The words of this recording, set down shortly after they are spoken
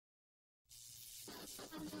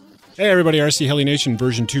Hey everybody, RC Heli Nation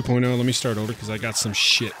version 2.0. Let me start over because I got some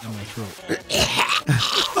shit in my throat.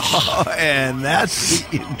 And that's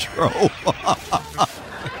the intro.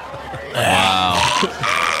 Wow.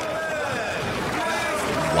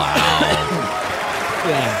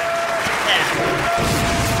 Yeah.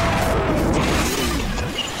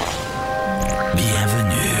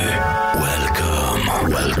 Bienvenue.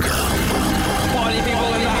 Welcome. Party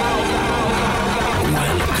people in the house.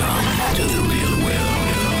 Welcome to the real world.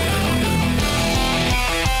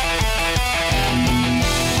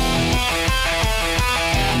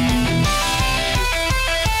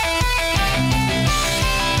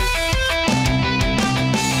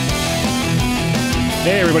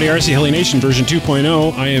 Hey everybody, RC Heli Nation version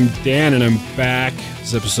 2.0. I am Dan and I'm back. This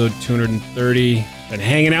is episode 230. Been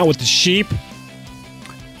hanging out with the sheep.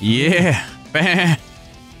 Yeah. It's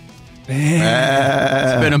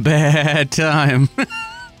been a bad time.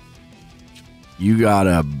 You got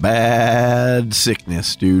a bad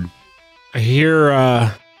sickness, dude. I hear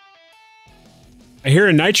a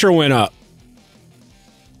nitro went up.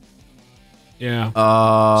 Yeah. Smoked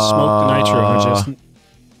the nitro, huh, Justin?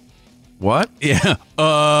 What? Yeah.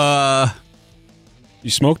 You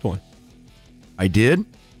smoked one. I did?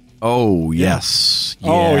 Oh, yes.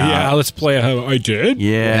 Yeah. Oh, yeah. Let's play a... I did?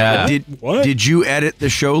 Yeah. What? Did you edit the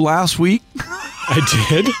show last week? I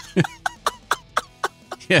did?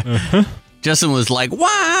 Yeah. Uh-huh. Justin was like,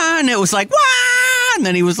 wah, and it was like, wah, and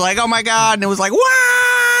then he was like, oh my God, and it was like,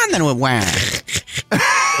 wah, and then it went wah.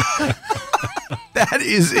 That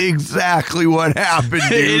is exactly what happened,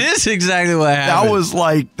 dude. It is exactly what happened.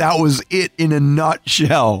 That was it in a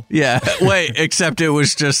nutshell. Yeah. Wait, except it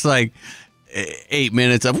was just like 8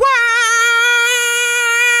 minutes of wah.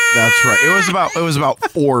 That's right. It was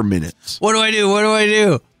about 4 minutes. What do I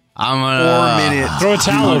do? I'm gonna 4 minutes. Throw a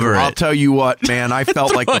towel over it. I'll tell you what, man. I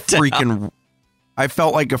felt like a freaking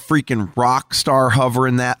rock star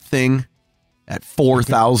hovering that thing at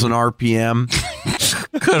 4,000 RPM.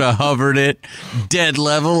 Could have hovered it dead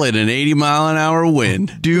level in an 80-mile-an-hour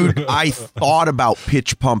wind. Dude, I thought about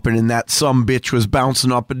pitch pumping and that some bitch was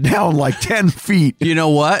bouncing up and down like 10 feet. You know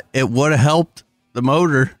what? It would have helped the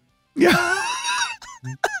motor. Yeah.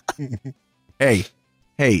 Hey,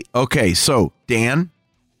 okay, so, Dan,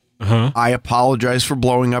 I apologize for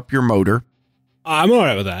blowing up your motor. I'm all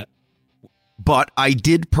right with that. But I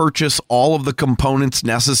did purchase all of the components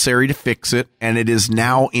necessary to fix it, and it is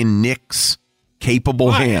now in Nick's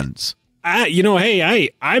capable hands.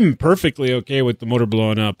 I'm perfectly okay with the motor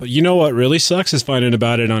blowing up. But you know what really sucks is finding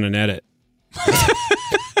about it on an edit.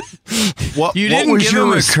 What didn't was give your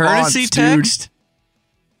him a response, courtesy dude? text?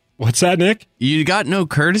 What's that, Nick? You got no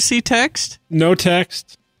courtesy text? No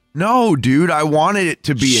text. No, dude, I wanted it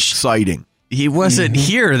to be exciting. He wasn't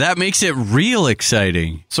here. That makes it real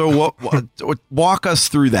exciting. So walk us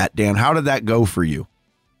through that, Dan. How did that go for you?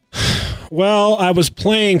 Well, I was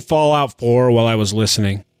playing Fallout 4 while I was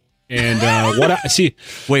listening. And what I see.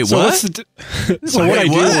 Wait, so what? So what I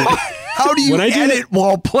do. How do you edit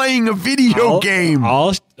while playing a video game?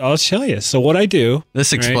 I'll tell you. So what I do.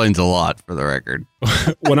 This explains a lot for the record.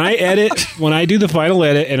 When I do the final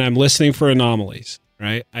edit and I'm listening for anomalies,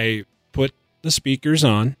 right? I put the speakers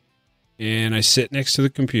on and I sit next to the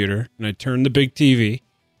computer and I turn the big TV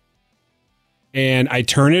and I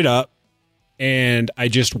turn it up and I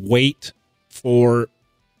just wait for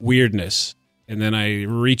weirdness. And then I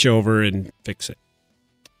reach over and fix it.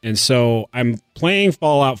 And so I'm playing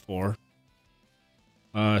Fallout 4.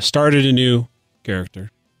 Started a new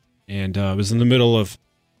character. And I was in the middle of,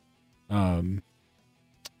 a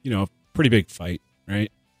pretty big fight,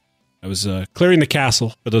 right? I was clearing the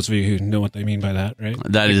castle, for those of you who know what I mean by that, right?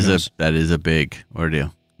 That is a big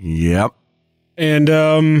ordeal. Yep. And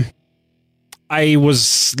I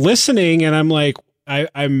was listening, and I'm like,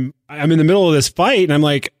 I'm in the middle of this fight, and I'm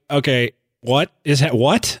like, okay, what?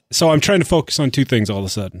 So I'm trying to focus on two things all of a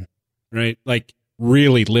sudden, right? Like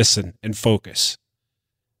really listen and focus.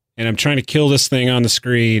 And I'm trying to kill this thing on the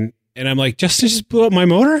screen. And I'm like, Justin just blew up my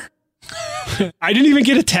motor? I didn't even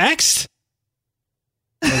get a text?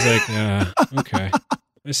 I was like, okay.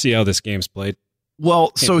 Let's see how this game's played.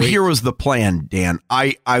 Well, so here was the plan, Dan.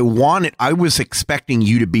 I was expecting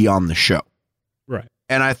you to be on the show. Right.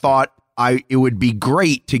 And I thought it would be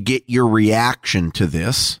great to get your reaction to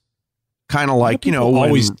this. Kind of like,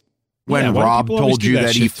 when Rob told you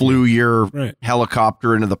that he flew your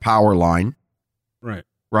helicopter into the power line. Right.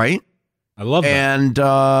 Right? I love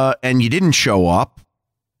that. And you didn't show up.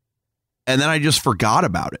 And then I just forgot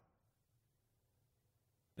about it.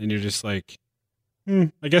 And you're just like,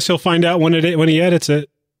 I guess he'll find out when he edits it.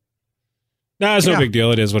 No, it's no big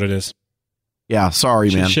deal. It is what it is. Yeah,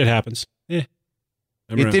 sorry, man. Shit happens. Yeah.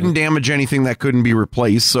 It didn't damage anything that couldn't be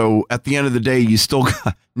replaced. So at the end of the day,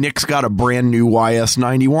 Nick's got a brand new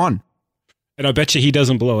YS91. And I bet you he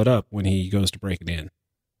doesn't blow it up when he goes to break it in.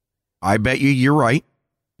 I bet you're right.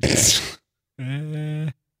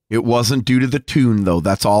 It wasn't due to the tune, though.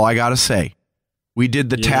 That's all I got to say. We did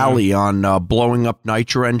the tally on blowing up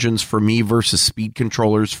nitro engines for me versus speed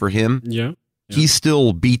controllers for him. Yeah. He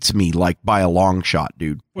still beats me like by a long shot,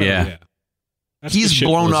 dude. Well, yeah. He's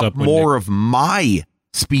blown up more of my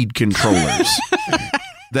speed controllers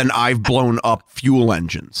than I've blown up fuel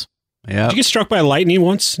engines. Yeah. Did you get struck by lightning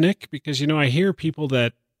once, Nick? Because, I hear people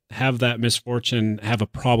that have that misfortune have a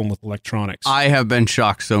problem with electronics. I have been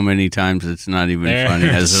shocked so many times it's not even funny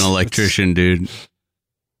as an electrician, dude.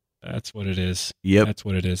 That's what it is. Yep. That's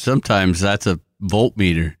what it is. Sometimes that's a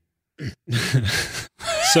voltmeter.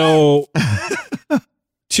 So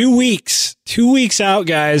 2 weeks out,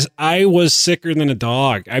 guys, I was sicker than a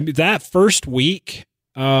dog. That first week,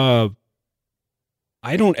 I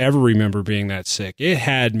don't ever remember being that sick. It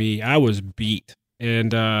had me. I was beat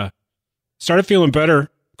and started feeling better.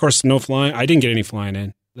 Of course, no flying. I didn't get any flying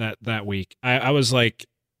in that week. I was like,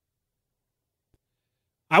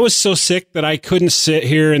 I was so sick that I couldn't sit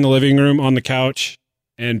here in the living room on the couch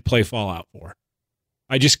and play Fallout 4.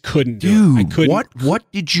 I just couldn't do it. I couldn't. What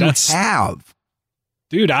did you have?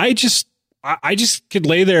 Dude, I just could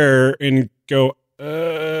lay there and go,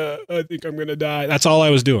 I think I'm going to die. That's all I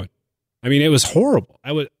was doing. I mean, it was horrible.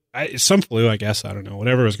 Some flu, I guess. I don't know.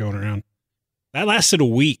 Whatever was going around. That lasted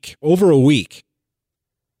over a week.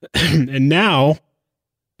 And now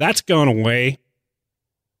that's gone away.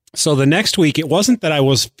 So the next week, it wasn't that I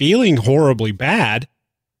was feeling horribly bad.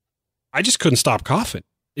 I just couldn't stop coughing.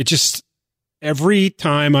 It just, every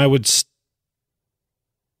time I would, sit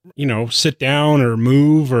down or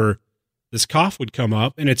move, or this cough would come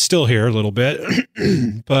up, and it's still here a little bit,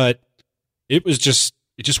 but it just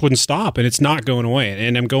wouldn't stop, and it's not going away.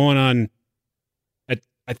 And I'm going on,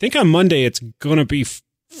 I think on Monday, it's going to be,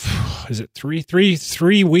 is it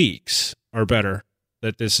three weeks or better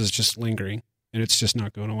that this is just lingering, and it's just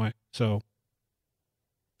not going away. So,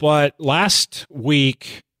 but last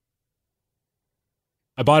week,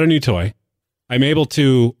 I bought a new toy. I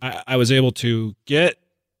was able to get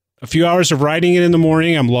a few hours of riding it in the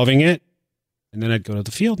morning. I'm loving it. And then I'd go to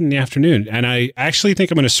the field in the afternoon. And I actually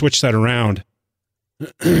think I'm going to switch that around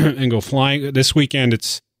and go flying. This weekend,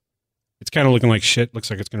 it's kind of looking like shit. Looks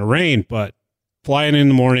like it's going to rain, but flying in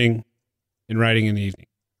the morning and riding in the evening.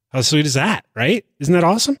 How sweet is that, right? Isn't that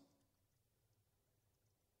awesome?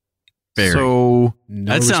 Very. So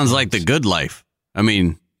that sounds like the good life. I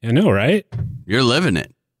mean, I know, right? You're living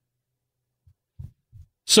it.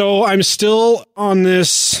 So I'm still on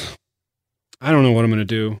this. I don't know what I'm going to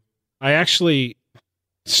do. I actually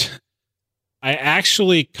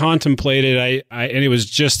contemplated. And it was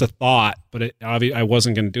just a thought, but I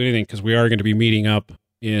wasn't going to do anything because we are going to be meeting up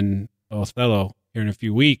in Othello here in a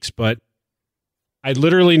few weeks. But I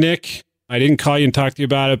literally, Nick, I didn't call you and talk to you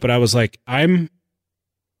about it, but I was like, I'm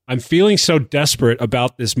feeling so desperate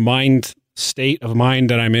about this state of mind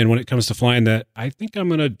that I'm in when it comes to flying that I think I'm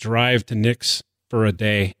going to drive to Nick's for a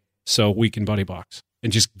day so we can buddy box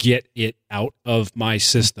and just get it out of my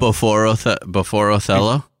system. Before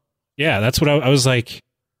Othello? Yeah, that's what I was like.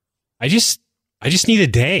 I just need a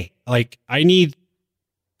day. Like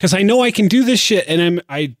because I know I can do this shit, and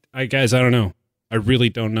guys, I don't know. I really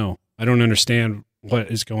don't know. I don't understand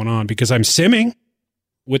what is going on because I'm simming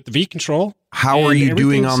with the V control. How are you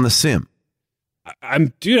doing on the sim? Are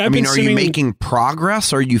you making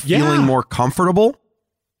progress? Are you feeling more comfortable?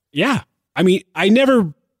 Yeah. I mean,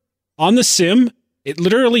 on the sim, it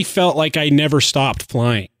literally felt like I never stopped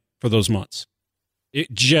flying for those months.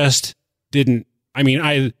 It just didn't. I mean,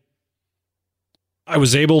 I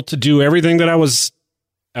was able to do everything that I was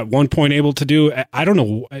at one point able to do. I don't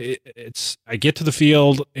know. I get to the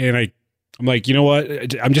field and I'm like, you know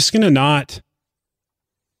what? I'm just going to not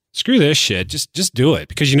screw this shit. Just do it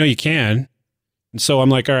because you can. And so I'm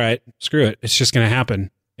like, all right, screw it. It's just going to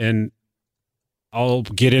happen. And I'll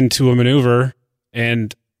get into a maneuver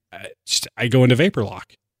and I go into vapor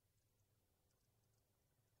lock.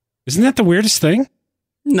 Isn't that the weirdest thing?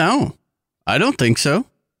 No, I don't think so.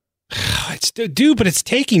 But it's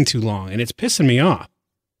taking too long and it's pissing me off.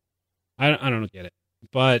 I don't get it.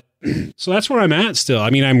 But so that's where I'm at still. I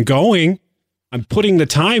mean, I'm putting the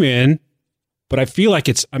time in, but I feel like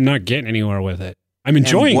I'm not getting anywhere with it. I'm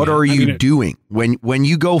enjoying it. What are you doing when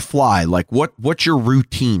you go fly? Like what's your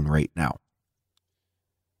routine right now?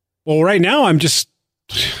 Well, right now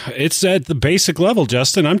it's at the basic level,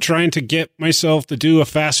 Justin. I'm trying to get myself to do a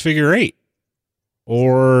fast figure 8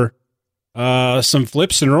 or some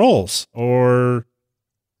flips and rolls or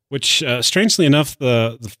which strangely enough,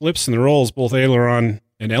 the flips and the rolls, both aileron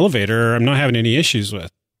and elevator, I'm not having any issues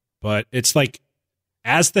with. But it's like,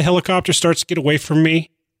 as the helicopter starts to get away from me,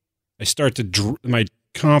 I start to my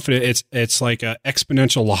confidence. It's like an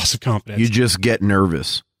exponential loss of confidence. You just get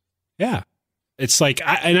nervous. Yeah, it's like,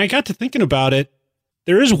 I got to thinking about it.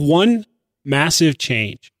 There is one massive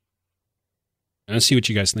change. And let's see what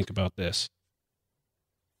you guys think about this.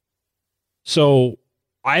 So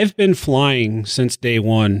I've been flying since day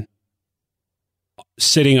one,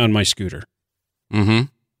 sitting on my scooter. Mm-hmm.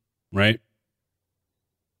 Right?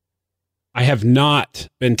 I have not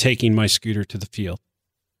been taking my scooter to the field.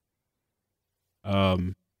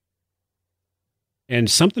 And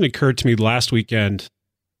something occurred to me last weekend.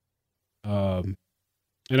 And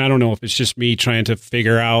I don't know if it's just me trying to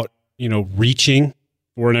figure out, reaching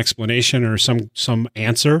for an explanation or some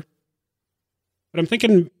answer. But I'm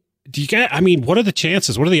thinking, what are the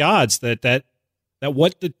chances? What are the odds that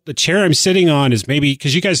what the chair I'm sitting on is maybe,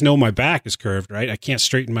 because you guys know my back is curved, right? I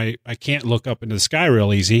can't look up into the sky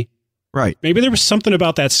real easy. Right. Maybe there was something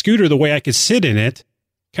about that scooter, the way I could sit in it,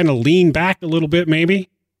 kind of lean back a little bit, maybe,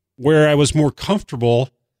 where I was more comfortable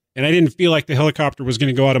and I didn't feel like the helicopter was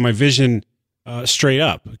going to go out of my vision straight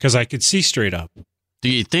up, because I could see straight up. Do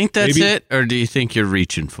you think that's it, or do you think you're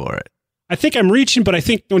reaching for it? I think I'm reaching, but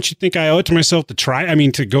don't you think I owe it to myself to try? I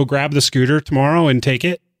mean, to go grab the scooter tomorrow and take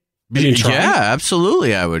it? Yeah,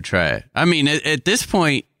 absolutely. I would try it. I mean, at this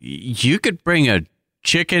point, you could bring a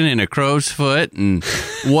chicken and a crow's foot and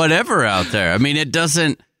whatever out there. I mean, it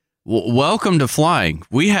doesn't. Welcome to flying.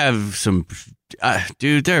 We have some,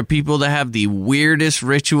 dude. There are people that have the weirdest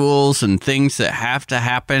rituals and things that have to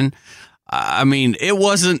happen. I mean, it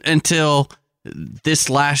wasn't until this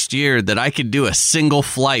last year that I could do a single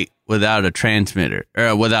flight without a transmitter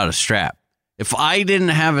or without a strap. If I didn't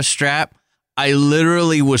have a strap, I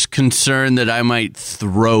literally was concerned that I might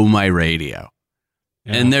throw my radio.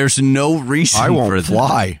 Yeah. And there's no reason I won't for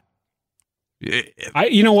fly.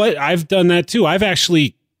 That. You know what? I've done that too. I've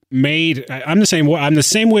actually I'm the same way. I'm the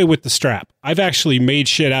same way with the strap. I've actually made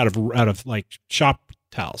shit out of like shop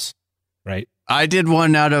towels, right? I did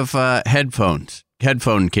one out of headphone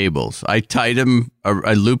cables. I tied them,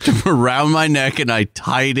 I looped them around my neck, and I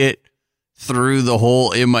tied it through the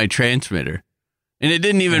hole in my transmitter. And it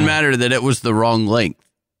didn't even matter that it was the wrong length.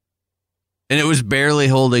 And it was barely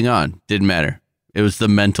holding on. Didn't matter. It was the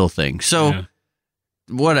mental thing. So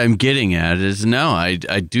what I'm getting at is, no, I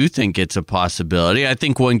do think it's a possibility. I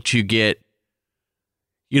think once you get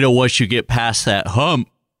past that hump,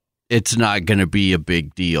 it's not going to be a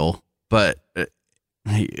big deal. But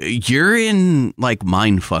you're in like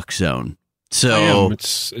mindfuck zone. So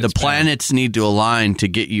the planets need to align to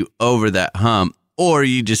get you over that hump, or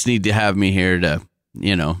you just need to have me here to,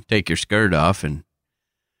 take your skirt off and.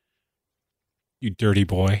 You dirty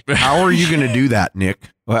boy. How are you going to do that, Nick?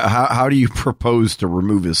 How do you propose to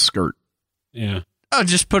remove his skirt? Yeah. Oh,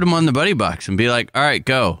 just put him on the buddy box and be like, all right,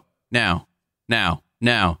 go now.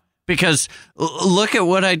 Because look at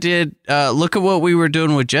what I did. Look at what we were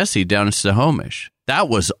doing with Jesse down in Snohomish. That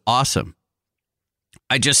was awesome.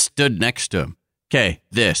 I just stood next to him. Okay,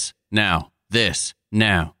 this, now, this,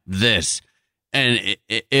 now, this. And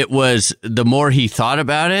it was, the more he thought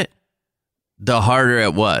about it, the harder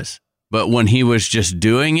it was. But when he was just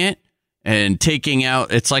doing it and taking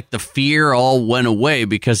out, it's like the fear all went away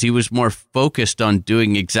because he was more focused on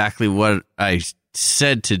doing exactly what I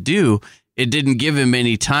said to do. It didn't give him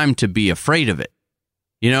any time to be afraid of it.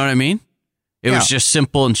 You know what I mean? It was just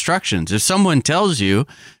simple instructions. If someone tells you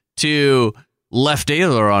to left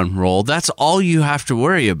aileron roll, that's all you have to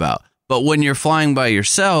worry about. But when you're flying by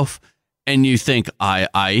yourself and you think,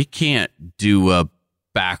 I can't do a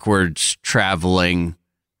backwards traveling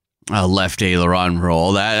left aileron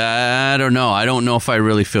roll, I don't know. I don't know if I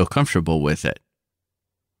really feel comfortable with it.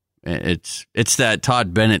 It's that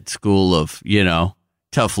Todd Bennett school of,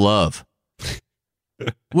 tough love.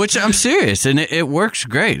 Which I'm serious, and it works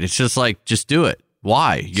great. It's just like, just do it.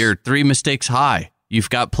 Why? You're 3 mistakes high. You've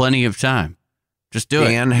got plenty of time. Just do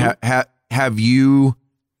it. And have you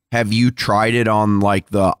tried it on like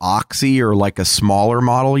the Oxy or like a smaller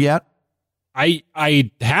model yet? I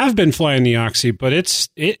have been flying the Oxy, but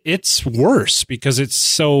it's worse because it's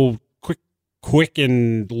so quick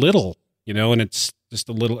and little, and it's just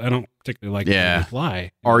a little. I don't particularly like to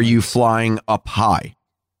fly. Are you flying up high?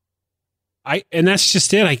 And that's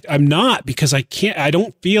just it. I'm not, because I can't. I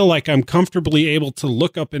don't feel like I'm comfortably able to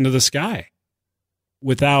look up into the sky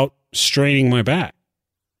without straining my back.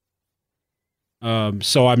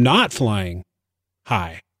 So I'm not flying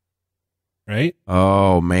high. right?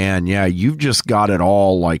 Oh, man. Yeah, you've just got it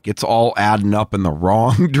all, like, it's all adding up in the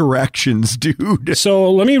wrong directions, dude.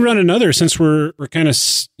 So let me run another, since we're kind of,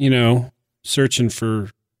 searching for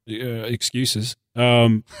excuses.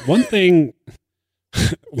 One thing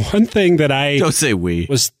that I... Don't say we,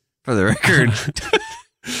 was for the record.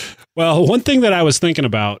 Well, one thing that I was thinking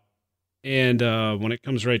about, and when it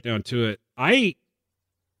comes right down to it, I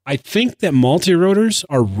think that multi-rotors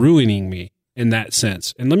are ruining me in that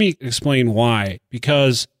sense. And let me explain why.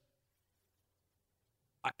 Because,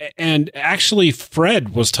 and actually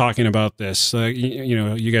Fred was talking about this.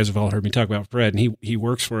 You guys have all heard me talk about Fred, and he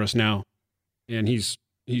works for us now, and he's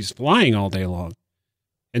flying all day long.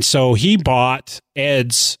 And so he bought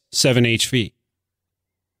Ed's 7HV.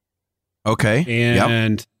 Okay.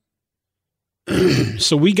 And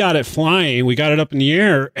so we got it flying, we got it up in the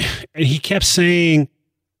air, and he kept saying,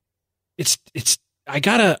 I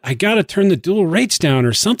gotta turn the dual rates down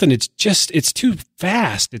or something. It's too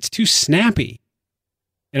fast. It's too snappy.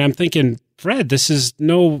 And I'm thinking, Fred, this is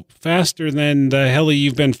no faster than the heli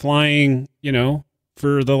you've been flying,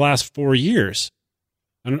 for the last 4 years.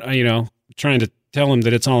 Trying to tell him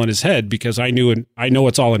that it's all in his head, because I know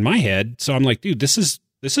it's all in my head. So I'm like, dude, this is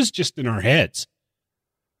just in our heads.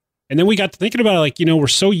 And then we got to thinking about it, we're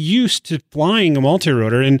so used to flying a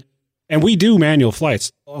multi-rotor, and we do manual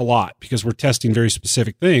flights a lot because we're testing very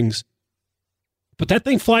specific things. But that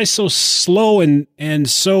thing flies so slow and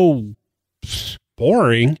so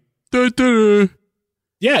boring.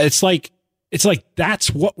 Yeah, it's like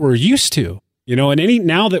that's what we're used to, and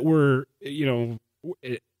now that we're,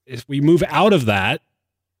 if we move out of that,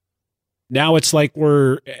 now it's like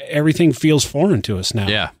everything feels foreign to us now.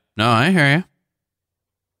 Yeah. No, I hear you.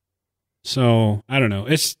 So I don't know.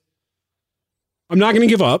 I'm not going to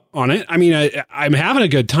give up on it. I mean, I'm having a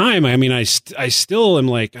good time. I mean, I still am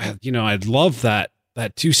like, I'd love that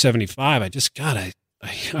 275.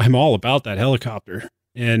 I'm all about that helicopter.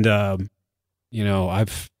 And, I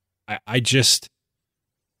just,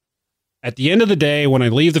 at the end of the day, when I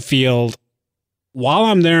leave the field, while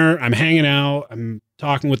I'm there, I'm hanging out, I'm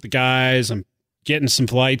talking with the guys, I'm getting some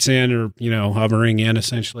flights in, or, hovering in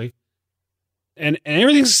essentially. And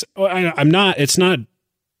everything's, it's not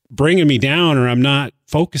bringing me down, or I'm not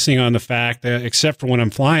focusing on the fact that, except for when I'm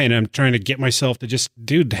flying, I'm trying to get myself to just,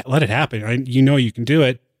 dude, let it happen. You can do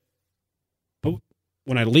it. But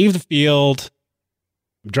when I leave the field,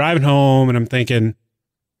 I'm driving home and I'm thinking,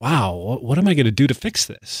 wow, what am I going to do to fix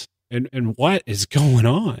this? And what is going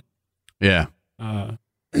on? Yeah. And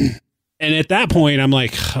at that point, I'm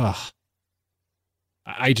like, I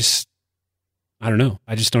don't know.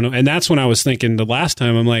 I just don't know. And that's when I was thinking the last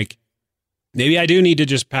time, I'm like, maybe I do need to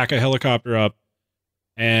just pack a helicopter up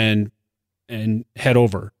and head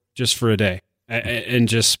over just for a day and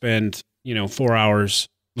just spend, 4 hours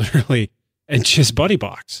literally and just buddy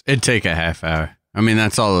box. It'd take a half hour. I mean,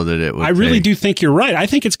 that's all that it would I really do think you're right. I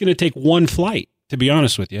think it's going to take one flight, to be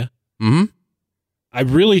honest with you. Mm-hmm. I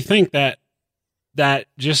really think that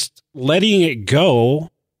just letting it go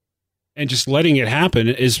and just letting it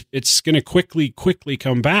happen it's going to quickly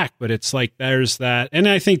come back. But it's like, there's that. And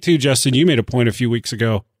I think too, Justin, you made a point a few weeks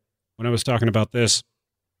ago when I was talking about this.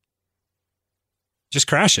 Just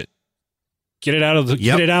crash it. Get it out of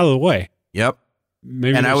the way. Yep.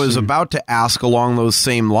 And I was about to ask along those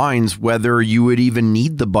same lines whether you would even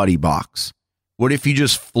need the buddy box. What if you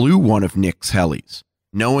just flew one of Nick's helis,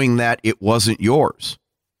 knowing that it wasn't yours?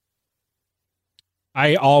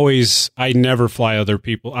 I never fly other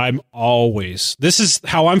people. This is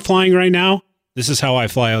how I'm flying right now. This is how I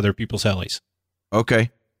fly other people's helis.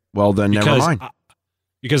 Okay. Well, then never mind.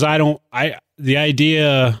 Because the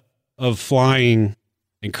idea of flying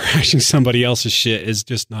and crashing somebody else's shit is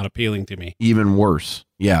just not appealing to me. Even worse.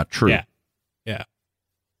 Yeah, true. Yeah.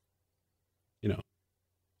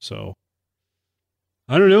 So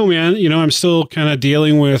I don't know, man. I'm still kind of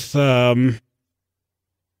dealing with, I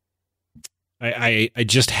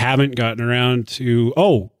just haven't gotten around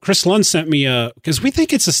to, Chris Lund sent me because we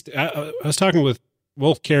think it's I was talking with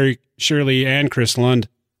Wolf, Carey, Shirley, and Chris Lund,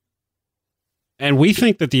 and we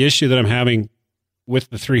think that the issue that I'm having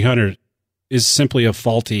with the 300 is simply a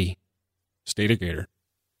faulty stator gator.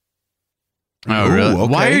 Oh, really?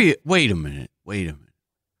 Okay. Why are you, wait a minute. Why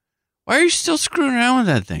are you still screwing around with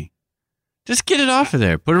that thing? Just get it off of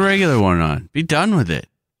there. Put a regular one on. Be done with it.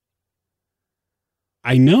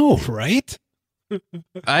 I know, right?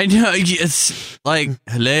 I know. It's like,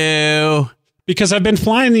 hello. Because I've been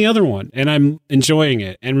flying the other one and I'm enjoying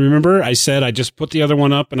it. And remember, I said I just put the other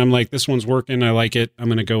one up and I'm like, this one's working. I like it. I'm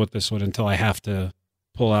going to go with this one until I have to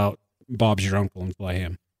pull out Bob's your uncle and fly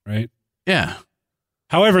him, right? Yeah.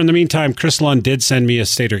 However, in the meantime, Chris Lund did send me a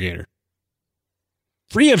stator gator.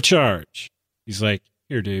 free of charge. He's like,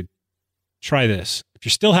 here, dude, try this. If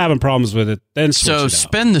you're still having problems with it, then switch it out.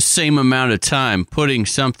 Spend the same amount of time putting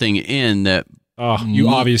something in that. You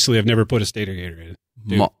obviously have never put a stator in.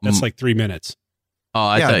 Dude, that's like 3 minutes. Oh,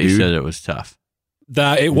 I thought you said it was tough.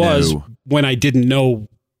 It was when I didn't know,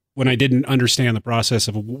 when I didn't understand the process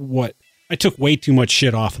of what I took way too much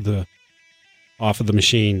shit off of the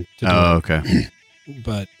machine. To do okay.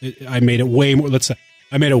 But I made it way more.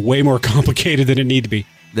 I made it way more complicated than it needed to be.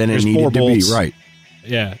 There's needed 4 bolts. To be, right?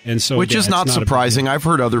 Yeah, and so which is not surprising. I've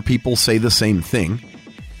heard other people say the same thing.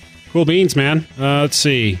 Cool beans, man. Let's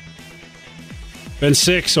see. Been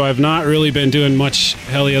sick, so I've not really been doing much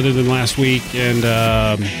heli other than last week.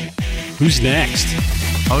 And who's next?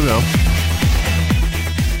 I'll go.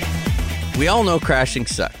 We all know crashing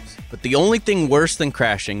sucks, but the only thing worse than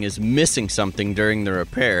crashing is missing something during the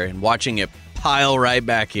repair and watching it pile right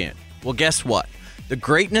back in. Well, guess what? The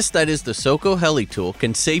greatness that is the Soko Heli tool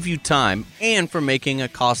can save you time and from making a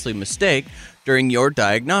costly mistake during your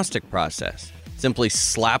diagnostic process. Simply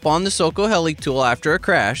slap on the Soko Heli tool after a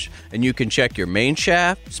crash, and you can check your main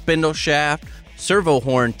shaft, spindle shaft, servo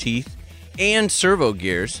horn teeth, and servo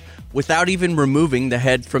gears without even removing the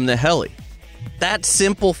head from the heli. That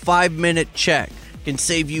simple 5-minute check can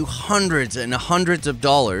save you hundreds and hundreds of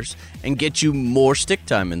dollars and get you more stick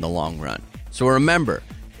time in the long run. So remember,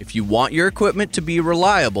 if you want your equipment to be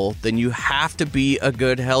reliable, then you have to be a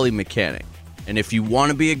good heli mechanic. And if you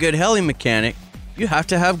want to be a good heli mechanic, you have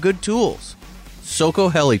to have good tools. Soko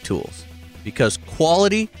Heli Tools, because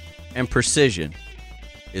quality and precision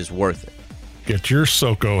is worth it. Get your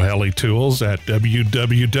Soko Heli Tools at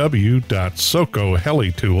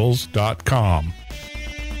www.sokohelitools.com.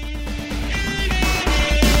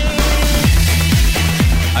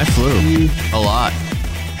 I flew a lot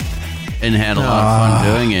and had a lot of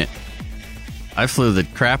fun doing it. I flew the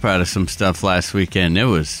crap out of some stuff last weekend. It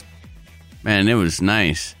was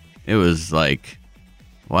nice. It was like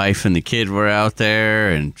wife and the kid were out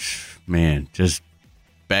there and, man, just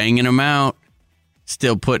banging them out.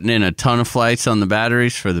 Still putting in a ton of flights on the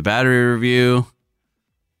batteries for the battery review.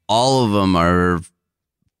 All of them are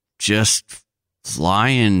just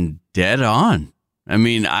flying dead on. I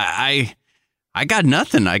mean, I got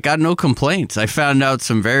nothing. I got no complaints. I found out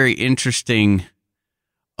some very interesting...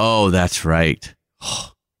 Oh, that's right.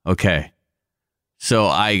 Okay. So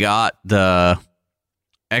I got the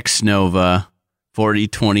X-Nova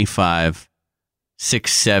 4025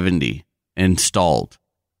 670 installed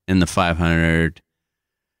in the 500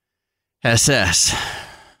 SS.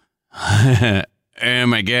 Oh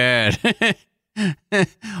my God.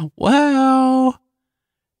 Wow.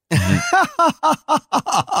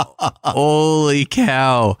 Holy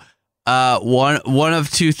cow. One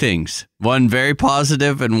of two things. One very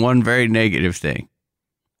positive and one very negative thing.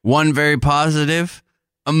 One very positive,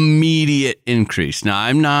 immediate increase. Now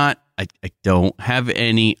I don't have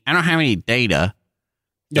any data.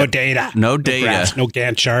 No data. No data. Graphs, no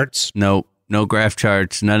Gantt charts. No graph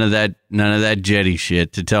charts. None of that jetty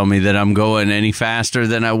shit to tell me that I'm going any faster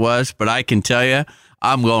than I was. But I can tell you,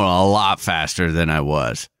 I'm going a lot faster than I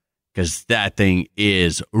was because that thing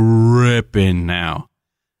is ripping now.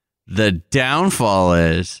 The downfall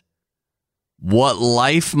is what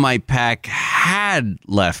life my pack had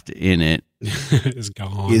left in it is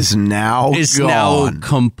gone. Is now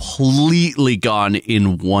completely gone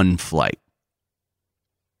in one flight.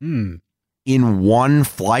 In one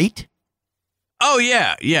flight? Oh,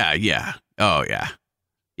 yeah. Oh, yeah.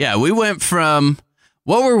 Yeah, we went from...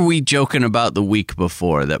 What were we joking about the week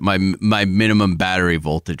before that my minimum battery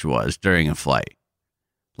voltage was during a flight?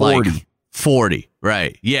 40. Like 40,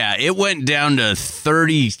 right. Yeah, it went down to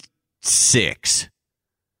 36.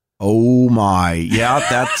 Oh, my. Yeah,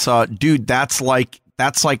 that's... dude, that's like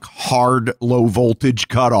hard low voltage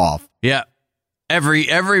cutoff. Yeah.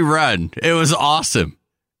 Every run. It was awesome.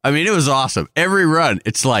 I mean, it was awesome. Every run,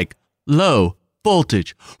 it's like low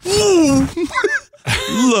voltage. Low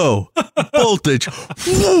voltage.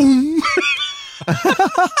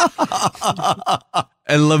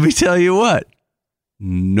 And let me tell you what,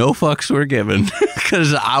 no fucks were given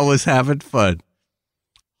because I was having fun.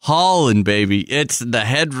 Hauling, baby. It's the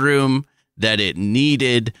headroom that it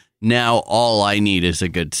needed. Now all I need is a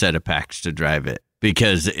good set of packs to drive it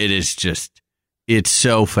because it is just, it's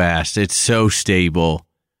so fast. It's so stable.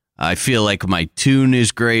 I feel like my tune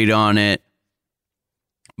is great on it.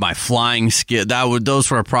 My flying skill,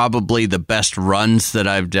 those were probably the best runs that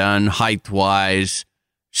I've done, height-wise,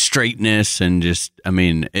 straightness, and just, I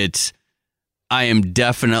mean, I am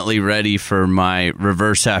definitely ready for my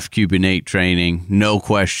reverse half cubinate training, no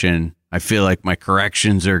question. I feel like my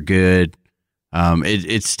corrections are good.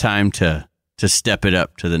 It's time to to step it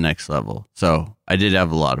up to the next level. So I did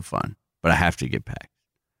have a lot of fun, but I have to get back.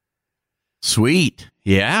 Sweet.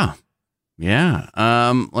 Yeah.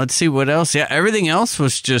 Let's see what else. Yeah, everything else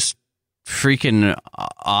was just freaking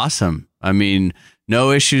awesome. I mean,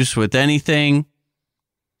 no issues with anything.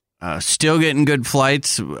 Still getting good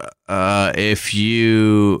flights. If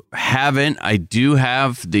you haven't, I do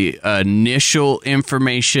have the initial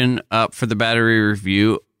information up for the battery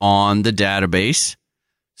review on the database.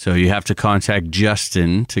 So you have to contact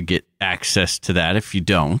Justin to get access to that if you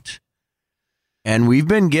don't. And we've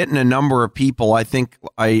been getting a number of people. I think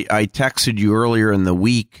I texted you earlier in the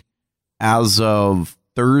week. As of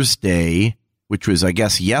Thursday, which was, I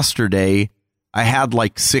guess, yesterday, I had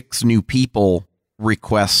like 6 new people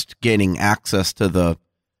request getting access to the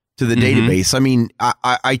database. I mean,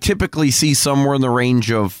 I typically see somewhere in the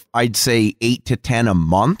range of, I'd say 8 to 10 a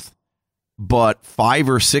month, but 5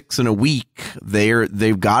 or 6 in a week.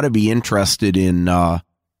 They've got to be interested in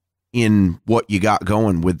what you got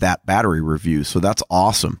going with that battery review. So that's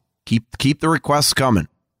awesome. Keep the requests coming.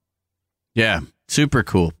 Yeah, super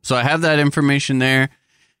cool. So I have that information there.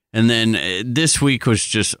 And then this week was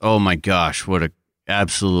just, oh my gosh, what a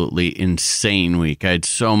absolutely insane week. I had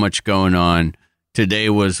so much going on. Today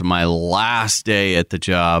was my last day at the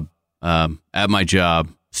job, at my job,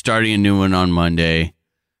 starting a new one on Monday.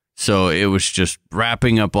 So it was just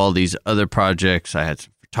wrapping up all these other projects. I had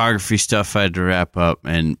some photography stuff I had to wrap up,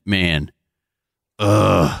 and man,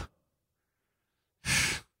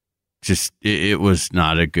 just it was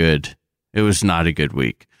not a good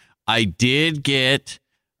week. I did get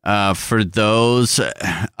for those.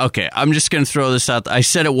 Okay, I'm just going to throw this out. I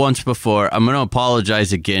said it once before. I'm going to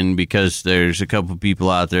apologize again because there's a couple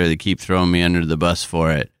people out there that keep throwing me under the bus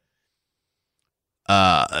for it.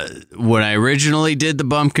 When I originally did the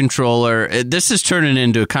bump controller, this is turning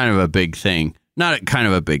into kind of a big thing. Not kind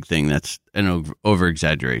of a big thing. That's an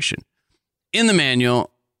over-exaggeration. In the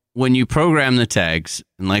manual, when you program the tags,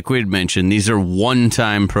 and like we had mentioned, these are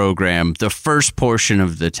one-time program, the first portion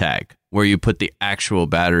of the tag, where you put the actual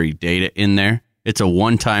battery data in there, it's a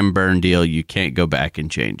one-time burn deal. You can't go back and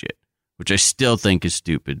change it, which I still think is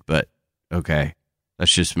stupid, but okay,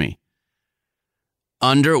 that's just me.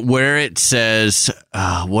 Under where it says,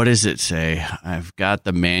 what does it say? I've got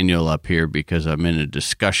the manual up here because I'm in a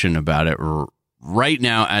discussion about it right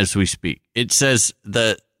now as we speak. It says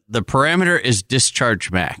the parameter is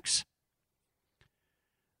discharge max.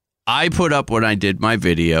 I put up when I did my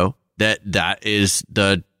video that is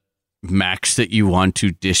the max that you want to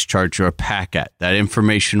discharge your pack at. That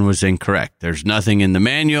information was incorrect. There's nothing in the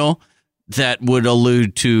manual that would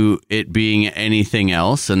allude to it being anything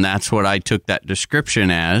else, and that's what I took that description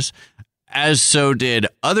as so did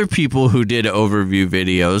other people who did overview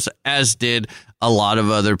videos, as did a lot of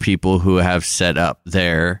other people who have set up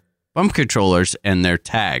their bump controllers and their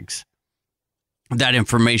tags. That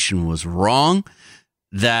information was wrong.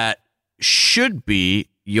 That should be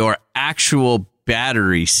your actual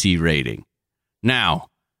battery C rating. Now,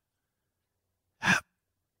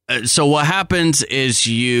 so what happens is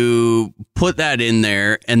you put that in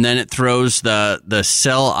there, and then it throws the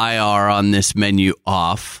cell IR on this menu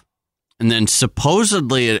off, and then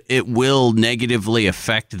supposedly it will negatively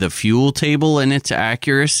affect the fuel table and its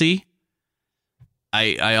accuracy.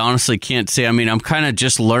 I honestly can't say. I mean, I'm kind of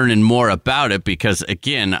just learning more about it because,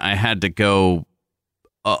 again, I had to go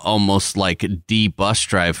almost like de-bus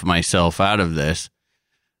drive myself out of this.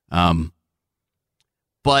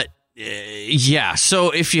 But yeah,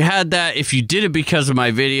 so if you had that, if you did it because of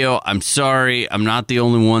my video, I'm sorry. I'm not the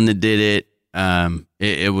only one that did it.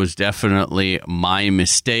 It was definitely my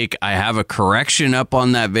mistake. I have a correction up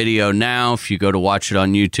on that video now. If you go to watch it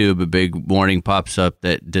on YouTube, a big warning pops up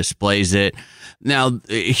that displays it. Now,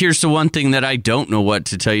 here's the one thing that I don't know what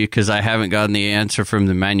to tell you because I haven't gotten the answer from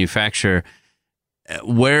the manufacturer.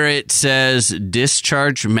 Where it says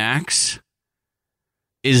discharge max,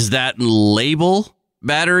 is that label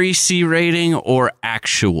battery C rating or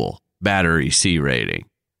actual battery C rating?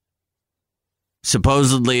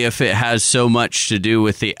 Supposedly, if it has so much to do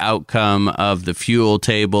with the outcome of the fuel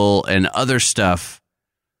table and other stuff,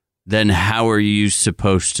 then how are you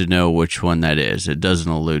supposed to know which one that is? It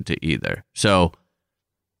doesn't allude to either. So,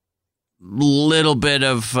 little bit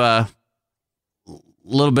of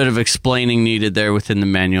explaining needed there within the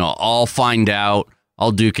manual. I'll find out.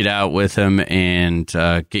 I'll duke it out with him and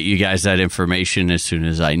get you guys that information as soon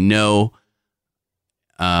as I know.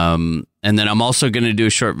 And then I'm also going to do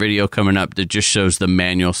a short video coming up that just shows the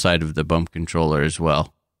manual side of the bump controller as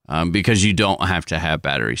well, because you don't have to have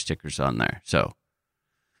battery stickers on there. So,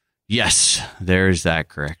 yes, there is that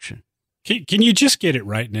correction. Can you just get it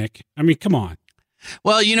right, Nick? I mean, come on.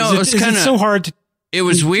 Well, you know, it was kind of so hard to. It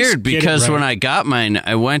was weird because when I got mine,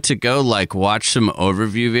 I went to go like watch some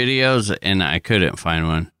overview videos and I couldn't find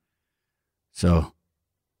one. So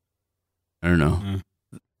I don't know.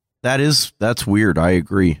 That's weird. I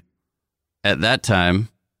agree. At that time,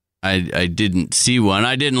 I didn't see one.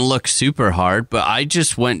 I didn't look super hard, but I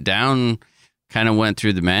just went down, kind of went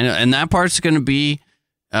through the manual, and that part's going to be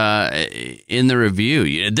in the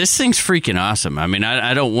review. This thing's freaking awesome. I mean,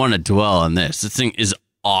 I don't want to dwell on this. This thing is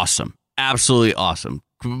awesome. Absolutely awesome.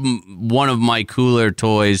 One of my cooler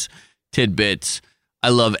toys, tidbits. I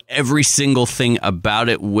love every single thing about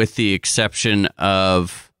it with the exception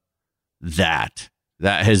of that.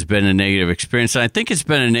 That has been a negative experience. And I think it's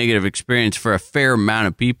been a negative experience for a fair amount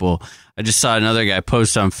of people. I just saw another guy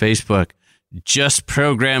post on Facebook, just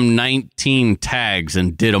programmed 19 tags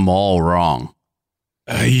and did them all wrong.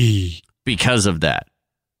 Aye. Because of that.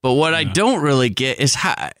 But what I don't really get is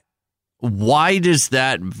why does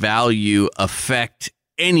that value affect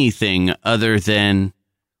anything other than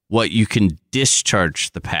what you can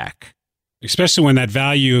discharge the pack? Especially when that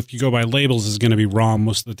value, if you go by labels, is going to be wrong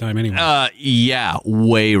most of the time anyway. Yeah,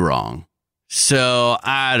 way wrong. So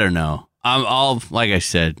I don't know. I'll like I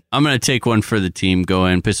said, I'm going to take one for the team, go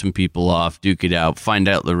in, piss some people off, duke it out, find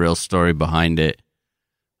out the real story behind it.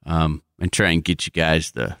 And try and get you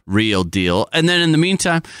guys the real deal. And then in the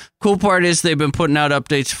meantime, cool part is they've been putting out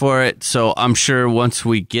updates for it. So I'm sure once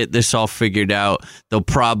we get this all figured out, they'll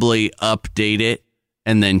probably update it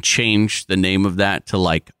and then change the name of that to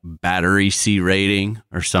like battery C rating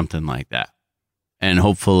or something like that. And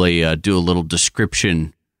hopefully do a little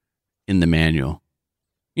description in the manual.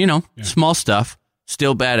 You know, small stuff.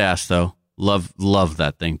 Still badass though. Love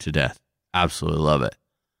that thing to death. Absolutely love it.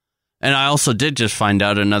 And I also did just find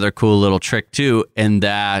out another cool little trick, too, in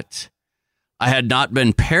that I had not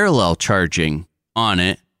been parallel charging on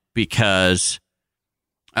it because,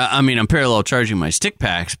 I'm parallel charging my stick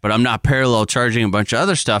packs, but I'm not parallel charging a bunch of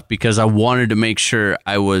other stuff because I wanted to make sure that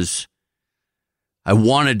I was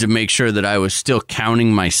still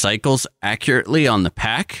counting my cycles accurately on the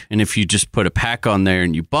pack. And if you just put a pack on there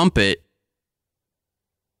and you bump it,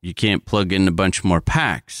 you can't plug in a bunch more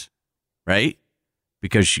packs, right?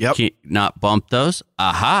 Because you can't not bump those?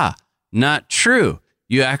 Aha. Not true.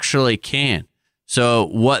 You actually can. So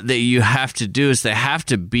what you have to do is they have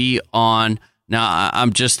to be on. Now,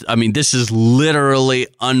 this is literally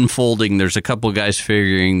unfolding. There's a couple guys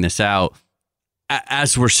figuring this out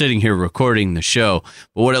as we're sitting here recording the show.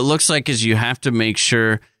 But what it looks like is you have to make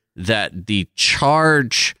sure that the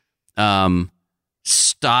charge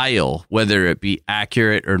style, whether it be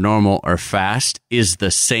accurate or normal or fast, is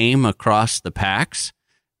the same across the packs,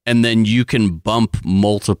 and then you can bump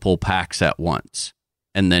multiple packs at once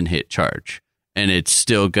and then hit charge, and it's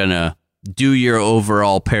still gonna do your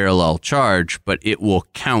overall parallel charge, but it will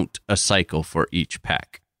count a cycle for each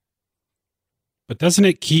pack. But doesn't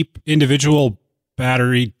it keep individual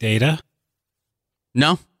battery data?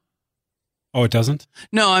 No. Oh, it doesn't?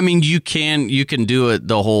 No, I mean, you can do it,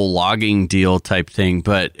 the whole logging deal type thing,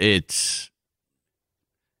 but it's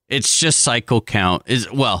just cycle count.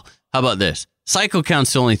 How about this? Cycle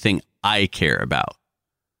count's the only thing I care about.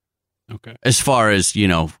 Okay. As far as,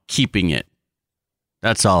 keeping it.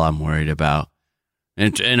 That's all I'm worried about.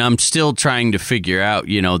 And I'm still trying to figure out,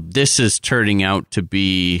 this is turning out to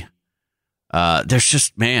be, there's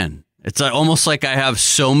just, man, it's almost like I have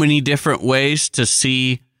so many different ways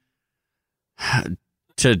to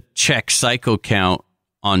check cycle count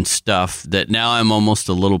on stuff that now I'm almost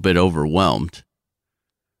a little bit overwhelmed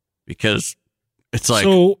because it's like.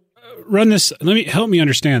 So run this. Help me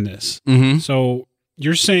understand this. Mm-hmm. So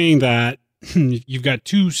you're saying that you've got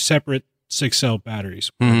two separate 6-cell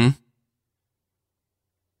batteries, mm-hmm.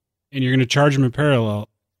 and you're going to charge them in parallel.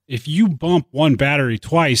 If you bump one battery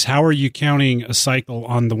twice, how are you counting a cycle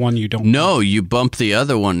on the one you don't? No, you bump the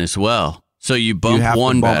other one as well. So you bump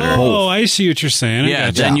one battery. Oh, I see what you're saying. Yeah,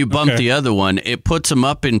 then you bump the other one. It puts them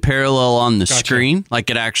up in parallel on the screen, like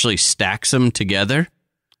it actually stacks them together.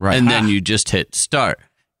 Right. And then you just hit start.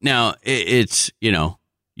 Now, it's,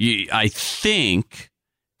 I think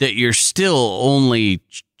that you're still only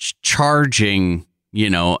charging,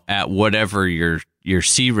 at whatever your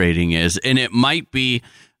C rating is. And it might be,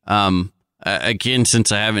 again,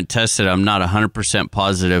 since I haven't tested, I'm not 100%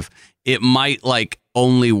 positive. It might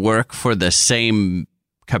only work for the same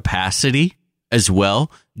capacity as well,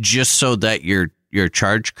 just so that your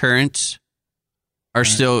charge currents are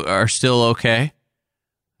still okay.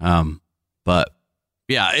 But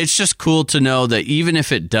yeah, it's just cool to know that even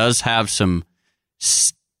if it does have some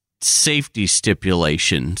safety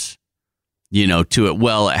stipulations, to it.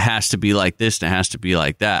 Well, it has to be like this and it has to be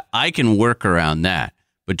like that. I can work around that.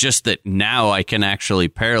 But just that now I can actually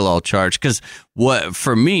parallel charge. Because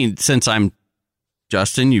for me, since I'm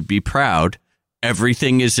Justin, you'd be proud.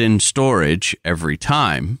 Everything is in storage every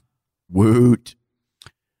time. Woot.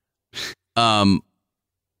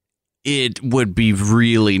 It would be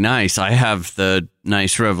really nice. I have the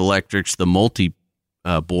nice Rev Electrics, the multi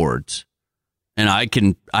boards, and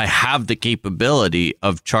I have the capability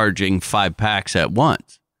of charging 5 packs at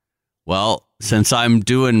once. Well, since I'm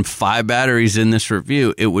doing 5 batteries in this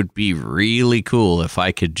review, it would be really cool if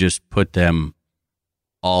I could just put them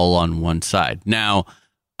all on one side. Now,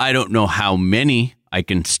 I don't know how many I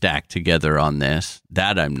can stack together on this.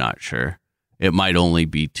 That I'm not sure. It might only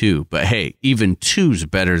be 2, but hey, even 2's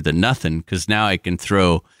better than nothing, because now I can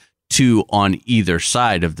throw 2 on either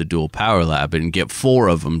side of the dual power lab and get 4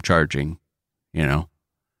 of them charging,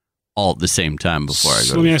 all at the same time before I go.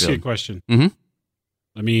 So let me ask you a question. Mm-hmm.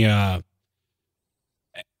 Let me,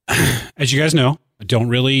 as you guys know, I don't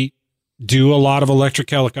really do a lot of electric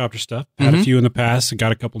helicopter stuff. Had a few in the past and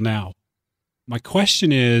got a couple now. My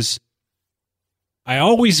question is, I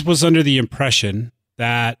always was under the impression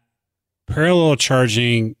that parallel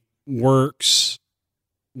charging works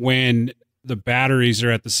when the batteries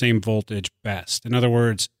are at the same voltage best. In other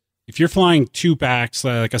words, if you're flying 2 packs,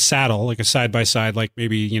 like a saddle, like a side-by-side, like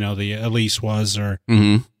maybe, the Elise was, or,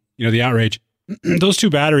 the Outrage, those 2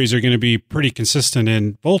 batteries are going to be pretty consistent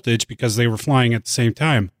in voltage because they were flying at the same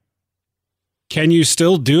time. Can you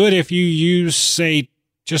still do it if you use, say,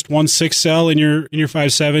 just one 6-cell in your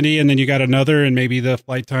 570, and then you got another, and maybe the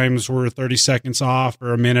flight times were 30 seconds off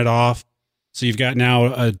or a minute off? So you've got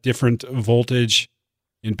now a different voltage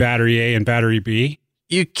in battery A and battery B.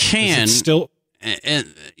 You can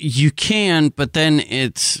you can, but then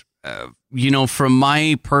it's from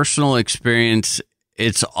my personal experience,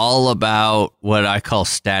 it's all about what I call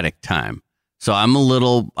static time. So I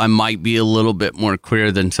might be a little bit more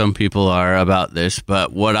clear than some people are about this,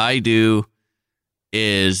 but what I do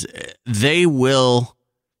is they will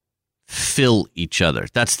fill each other.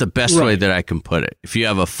 That's the best way that I can put it. If you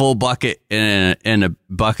have a full bucket and a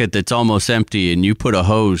bucket that's almost empty and you put a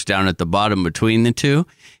hose down at the bottom between the two,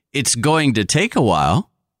 it's going to take a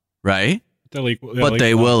while, right? But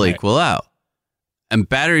they will equal out. And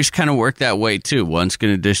batteries kind of work that way too. One's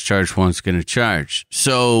going to discharge, one's going to charge.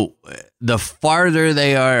 So the farther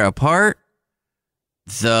they are apart,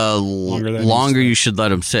 the longer you should let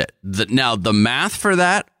them sit. Now, the math for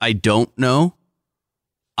that, I don't know.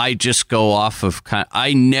 I just go off of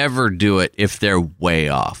I never do it if they're way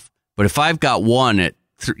off. But if I've got one at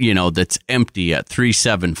that's empty at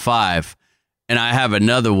 375, and I have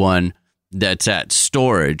another one that's at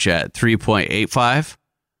storage at 3.85,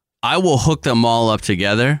 I will hook them all up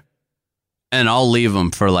together, and I'll leave them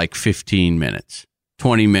for like 15 minutes,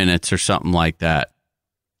 20 minutes or something like that,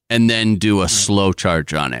 and then do a slow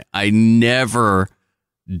charge on it. I never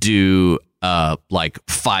do like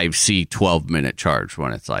 5C 12-minute charge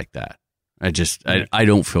when it's like that. I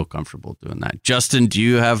don't feel comfortable doing that. Justin, do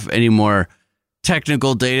you have any more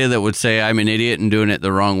technical data that would say I'm an idiot and doing it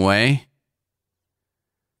the wrong way?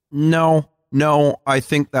 No, I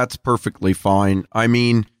think that's perfectly fine. I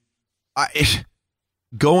mean,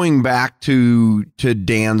 going back to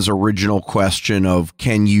Dan's original question of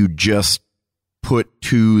can you just put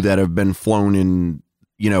 2 that have been flown in,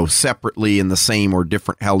 separately in the same or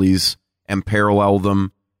different helis and parallel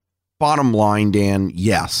them? Bottom line, Dan,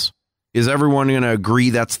 yes. Is everyone going to agree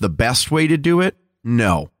that's the best way to do it?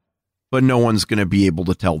 No. But no one's going to be able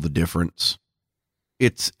to tell the difference.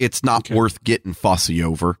 It's not worth getting fussy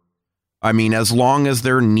over. I mean, as long as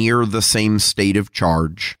they're near the same state of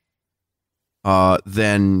charge,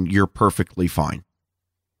 then you're perfectly fine.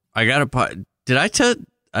 Did I tell?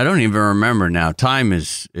 I don't even remember now. Time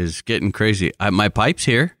is getting crazy. My pipe's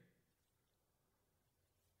here.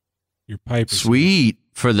 Your pipe is sweet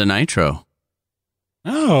for the nitro.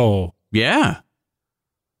 Oh, yeah.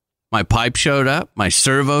 My pipe showed up. My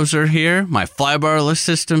servos are here. My flybarless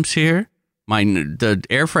system's here. The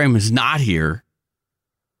airframe is not here,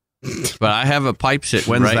 but I have a pipe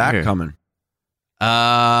sitting. When's right that here. Coming?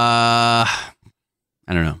 I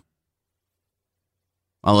don't know.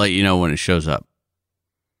 I'll let you know when it shows up.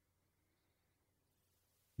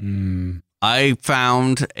 I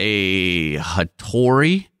found a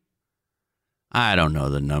Hattori. I don't know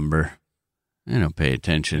the number. I don't pay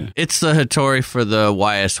attention. Yeah. It's the Hattori for the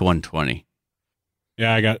YS-120.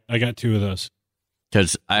 Yeah, I got 2 of those.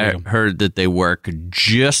 Because I heard that they work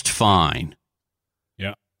just fine.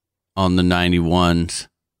 Yeah. On the 91s.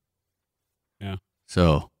 Yeah.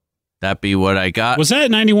 So that be what I got. Was that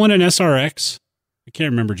 91 an SRX? I can't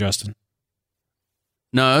remember, Justin.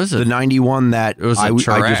 No, it was the 91 that I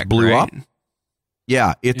just blew up.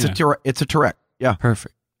 Yeah, it's a Touareg. Yeah,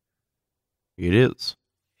 perfect. It is.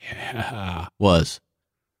 Yeah, was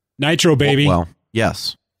Nitro, baby. Well,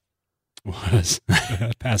 yes, was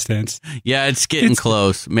past tense. Yeah, it's getting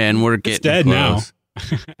close, man. We're getting dead close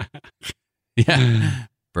now. Yeah,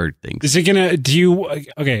 bird things. Is it gonna? Do you?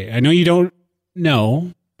 Okay, I know you don't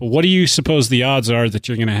know, but what do you suppose the odds are that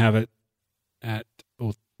you're gonna have it at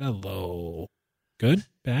Othello? Good,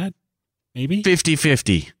 bad, maybe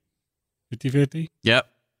 50-50. 50-50? Yep.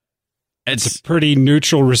 It's a pretty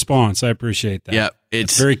neutral response. I appreciate that. Yep.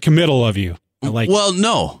 It's very committal of you. I like Well,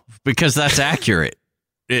 no, because that's accurate.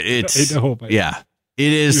 It's I know, yeah.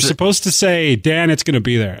 It is. You're supposed to say, Dan, it's going to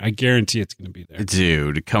be there. I guarantee it's going to be there.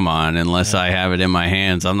 Dude, come on. Unless I have it in my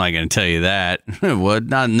hands, I'm not going to tell you that. What?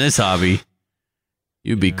 Not in this hobby.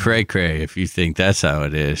 You'd be cray-cray if you think that's how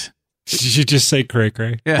it is. Did you just say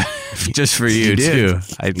cray-cray? Yeah, just for you, too.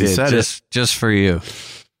 I did. Just for you.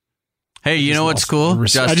 Hey, you know what's cool?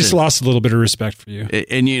 Justin, I just lost a little bit of respect for you.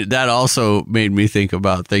 And that also made me think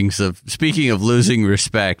about things of, speaking of losing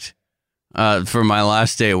respect, for my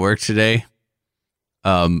last day at work today,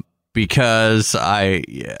 because I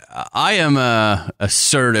am a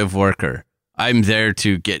assertive worker. I'm there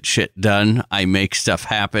to get shit done. I make stuff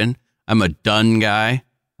happen. I'm a done guy.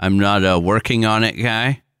 I'm not a working on it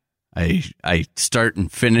guy. I start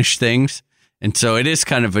and finish things. And so it is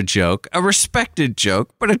kind of a joke, a respected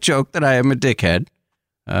joke, but a joke that I am a dickhead,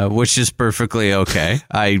 which is perfectly okay.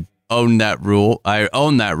 I own that rule. I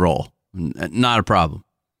own that role. Not a problem.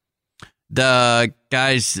 The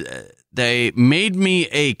guys, they made me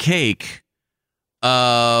a cake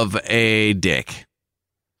of a dick.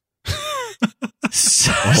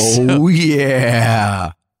 Oh,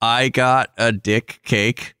 yeah. I got a dick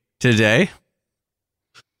cake today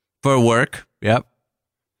for work. Yep.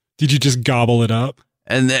 Did you just gobble it up?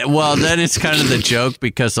 And then it's kind of the joke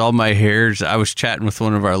because all my hairs, I was chatting with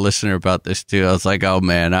one of our listeners about this too. I was like, oh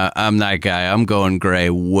man, I'm that guy. I'm going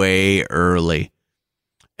gray way early.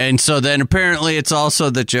 And so then apparently it's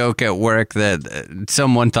also the joke at work that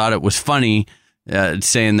someone thought it was funny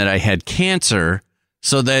saying that I had cancer.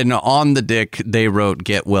 So then on the dick, they wrote,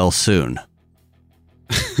 get well soon.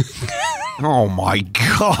 Oh my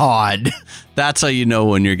God. That's how you know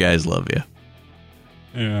when your guys love you.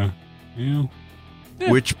 Yeah.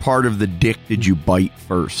 Which part of the dick did you bite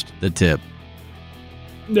first? The tip.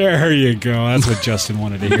 There you go. That's what Justin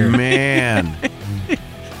wanted to hear. Man.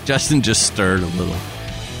 Justin just stirred a little.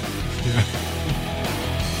 Yeah.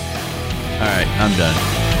 All right, I'm done.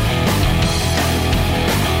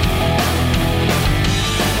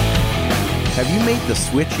 Have you made the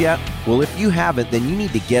switch yet? Well, if you haven't, then you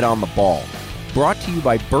need to get on the ball. Brought to you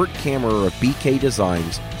by Bert Kammerer of BK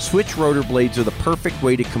Designs, switch rotor blades are the perfect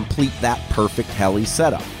way to complete that perfect heli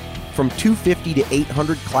setup. From 250 to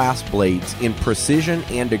 800 class blades in precision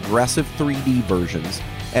and aggressive 3D versions,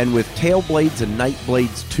 and with tail blades and night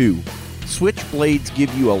blades too. Switch blades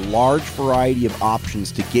give you a large variety of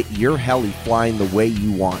options to get your heli flying the way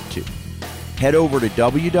you want to. Head over to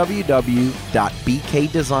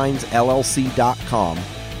www.bkdesignsllc.com.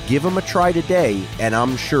 Give them a try today, and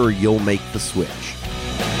I'm sure you'll make the switch.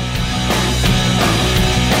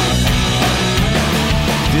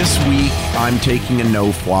 This week, I'm taking a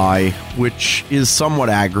no-fly, which is somewhat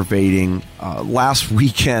aggravating. Last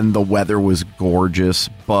weekend, the weather was gorgeous,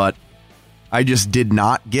 but I just did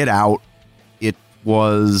not get out. It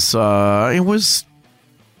was, I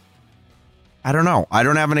don't know. I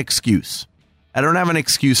don't have an excuse. I don't have an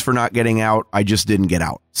excuse for not getting out. I just didn't get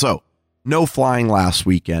out. So, no flying last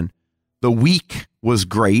weekend. The week was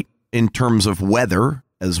great in terms of weather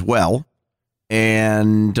as well.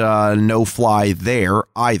 And no fly there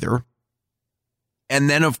either. And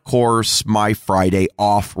then, of course, my Friday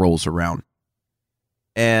off rolls around.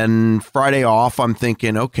 And Friday off, I'm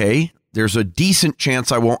thinking, okay, there's a decent chance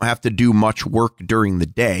I won't have to do much work during the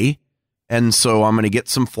day. And so I'm going to get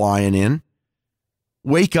some flying in.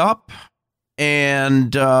 Wake up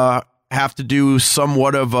and have to do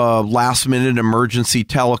somewhat of a last-minute emergency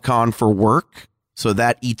telecon for work. So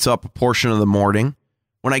that eats up a portion of the morning.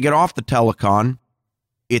 When I get off the telecon,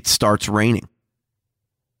 it starts raining.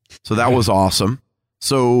 So that was awesome.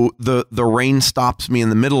 So the rain stops me in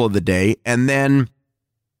the middle of the day. And then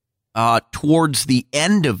towards the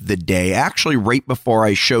end of the day, actually right before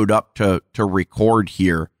I showed up to record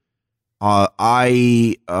here,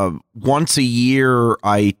 I once a year,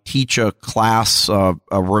 I teach a class, a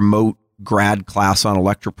remote grad class on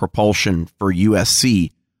electric propulsion for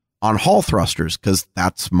USC on Hall thrusters, because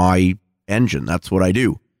that's my engine. That's what I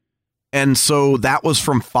do. And so that was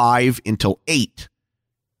from 5 until 8.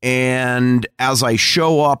 And as I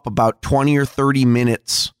show up about 20 or 30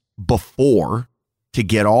 minutes before to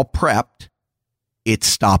get all prepped, it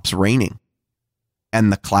stops raining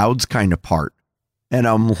and the clouds kind of part. And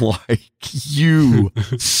I'm like, you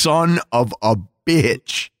son of a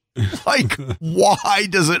bitch. Like, why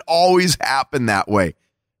does it always happen that way?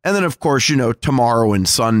 And then, of course, tomorrow and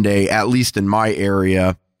Sunday, at least in my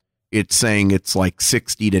area, it's saying it's like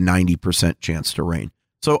 60 to 90% chance to rain.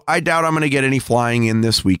 So I doubt I'm going to get any flying in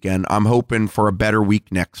this weekend. I'm hoping for a better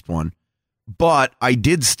week next one. But I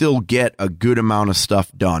did still get a good amount of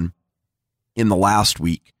stuff done in the last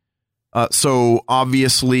week. So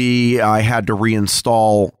obviously I had to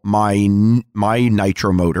reinstall my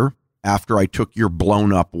nitro motor after I took your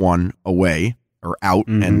blown up one away or out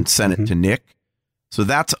and sent it to Nick. So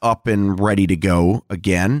that's up and ready to go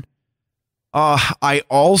again. I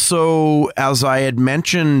also, as I had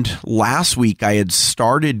mentioned last week, I had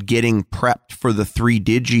started getting prepped for the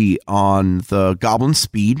 3Digi on the Goblin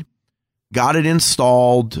Speed. Got it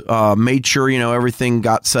installed, made sure, everything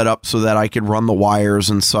got set up so that I could run the wires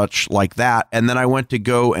and such like that. And then I went to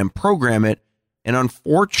go and program it. And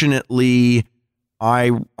unfortunately,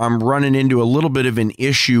 I'm running into a little bit of an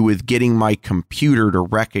issue with getting my computer to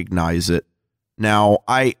recognize it. Now,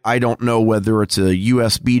 I don't know whether it's a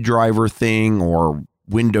USB driver thing or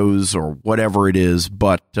Windows or whatever it is,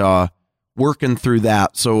 but working through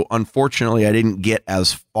that. So unfortunately, I didn't get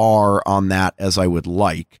as far on that as I would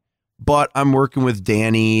like. But I'm working with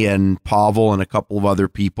Danny and Pavel and a couple of other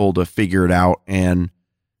people to figure it out. And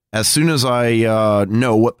as soon as I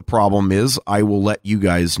know what the problem is, I will let you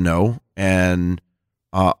guys know. And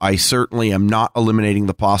I certainly am not eliminating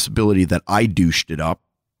the possibility that I douched it up.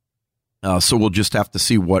 So we'll just have to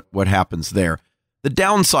see what happens there. The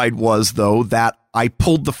downside was, though, that I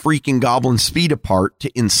pulled the freaking Goblin Speed apart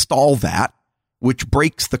to install that, which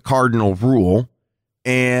breaks the cardinal rule.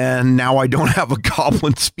 And now I don't have a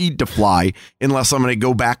Goblin Speed to fly unless I'm going to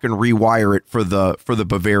go back and rewire it for the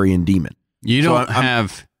Bavarian Demon. You don't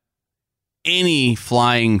have any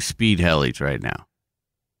flying speed helis right now.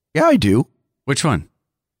 Yeah, I do. Which one?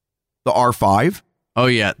 The R5. Oh,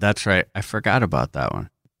 yeah, that's right. I forgot about that one.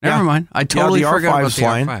 Never mind. I totally forgot about the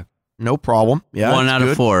R5. No problem. Yeah, 1 out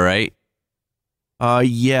of 4, right?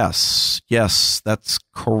 Yes, that's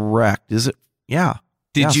correct. Is it? Yeah.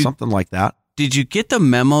 Did you something like that? Did you get the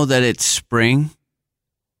memo that it's spring?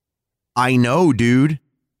 I know, dude.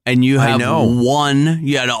 And you have one.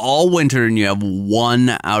 You had all winter, and you have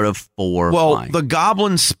 1 out of 4. Well, flying. The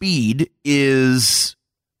Goblin Speed was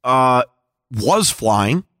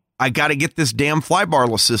flying. I got to get this damn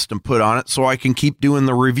flybarless system put on it so I can keep doing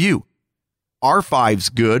the review. R5's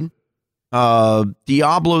good.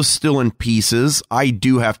 Diablo's still in pieces. I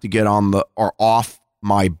do have to get off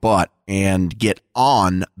my butt and get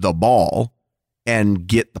on the ball and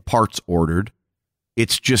get the parts ordered.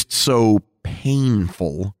 It's just so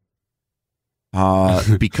painful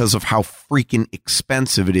because of how freaking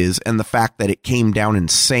expensive it is and the fact that it came down in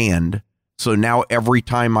sand. So now every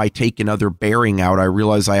time I take another bearing out, I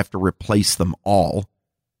realize I have to replace them all.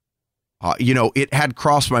 It had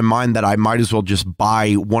crossed my mind that I might as well just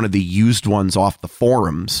buy one of the used ones off the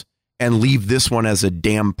forums and leave this one as a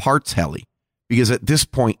damn parts heli. Because at this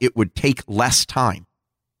point, it would take less time.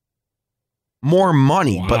 More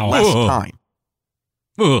money, but less time.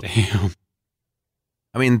 Damn.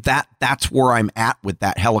 I mean, that's where I'm at with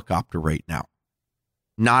that helicopter right now.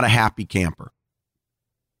 Not a happy camper.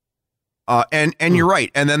 And you're right.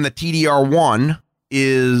 And then the TDR-1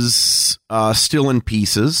 is still in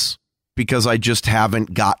pieces because I just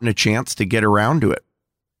haven't gotten a chance to get around to it.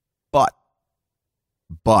 But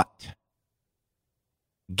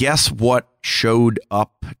guess what showed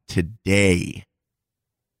up today?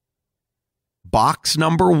 Box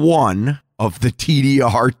number 1 of the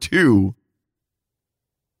TDR-2.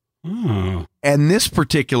 And this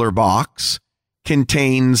particular box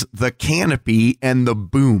contains the canopy and the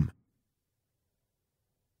boom.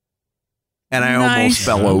 And I almost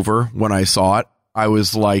fell over when I saw it. I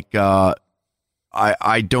was like, I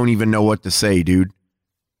don't even know what to say, dude.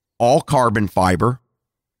 All carbon fiber.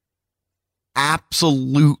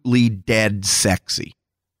 Absolutely dead sexy.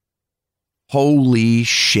 Holy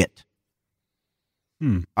shit.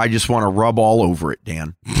 I just want to rub all over it,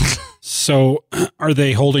 Dan. So are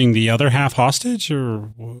they holding the other half hostage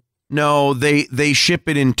or what? No, they ship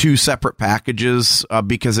it in 2 separate packages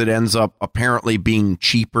because it ends up apparently being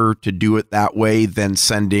cheaper to do it that way than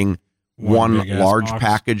sending one large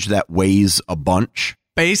package that weighs a bunch.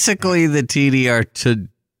 Basically, the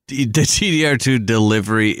TDR2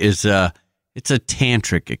 delivery is it's a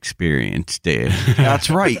tantric experience, Dave. That's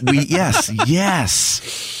right.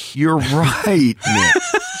 Yes, you're right, Nick.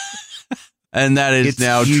 And that is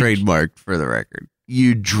now trademarked for the record.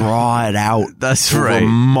 You draw it out. That's right.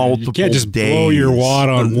 Multiple You can't just days. blow your wad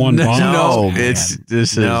on one box.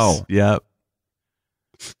 No, Yep.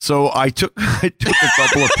 So I took a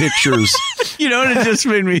couple of pictures. You know what it just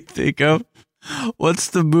made me think of?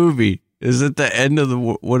 What's the movie? Is it the end of the?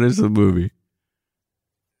 What is the movie?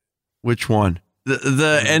 Which one?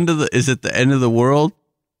 The end of the? Is it the end of the world?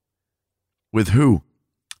 With who?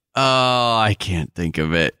 Oh, I can't think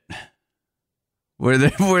of it. Where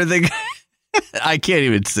they I can't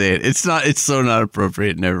even say it. It's so not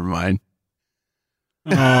appropriate. Never mind.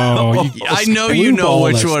 Oh, I know you know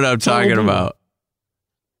which one I'm talking about.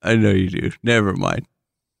 I know you do. Never mind.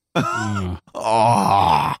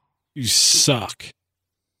 Oh, you suck.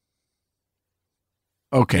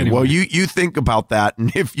 Okay, anyway. Well, you think about that,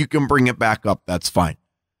 and if you can bring it back up, that's fine.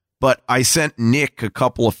 But I sent Nick a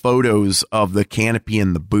couple of photos of the canopy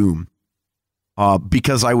and the boom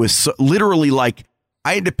because I was literally like,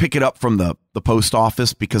 I had to pick it up from the post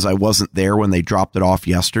office because I wasn't there when they dropped it off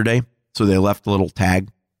yesterday. So they left a little tag.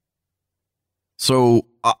 So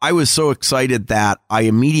I was so excited that I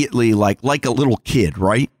immediately, like a little kid,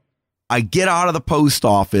 right? I get out of the post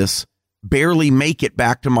office, barely make it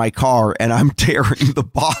back to my car, and I'm tearing the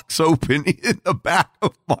box open in the back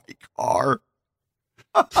of my car.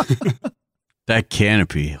 That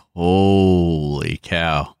canopy. Holy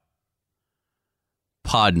cow.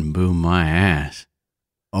 Pod and boom my ass.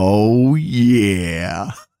 Oh,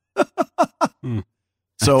 yeah.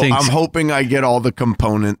 So I'm hoping I get all the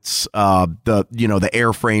components, the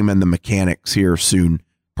airframe and the mechanics here soon.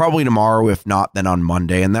 Probably tomorrow, if not, then on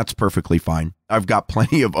Monday, and that's perfectly fine. I've got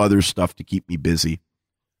plenty of other stuff to keep me busy.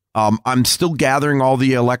 I'm still gathering all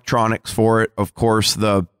the electronics for it. Of course,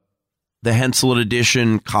 the Henseleit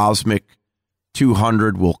Edition Cosmic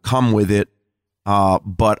 200 will come with it,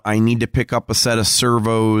 but I need to pick up a set of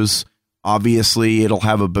servos. Obviously, it'll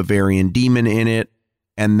have a Bavarian Demon in it.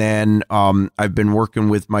 And then I've been working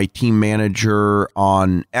with my team manager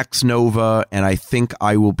on X-Nova, and I think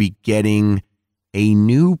I will be getting a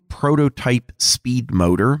new prototype speed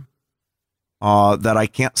motor that I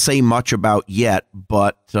can't say much about yet,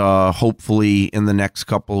 but hopefully in the next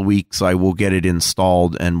couple of weeks I will get it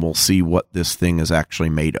installed and we'll see what this thing is actually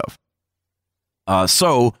made of.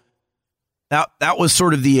 So that was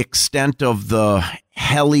sort of the extent of the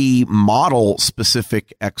heli model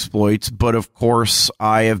specific exploits, but of course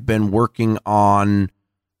I have been working on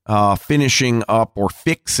finishing up or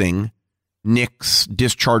fixing Nick's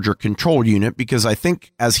discharger control unit, because I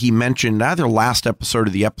think, as he mentioned either last episode or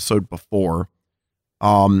the episode before,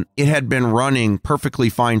 it had been running perfectly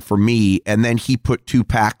fine for me, and then he put 2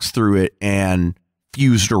 packs through it and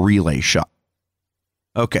fused a relay shut.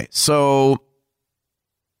 Okay, so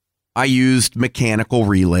I used mechanical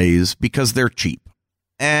relays because they're cheap,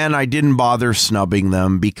 and I didn't bother snubbing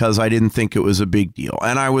them because I didn't think it was a big deal,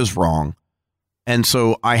 and I was wrong. And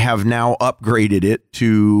so I have now upgraded it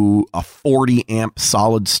to a 40 amp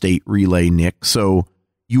solid state relay, Nick. So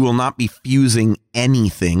you will not be fusing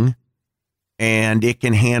anything, and it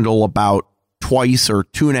can handle about twice or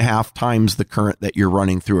 2.5 times the current that you're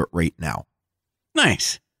running through it right now.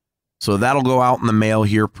 Nice. So that'll go out in the mail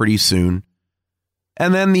here pretty soon.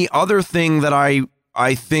 And then the other thing that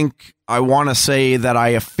I think I want to say that I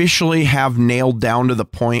officially have nailed down to the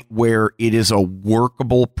point where it is a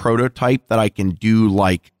workable prototype that I can do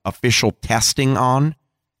like official testing on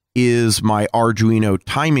is my Arduino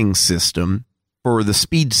timing system for the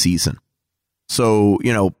speed season. So,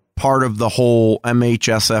 part of the whole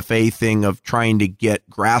MHSFA thing of trying to get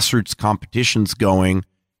grassroots competitions going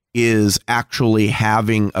is actually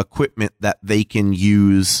having equipment that they can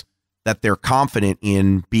use that they're confident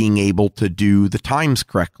in being able to do the times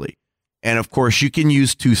correctly. And of course, you can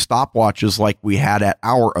use 2 stopwatches like we had at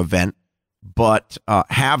our event, but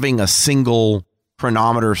having a single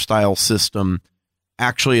chronometer style system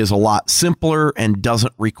actually is a lot simpler and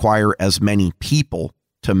doesn't require as many people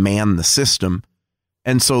to man the system.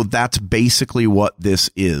 And so that's basically what this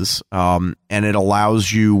is. And it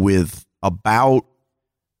allows you with about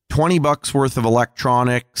 $20 worth of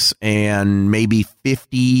electronics and maybe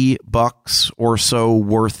 $50 or so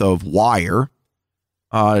worth of wire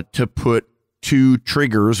to put 2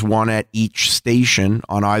 triggers, one at each station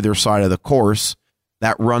on either side of the course,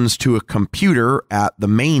 that runs to a computer at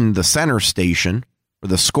the center station, or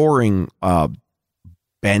the scoring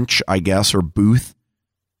bench, I guess, or booth.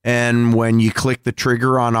 And when you click the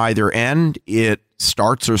trigger on either end, it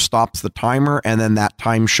starts or stops the timer, and then that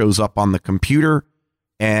time shows up on the computer,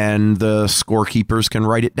 and the scorekeepers can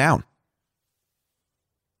write it down.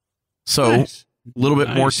 So nice. A little bit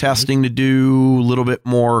more testing to do, a little bit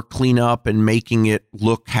more cleanup and making it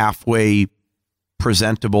look halfway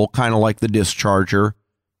presentable, kind of like the discharger.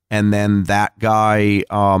 And then that guy,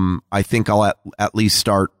 I think I'll at least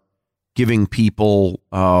start giving people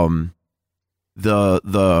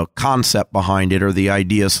the concept behind it or the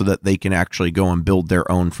idea so that they can actually go and build their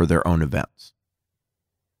own for their own events.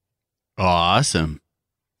 Awesome.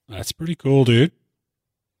 That's pretty cool, dude.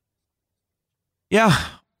 Yeah.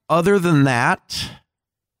 Other than that,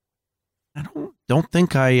 I don't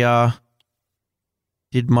think I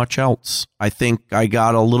did much else. I think I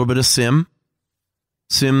got a little bit of sim.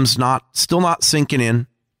 Sim's still not sinking in.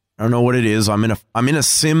 I don't know what it is. I'm in a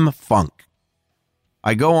sim funk.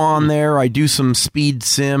 I go on there, I do some speed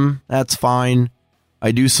sim, that's fine.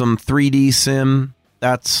 I do some 3D sim,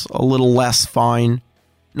 that's a little less fine.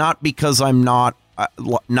 Not because I'm not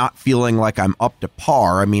feeling like I'm up to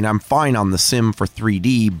par. I mean, I'm fine on the sim for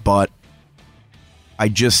 3D, but I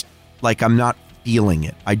just, like, I'm not feeling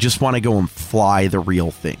it. I just want to go and fly the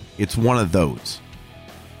real thing. It's one of those.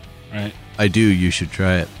 Right. I do. You should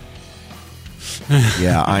try it.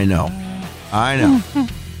 Yeah, I know.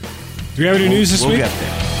 Do we have any news this week? We'll get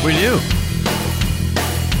there. We do.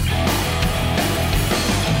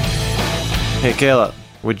 Hey, Kayla,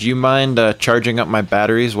 would you mind charging up my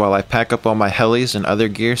batteries while I pack up all my helis and other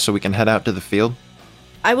gear so we can head out to the field?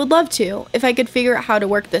 I would love to, if I could figure out how to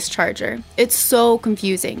work this charger. It's so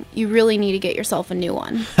confusing. You really need to get yourself a new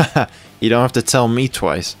one. You don't have to tell me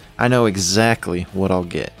twice. I know exactly what I'll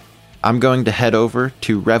get. I'm going to head over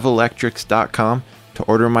to revelectrics.com to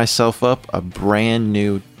order myself up a brand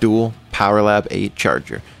new dual PowerLab 8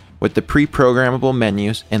 charger. With the pre-programmable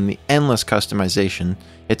menus and the endless customization,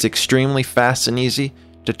 it's extremely fast and easy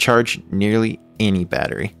to charge nearly any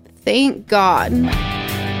battery. Thank God.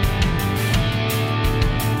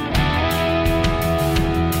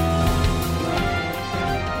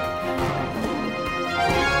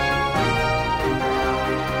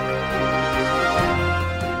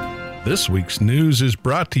 This week's news is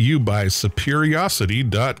brought to you by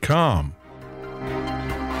Superiosity.com.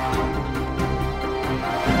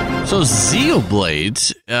 So Zeal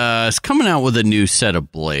Blades is coming out with a new set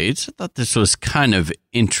of blades. I thought this was kind of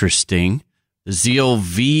interesting. The Zeal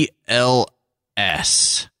VLS.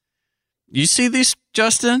 You see these,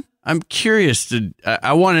 Justin? I'm curious.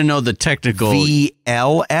 I want to know the technical...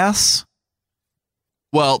 VLS?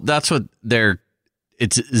 Well, that's what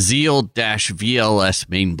it's Zeal-VLS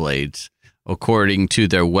main blades. According to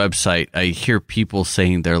their website, I hear people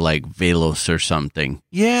saying they're like Velos or something.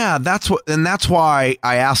 Yeah, that's why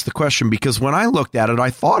I asked the question, because when I looked at it, I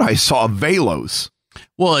thought I saw Velos.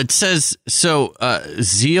 Well, it says, Zeal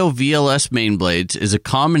VLS main blades is a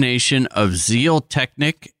combination of Zeal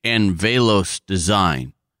Technic and Velos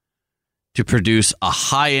design to produce a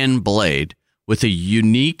high-end blade with a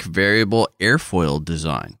unique variable airfoil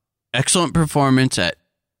design. Excellent performance at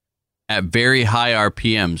very high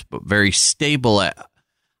RPMs, but very stable at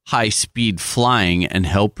high speed flying and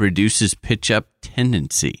help reduces pitch up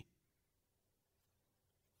tendency.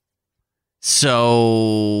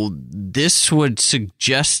 So this would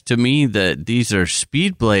suggest to me that these are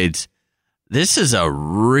speed blades. This is a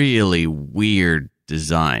really weird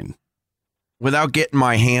design. Without getting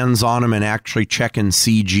my hands on them and actually checking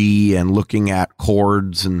CG and looking at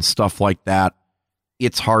chords and stuff like that,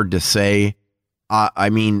 it's hard to say. I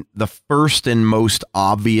mean, the first and most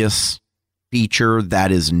obvious feature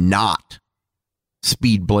that is not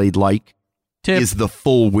Speedblade-like is the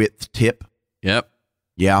full width tip. Yep.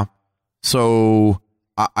 Yeah. So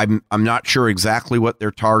I'm not sure exactly what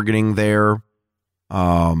they're targeting there.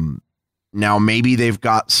 Now maybe they've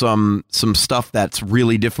got some stuff that's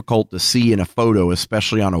really difficult to see in a photo,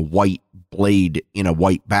 especially on a white blade in a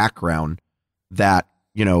white background, that,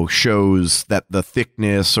 you know, shows that the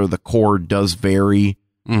thickness or the cord does vary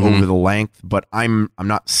over the length, but I'm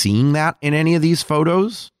not seeing that in any of these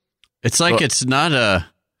photos. It's like it's not a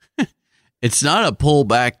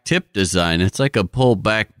pullback tip design. It's like a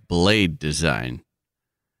pullback blade design.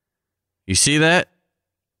 You see that?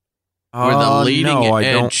 Where the leading no, edge,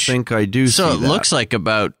 I don't think I do see that. So it looks like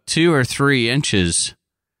about 2 or 3 inches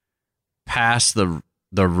past the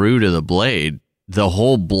root of the blade, the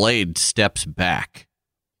whole blade steps back.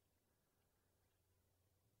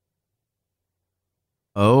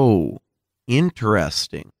 Oh,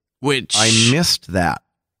 interesting. Which I missed that.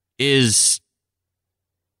 Is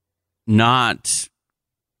not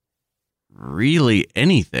really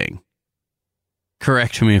anything.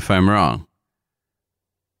 Correct me if I'm wrong.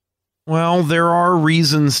 Well, there are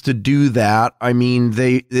reasons to do that. I mean,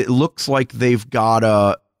 it looks like they've got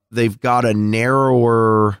a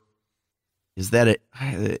narrower. Is that it?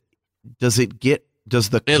 Does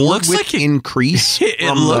the cord width increase?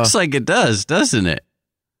 It looks like it does, doesn't it?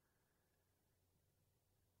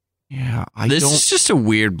 Yeah, this is just a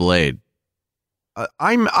weird blade.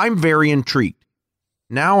 I'm very intrigued.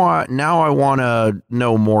 Now I want to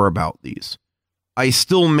know more about these. I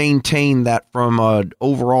still maintain that from an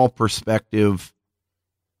overall perspective,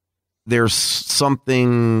 there's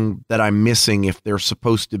something that I'm missing if they're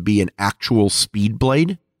supposed to be an actual speed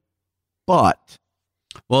blade. But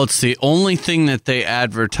well, it's the only thing that they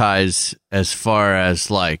advertise as far as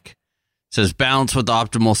like it says balance with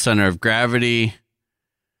optimal center of gravity.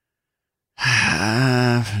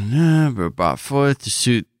 Brought forth to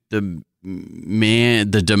suit the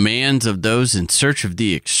demands of those in search of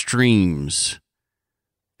the extremes.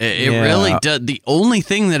 It really does. The only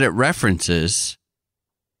thing that it references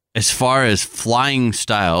as far as flying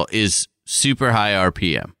style is super high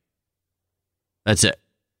RPM. That's it.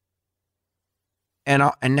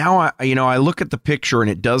 And now I look at the picture and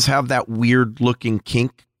it does have that weird looking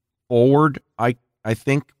kink forward. I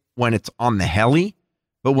think when it's on the heli,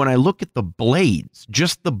 but when I look at the blades,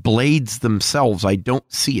 just the blades themselves, I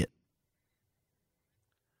don't see it.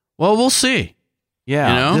 Well, we'll see.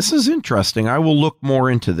 Yeah, this is interesting. I will look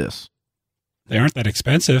more into this. They aren't that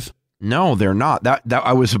expensive. No, they're not. That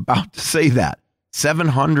I was about to say that.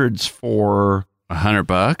 700s for $100.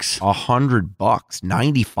 $100,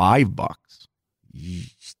 $95.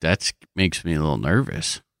 That makes me a little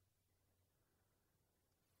nervous.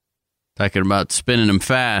 Talking about spinning them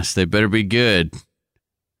fast, they better be good.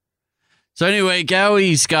 So anyway,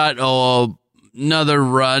 Gowie's got another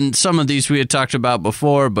run. Some of these we had talked about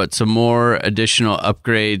before, but some more additional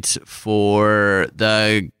upgrades for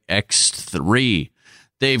the X3.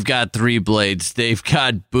 They've got 3 blades. They've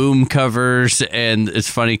got boom covers, and it's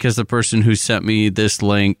funny because the person who sent me this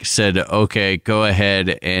link said, okay, go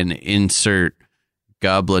ahead and insert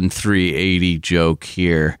Goblin 380 joke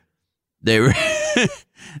here. They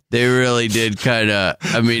really did kind of,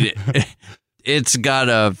 I mean, it's got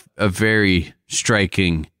a very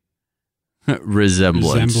striking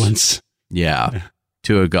resemblance. Yeah,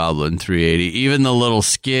 to a Goblin 380. Even the little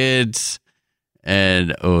skids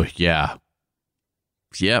and,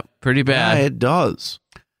 yep, pretty bad. Yeah, it does.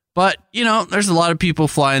 But, there's a lot of people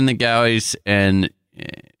flying the Gowies, and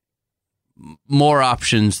more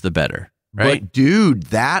options, the better, right? But, dude,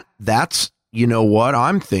 that's, what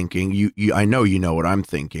I'm thinking, I know you know what I'm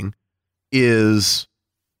thinking, is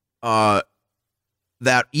that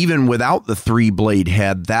even without the 3-blade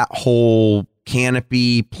head, that whole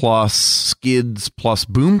canopy plus skids plus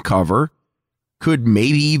boom cover could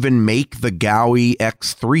maybe even make the Gowie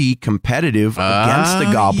X3 competitive against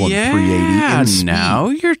the Goblin 380 in speed. Now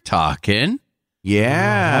you're talking.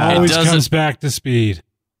 Yeah. Always comes back to speed.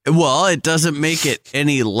 Well, it doesn't make it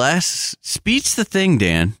any less. Speed's the thing,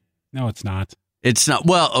 Dan. No, it's not. It's not.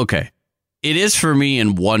 Well, okay. It is for me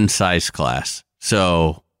in one size class.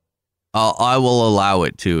 So I will allow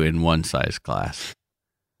it to in one size class.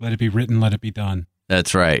 Let it be written, let it be done.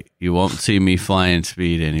 That's right. You won't see me flying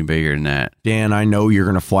speed any bigger than that. Dan, I know you're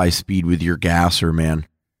going to fly speed with your gasser, man.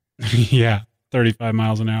 Yeah, 35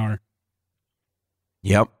 miles an hour.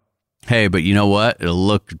 Yep. Hey, but you know what? It'll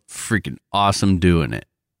look freaking awesome doing it.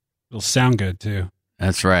 It'll sound good, too.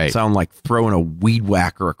 That's right. Sound like throwing a weed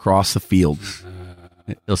whacker across the field.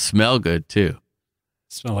 It'll smell good, too.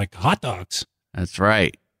 Smell like hot dogs. That's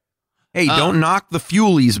right. Hey, don't knock the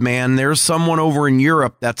fuelies, man. There's someone over in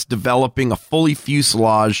Europe that's developing a fully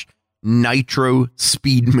fuselage nitro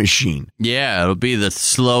speed machine. Yeah, it'll be the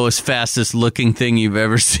slowest, fastest looking thing you've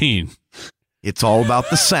ever seen. It's all about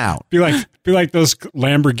the sound. Be like those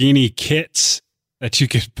Lamborghini kits that you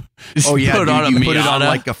could put it on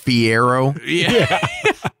like a Fiero. Yeah.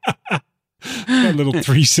 That little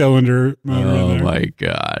 3-cylinder motor in there. Oh my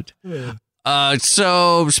God.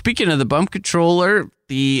 So speaking of the bump controller,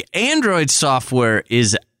 the Android software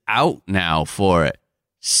is out now for it.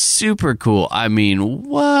 Super cool. I mean,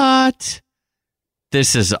 what?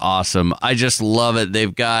 This is awesome. I just love it.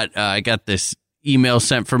 They've got, I got this email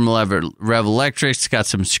sent from Rev Electric. It's got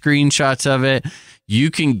some screenshots of it.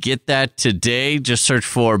 You can get that today. Just search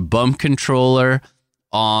for bump controller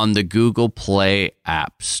on the Google Play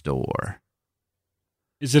App Store.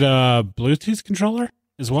 Is it a Bluetooth controller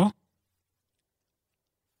as well?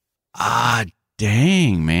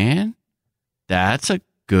 Dang, man. That's a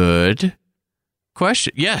good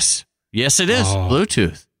question. Yes, it is.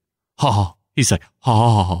 Bluetooth. Oh, he's like,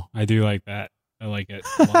 oh. I do like that. I like it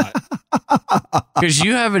a lot. Because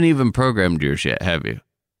you haven't even programmed yours yet, have you?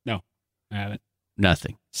 No, I haven't.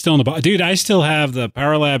 Nothing. Still in the box. Dude, I still have the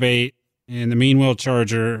PowerLab 8 and the Meanwheel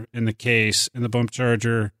charger in the case and the bump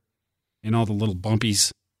charger and all the little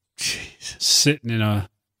bumpies sitting in a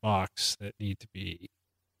box that need to be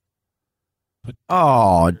put.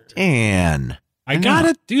 Oh, Dan. I got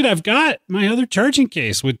it, dude. I've got my other charging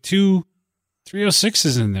case with 2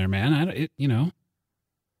 306s in there, man.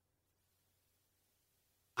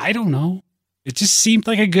 I don't know. It just seemed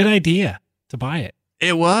like a good idea to buy it.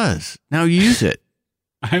 It was. Now use it.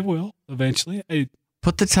 I will eventually.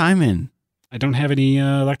 Put the time in. I don't have any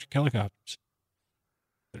electric helicopters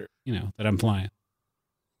that are, that I'm flying.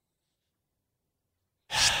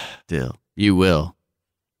 Still, you will.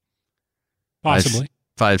 Possibly.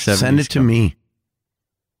 570. Send it to me.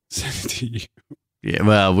 Send it to you. Yeah,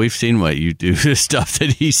 well, we've seen what you do, the stuff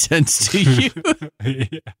that he sends to you.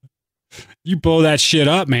 Yeah. You blow that shit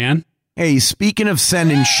up, man. Hey, speaking of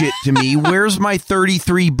sending shit to me, where's my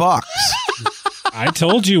 $33? I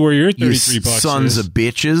told you where your $33 you sons is. of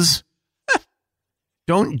bitches.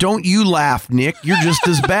 Don't you laugh, Nick. You're just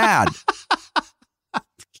as bad.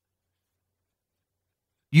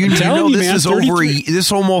 You know this man, is over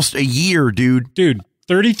this almost a year, dude. Dude,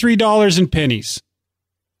 $33 in pennies.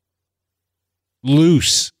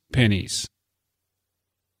 Loose pennies.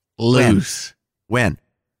 Loose. When?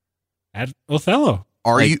 At Othello.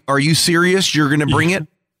 Are you serious? You're going to bring it?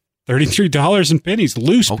 $33 in pennies.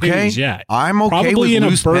 Loose pennies, yeah. I'm okay Probably with in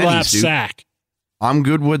loose a burlap pennies, dude. sack. I'm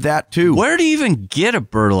good with that, too. Where do you even get a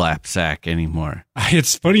burlap sack anymore?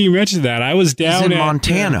 It's funny you mentioned that. I was down in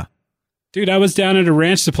Montana. Dude, I was down at a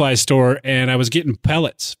ranch supply store, and I was getting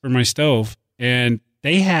pellets for my stove, and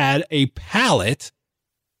they had a pallet,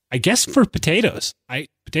 I guess for potatoes.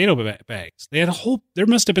 Potato bags. They had there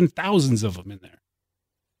must have been thousands of them in there.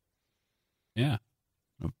 Yeah.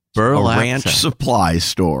 A ranch supply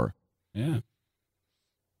store. Yeah.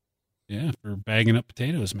 Yeah, for bagging up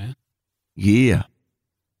potatoes, man. Yeah.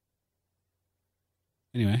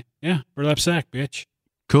 Anyway, yeah, burlap sack, bitch.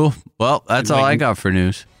 Cool. Well, that's all I got for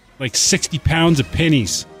news. Like 60 pounds of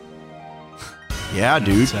pennies. Yeah,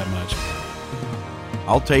 dude. That's that much.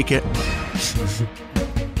 I'll take it.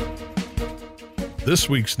 This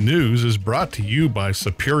week's news is brought to you by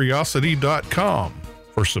Superiosity.com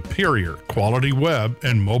for superior quality web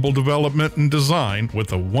and mobile development and design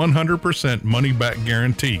with a 100% money-back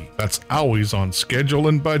guarantee. That's always on schedule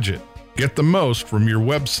and budget. Get the most from your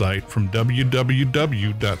website from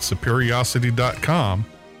www.superiosity.com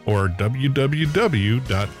or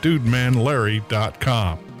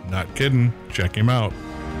www.dudemanlarry.com. Not kidding. Check him out.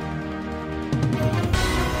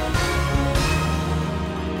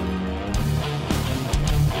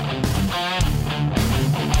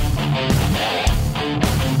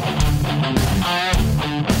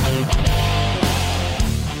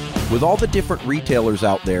 With all the different retailers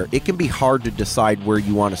out there, it can be hard to decide where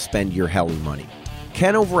you want to spend your heli money.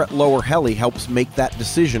 Ken over at Lower Heli helps make that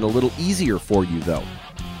decision a little easier for you, though.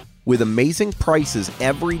 With amazing prices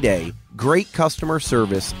every day, great customer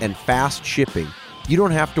service, and fast shipping, you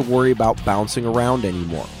don't have to worry about bouncing around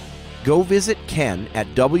anymore. Go visit Ken at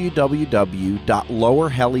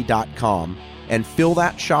www.lowerheli.com and fill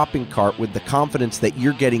that shopping cart with the confidence that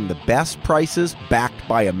you're getting the best prices backed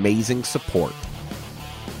by amazing support.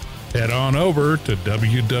 Head on over to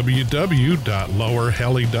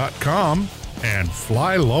www.lowerheli.com and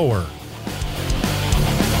fly lower.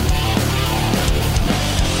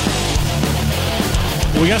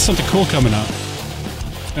 We got something cool coming up.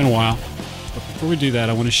 It's been a while. But before we do that,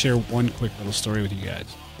 I want to share one quick little story with you guys.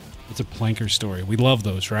 It's a planker story. We love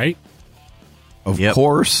those, right? Of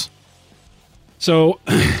course. So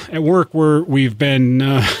at work, we've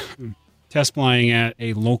been test flying at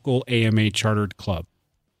a local AMA chartered club.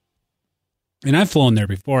 And I've flown there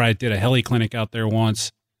before. I did a heli clinic out there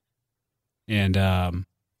once. And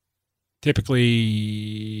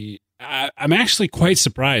typically, I'm actually quite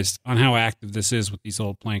surprised on how active this is with these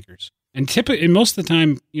old plankers. And most of the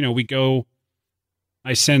time, we go,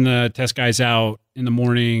 I send the test guys out in the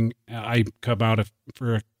morning. I come out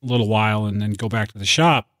for a little while and then go back to the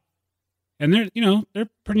shop. And they're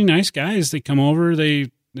pretty nice guys. They come over,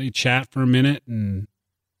 they chat for a minute. And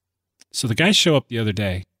so the guys show up the other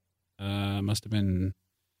day. Must have been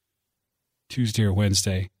Tuesday or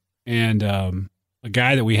Wednesday. And a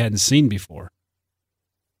guy that we hadn't seen before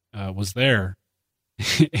was there.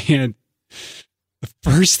 And the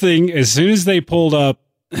first thing, as soon as they pulled up,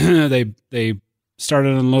 they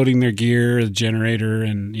started unloading their gear, the generator,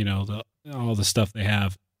 and all the stuff they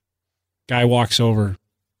have. Guy walks over,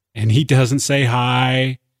 and he doesn't say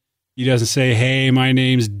hi. He doesn't say, "Hey, my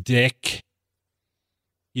name's Dick."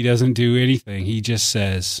 He doesn't do anything. He just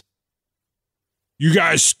says, "You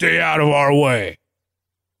guys stay out of our way."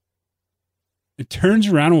 It turns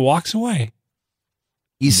around and walks away.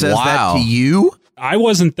 He says that to you? I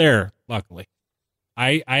wasn't there, luckily.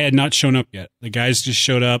 I had not shown up yet. The guys just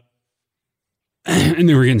showed up and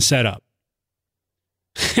they were getting set up.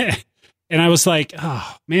 And I was like,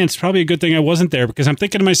 oh, man, it's probably a good thing I wasn't there because I'm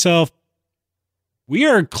thinking to myself, we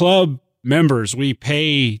are club members. We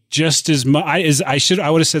pay just as much as I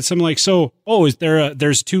would have said something like, so, is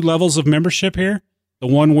there's 2 levels of membership here? The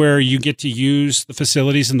one where you get to use the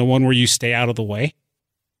facilities and the one where you stay out of the way.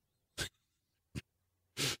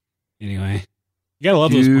 Anyway, you gotta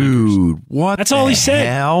love those dude. What? That's all he said.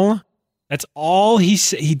 Hell? That's all he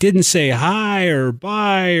said. He didn't say hi or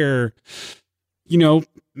bye or,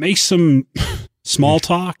 make some small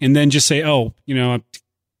talk and then just say, I'd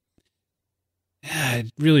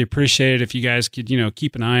really appreciate it if you guys could,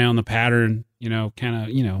 keep an eye on the pattern, no.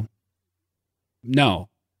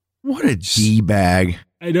 What a D-bag.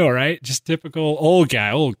 I know, right? Just typical old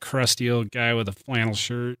crusty old guy with a flannel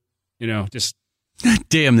shirt, just.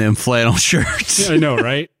 Damn them flannel shirts. I know,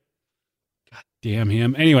 right? God damn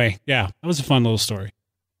him. Anyway, yeah, that was a fun little story.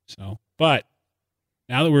 So, but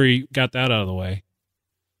now that we got that out of the way,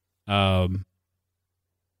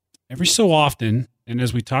 every so often, and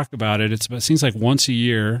as we talk about it, it seems like once a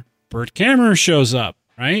year, Bert Kammerer shows up,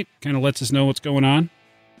 right? Kind of lets us know what's going on.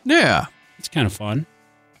 Yeah. It's kind of fun.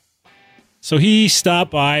 So he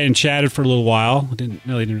stopped by and chatted for a little while. Didn't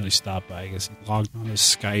really stop by. I guess he logged on his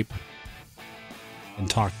Skype and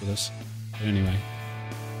talked with us. But anyway,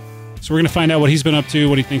 so we're going to find out what he's been up to,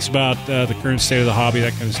 what he thinks about the current state of the hobby,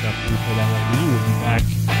 that kind of stuff. We're going to play that right now. We'll be back in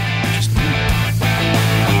just a minute.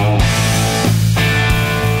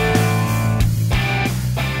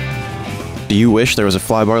 Do you wish there was a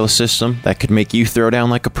flybarless system that could make you throw down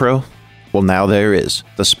like a pro? Well, now there is.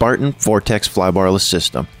 The Spartan Vortex flybarless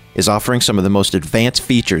system is offering some of the most advanced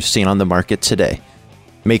features seen on the market today,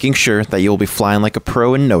 making sure that you'll be flying like a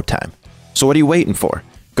pro in no time. So what are you waiting for?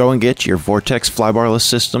 Go and get your Vortex flybarless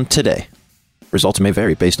system today. Results may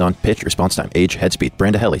vary based on pitch, response time, age, head speed,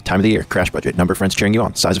 brand of heli, time of the year, crash budget, number of friends cheering you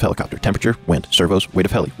on, size of helicopter, temperature, wind, servos, weight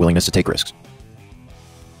of heli, willingness to take risks.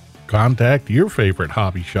 Contact your favorite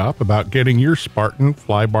hobby shop about getting your Spartan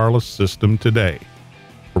flybarless system today.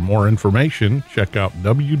 For more information, check out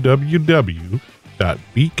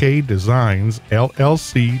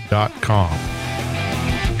www.bkdesignsllc.com.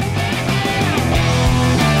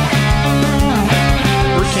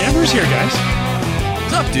 Kammerer's here, guys.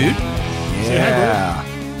 What's up, dude? Yeah.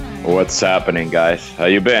 What's happening, guys? How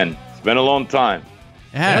you been? It's been a long time.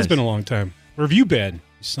 It has been a long time. Where have you been, you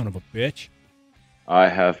son of a bitch? I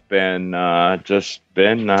have been, just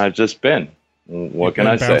been. What can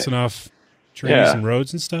I say? Bouncing off trees and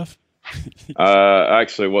roads and stuff?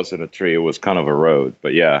 Actually, it wasn't a tree. It was kind of a road.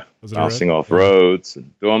 But yeah, bouncing off roads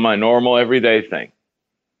and doing my normal everyday thing.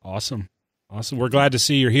 Awesome. We're glad to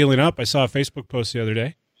see you're healing up. I saw a Facebook post the other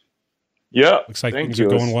day. Yeah. Looks like things are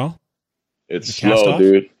going well. It's slow,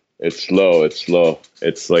 dude. It's slow.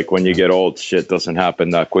 It's like when you get old, shit doesn't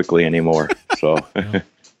happen that quickly anymore. So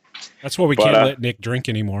that's why we can't let Nick drink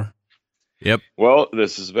anymore. Yep. Well,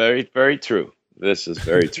 this is very, very true. This is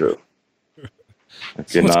very true. I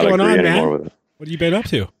So what's going on, man? with it. What have you been up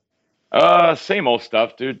to? Same old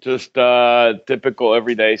stuff, dude. Just typical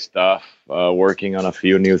everyday stuff. Working on a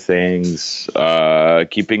few new things.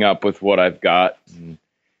 Keeping up with what I've got. And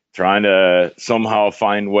trying to somehow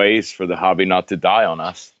find ways for the hobby not to die on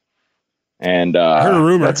us. And I heard a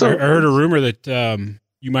rumor. I heard a rumor that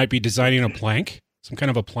you might be designing a plank, some kind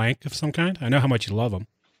of a plank of some kind. I know how much you love them.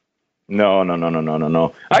 No.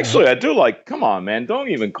 Actually, I do like. Come on, man! Don't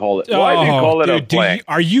even call it. Why do you call it a plank?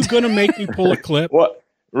 Are you going to make me pull a clip? What?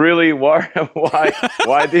 Really? Why do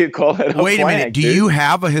you call it a plank? Wait a minute. Do you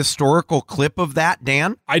have a historical clip of that,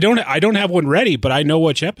 Dan? I don't have one ready, but I know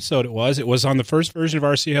which episode it was. It was on the first version of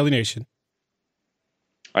RC Heli Nation.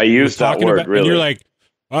 I used that word, really. And you're like,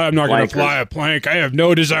 I'm not going to fly a plank. I have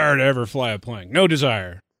no desire to ever fly a plank. No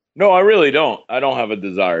desire. No, I really don't. I don't have a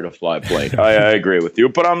desire to fly a plank. I agree with you,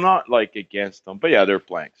 but I'm not like against them. But yeah, they're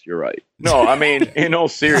planks. You're right. No, I mean, in all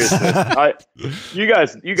seriousness, you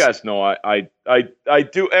guys know I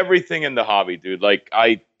do everything in the hobby, dude. Like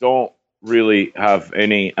I don't really have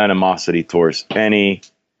any animosity towards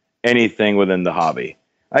anything within the hobby.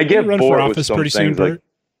 I get bored for office with some pretty things. Soon, like,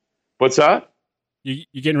 what's that? You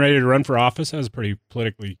getting ready to run for office? That was pretty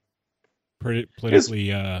politically.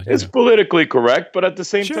 It's politically correct, but at the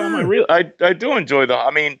same time, I do enjoy I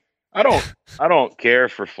mean, I don't care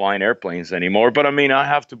for flying airplanes anymore. But I mean, I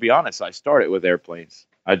have to be honest. I started with airplanes.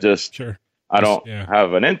 I don't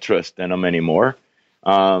have an interest in them anymore.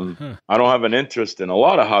 I don't have an interest in a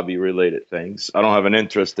lot of hobby related things. I don't have an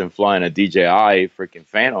interest in flying a DJI freaking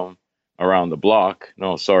Phantom around the block.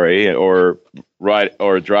 No, sorry, or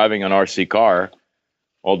driving an RC car.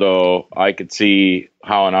 Although I could see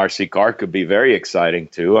how an RC car could be very exciting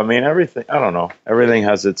too. I mean, everything, I don't know. Everything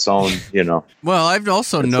has its own, Well, I've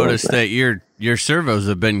also noticed that your servos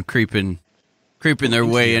have been creeping their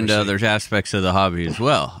way into other aspects of the hobby as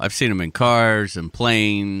well. I've seen them in cars and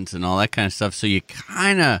planes and all that kind of stuff. So you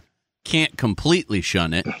kind of can't completely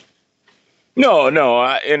shun it. No.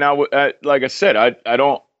 Like I said, I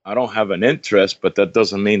don't have an interest, but that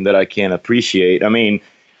doesn't mean that I can't appreciate. I mean,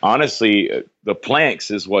 honestly, the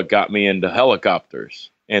planks is what got me into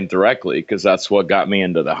helicopters indirectly, because that's what got me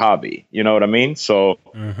into the hobby. You know what I mean? So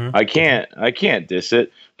I can't diss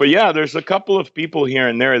it. But yeah, there's a couple of people here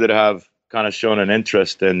and there that have kind of shown an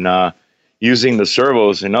interest in using the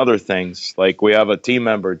servos and other things. Like we have a team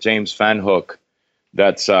member, James Fanhook,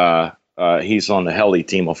 that's he's on the heli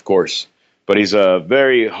team, of course. But he's a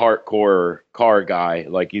very hardcore car guy.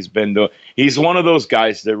 Like he's one of those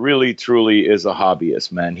guys that really, truly is a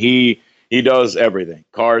hobbyist, man. He does everything: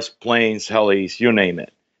 cars, planes, helis, you name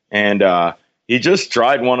it. And he just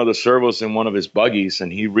tried one of the servos in one of his buggies,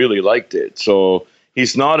 and he really liked it. So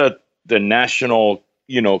he's not at the national,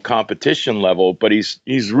 competition level, but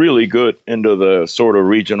he's really good into the sort of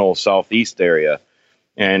regional Southeast area.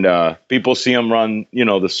 And people see him run,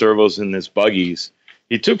 the servos in his buggies.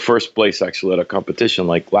 He took first place actually at a competition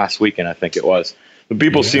like last weekend, I think it was. The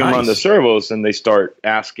people see him run the servos and they start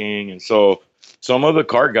asking. And so some of the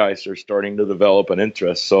car guys are starting to develop an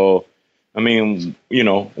interest. So, I mean,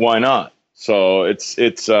 why not? So it's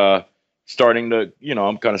starting to,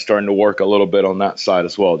 I'm kind of starting to work a little bit on that side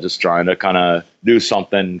as well. Just trying to kind of do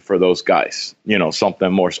something for those guys,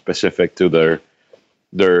 something more specific to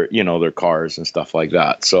their cars and stuff like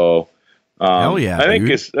that. So, hell yeah, I think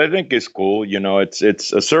it's cool.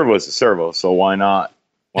 It's a servo is a servo, so why not?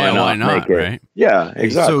 Why not make it? Right? Yeah,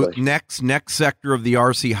 exactly. So next sector of the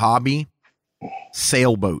RC hobby,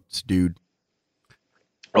 sailboats, dude.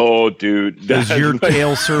 Oh, dude, because your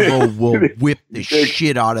tail servo will whip the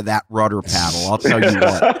shit out of that rudder paddle. I'll tell you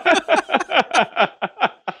what.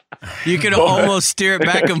 You can almost steer it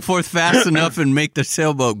back and forth fast enough and make the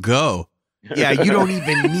sailboat go. Yeah, you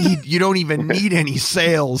don't even need any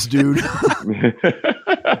sails, dude.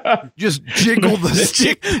 Just jiggle the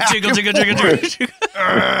stick. Jiggle.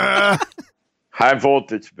 High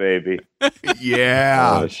voltage, baby.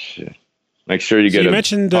 Yeah. Oh, shit. Make sure you get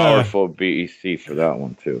a powerful BEC for that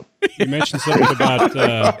one too. You mentioned something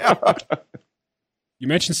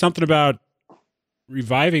about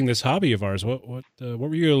reviving this hobby of ours. What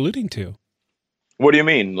were you alluding to? What do you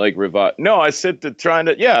mean, like revive? No, I said trying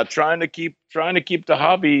to keep the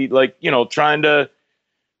hobby, like, trying to,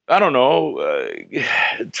 I don't know,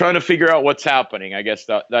 trying to figure out what's happening. I guess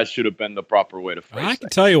that should have been the proper way to phrase it. I can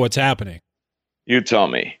tell you what's happening. You tell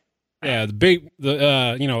me. Yeah,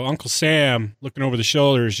 Uncle Sam looking over the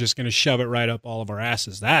shoulder is just going to shove it right up all of our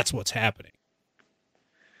asses. That's what's happening.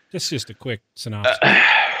 Just a quick synopsis.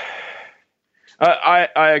 I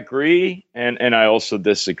agree, and I also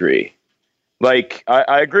disagree. Like,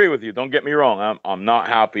 I agree with you. Don't get me wrong. I'm not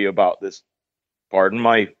happy about this, pardon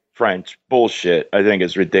my French, bullshit. I think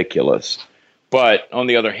it's ridiculous. But on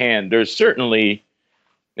the other hand, there's certainly,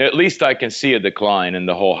 at least I can see a decline in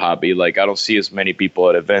the whole hobby. Like, I don't see as many people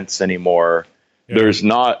at events anymore. Yeah.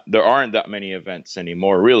 There aren't that many events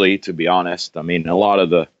anymore, really, to be honest. I mean, a lot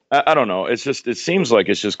of I don't know. It seems like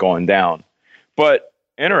it's just going down. But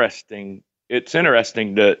it's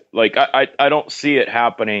interesting that, like, I don't see it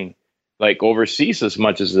happening like overseas as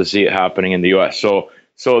much as I see it happening in the US. So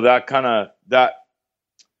that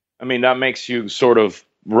makes you sort of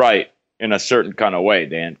right in a certain kind of way,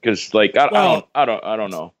 Dan. Cause like, I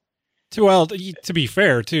don't know. To be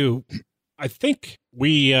fair too, I think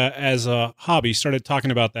we, as a hobby, started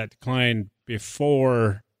talking about that decline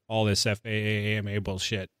before all this FAA AMA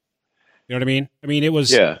bullshit. You know what I mean? I mean, it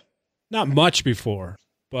was not much before,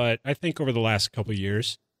 but I think over the last couple of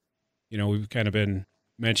years, we've kind of been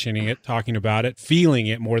mentioning it, talking about it, feeling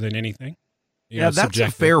it more than anything. That's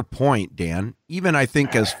subjective. A fair point, Dan. Even I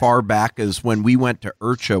think as far back as when we went to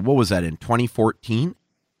IRCHA, what was that, in 2014?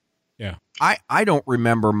 Yeah. I don't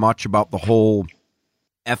remember much about the whole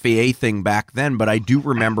FAA thing back then, but I do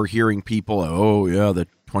remember hearing people, the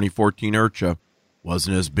 2014 IRCHA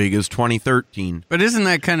wasn't as big as 2013. But isn't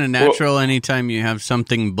that kind of natural anytime you have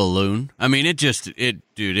something balloon? I mean,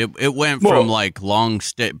 it went from like long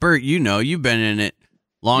Bert, you've been in it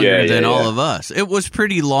longer than all of us. It was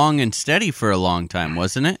pretty long and steady for a long time,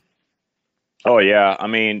 wasn't it? Oh yeah, I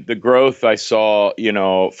mean the growth I saw,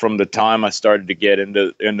 from the time I started to get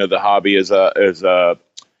into the hobby as a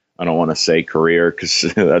I don't want to say career because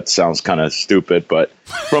that sounds kind of stupid, but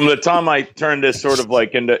from the time I turned this sort of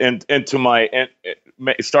like into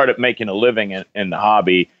started making a living in the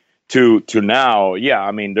hobby to now, yeah,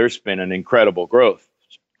 I mean, there's been an incredible growth.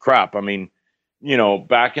 Crap, I mean,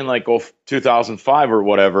 back in like 2005 or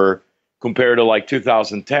whatever, compared to like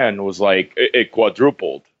 2010, was like it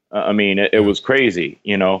quadrupled. I mean, it was crazy,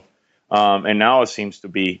 and now it seems to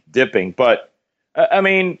be dipping. But I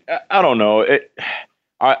mean, I don't know.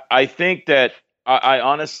 I think that I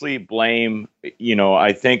honestly blame,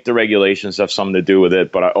 I think the regulations have something to do with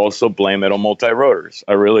it, but I also blame it on multi-rotors.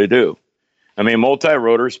 I really do. I mean,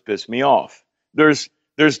 multi-rotors piss me off. There's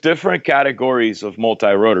different categories of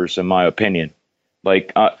multi-rotors, in my opinion.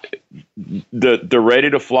 Like the ready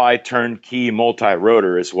to fly turnkey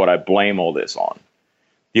multi-rotor is what I blame all this on.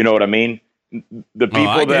 You know what I mean? The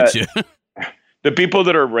people the people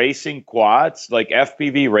that are racing quads, like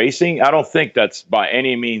FPV racing, I don't think that's by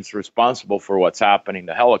any means responsible for what's happening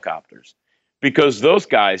to helicopters, because those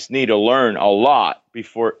guys need to learn a lot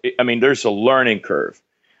before. I mean, there's a learning curve.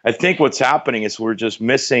 I think what's happening is we're just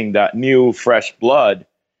missing that new fresh blood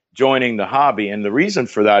joining the hobby. And the reason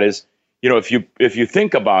for that is, if you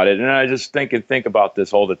think about it, and I just think about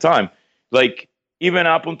this all the time, like even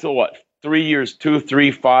up until 3 years, 2,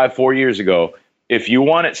 3, 5, 4 years ago, if you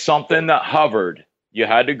wanted something that hovered, you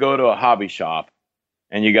had to go to a hobby shop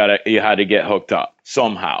and you had to get hooked up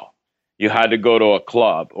somehow. You had to go to a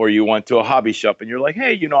club, or you went to a hobby shop and you're like,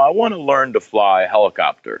 hey, I want to learn to fly a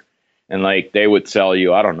helicopter. And like they would sell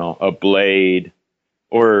you, I don't know, a blade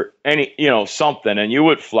or any, something, and you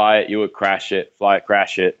would fly it, you would crash it, fly it,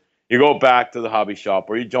 crash it. You go back to the hobby shop,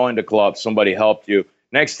 or you joined a club, somebody helped you.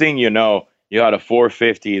 Next thing you know, you had a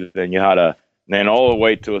 450, then all the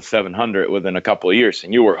way to a 700 within a couple of years,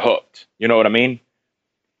 and you were hooked. You know what I mean?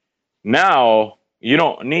 Now, you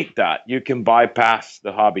don't need that. You can bypass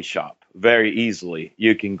the hobby shop very easily.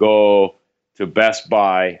 You can go to Best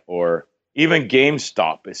Buy, or even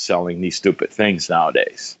GameStop is selling these stupid things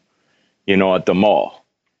nowadays, at the mall.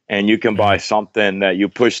 And you can buy something that you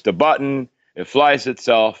push the button, it flies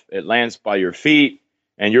itself, it lands by your feet,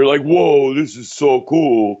 and you're like, whoa, this is so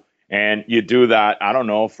cool. And you do that, I don't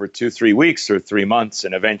know, for 2-3 weeks or 3 months,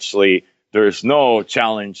 and eventually there's no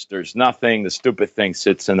challenge, there's nothing. The stupid thing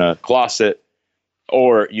sits in a closet,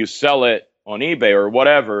 or you sell it on eBay or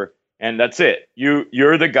whatever, and that's it.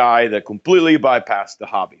 You're the guy that completely bypassed the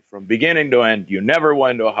hobby from beginning to end. You never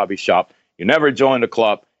went to a hobby shop, you never joined a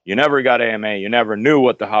club, you never got AMA, you never knew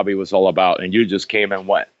what the hobby was all about, and you just came and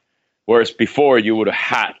went. Whereas before, you would have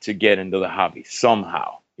had to get into the hobby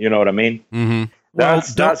somehow. You know what I mean? Mm-hmm. Well,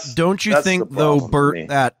 don't you think, though, Bert,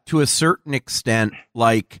 that to a certain extent,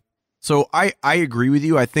 like, so I agree with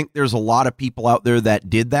you. I think there's a lot of people out there that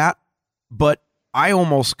did that, but I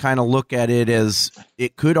almost kind of look at it as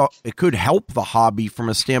it could help the hobby from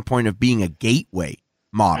a standpoint of being a gateway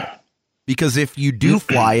model. Because if you do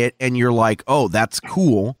fly it and you're like, oh, that's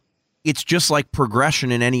cool, it's just like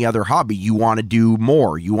progression in any other hobby. You want to do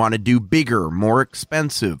more. You want to do bigger, more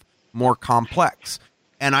expensive, more complex.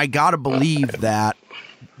 And I got to believe that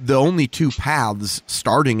the only two paths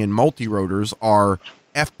starting in multi-rotors are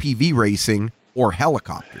FPV racing or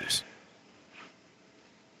helicopters.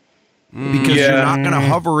 Because you're not going to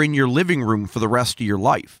hover in your living room for the rest of your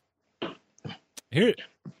life. You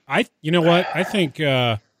know what? I think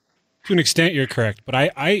to an extent you're correct. But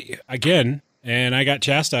I again, and I got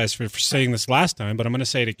chastised for saying this last time, but I'm going to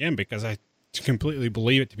say it again because I completely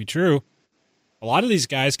believe it to be true. A lot of these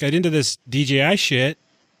guys got into this DJI shit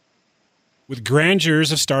with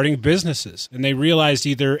grandeurs of starting businesses, and they realized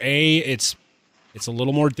either A, it's a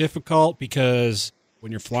little more difficult because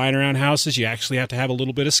when you're flying around houses, you actually have to have a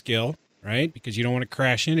little bit of skill, right? Because you don't want to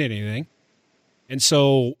crash into anything. And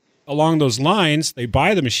so along those lines, they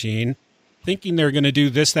buy the machine thinking they're going to do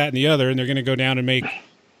this, that, and the other, and they're going to go down and make,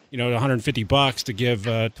 $150 to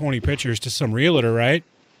give 20 pictures to some realtor, right?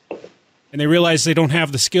 And they realize they don't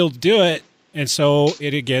have the skill to do it, and so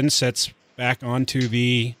it again sets back onto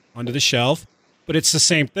the shelf. But it's the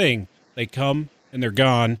same thing. They come and they're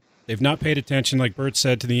gone. They've not paid attention, like Bert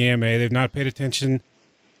said, to the AMA. They've not paid attention.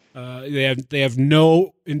 They have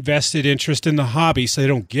no invested interest in the hobby, so they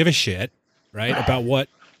don't give a shit, right, about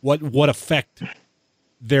what effect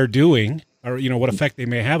they're doing, or what effect they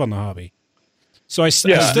may have on the hobby. So I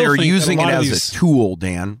still they're think using it as a tool,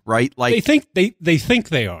 Dan. Right? Like they think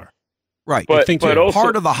they are. Right. But also,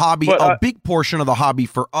 part of the hobby, a big portion of the hobby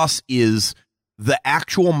for us is the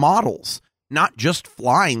actual models, not just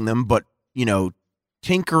flying them, but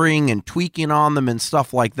tinkering and tweaking on them and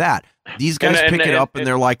stuff like that. These guys pick it up and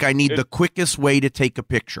they're like, I need the quickest way to take a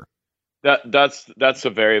picture. That's a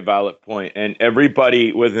very valid point. And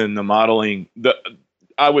everybody within the modeling,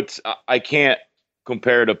 I can't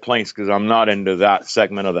compare to planes because I'm not into that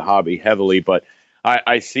segment of the hobby heavily, but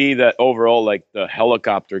I see that overall, like the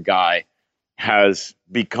helicopter guy has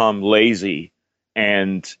become lazy,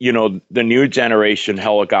 and the new generation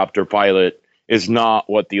helicopter pilot is not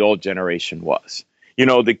what the old generation was.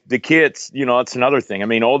 The kids, that's another thing. I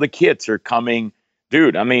mean, all the kids are coming,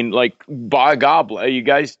 dude. I mean, like, buy a Goblin. You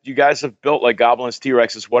guys have built like Goblins,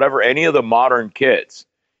 T-Rexes, whatever. Any of the modern kids,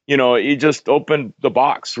 you just open the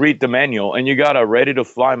box, read the manual, and you got a ready to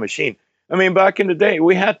fly machine. I mean, back in the day,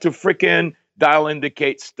 we had to freaking dial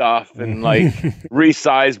indicate stuff and like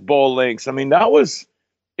resize bowl links. I mean,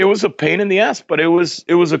 it was a pain in the ass, but it was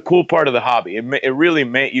a cool part of the hobby. It really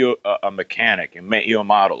made you a mechanic and made you a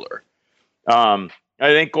modeler. I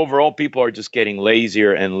think overall people are just getting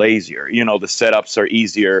lazier and lazier. The setups are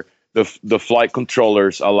easier. The flight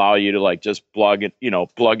controllers allow you to like just plug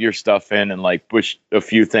your stuff in and like push a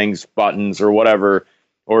few buttons or whatever,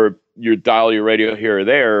 or you dial your radio here or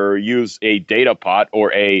there, or use a data pot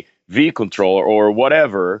or a V controller or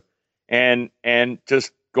whatever, and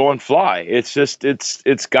just go and fly. It's just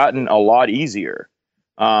it's gotten a lot easier.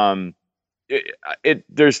 There's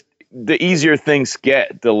the easier things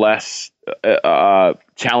get, the less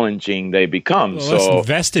challenging they become. The less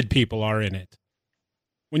invested people are in it.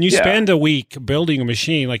 When you spend a week building a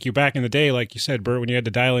machine, like you back in the day, like you said, Bert, when you had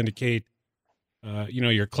to dial indicate,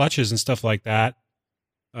 your clutches and stuff like that,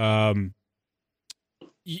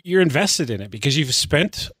 you're invested in it because you've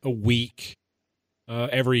spent a week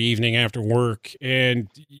every evening after work, and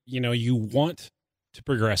you want to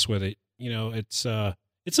progress with it. It's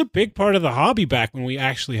a big part of the hobby back when we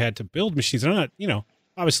actually had to build machines. They're not,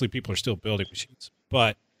 obviously people are still building machines,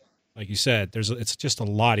 but like you said, it's just a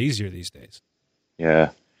lot easier these days.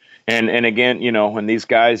 Yeah. And again, when these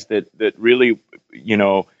guys that really,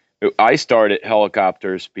 I started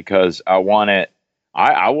helicopters because I wanted,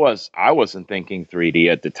 I wasn't thinking 3D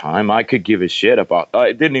at the time. I could give a shit about,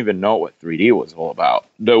 I didn't even know what 3D was all about.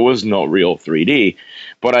 There was no real 3D,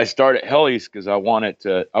 but I started helis because I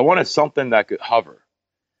wanted something that could hover.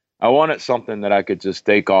 I wanted something that I could just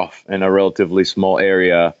take off in a relatively small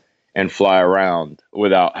area and fly around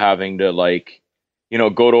without having to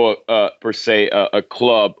go to a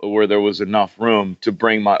club where there was enough room to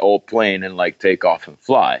bring my old plane and like take off and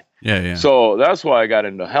fly. Yeah. So that's why I got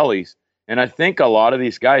into helis. And I think a lot of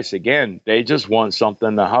these guys, again, they just want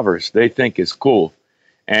something that hovers. They think is cool,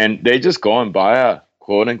 and they just go and buy a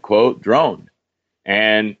quote unquote drone.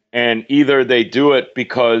 And either they do it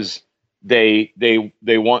because they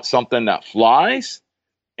want something that flies,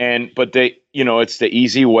 but they, it's the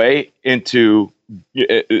easy way to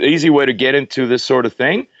get into this sort of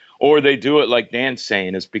thing, or they do it like Dan's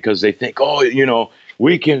saying, is because they think,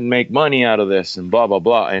 we can make money out of this and blah blah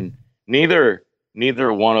blah. And neither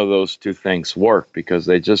one of those two things work because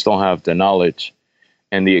they just don't have the knowledge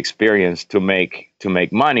and the experience to make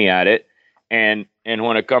money at it. And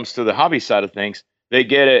when it comes to the hobby side of things, they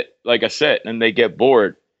get it, like I said, and they get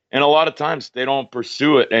bored. And a lot of times they don't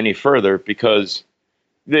pursue it any further because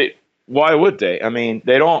why would they? I mean,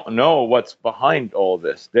 they don't know what's behind all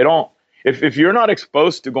this. They don't, if you're not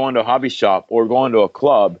exposed to going to a hobby shop or going to a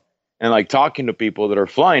club and like talking to people that are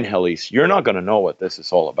flying helis, you're not going to know what this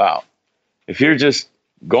is all about. If you're just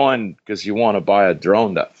going because you want to buy a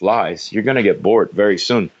drone that flies, you're going to get bored very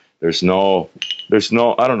soon. There's no,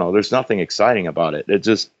 I don't know. There's nothing exciting about it.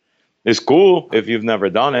 It's cool if you've never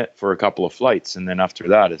done it for a couple of flights. And then after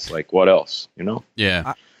that, it's like, what else,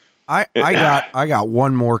 Yeah. I got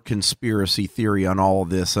one more conspiracy theory on all of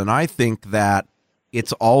this. And I think that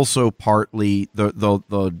it's also partly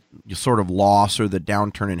the sort of loss or the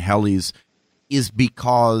downturn in helis is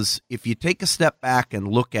because if you take a step back and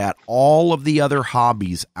look at all of the other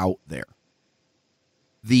hobbies out there,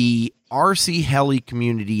 the RC heli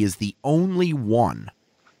community is the only one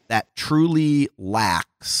that truly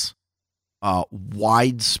lacks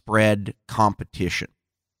widespread competition.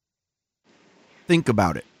 Think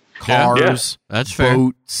about it. Cars, that's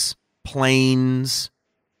boats, planes.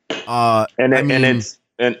 And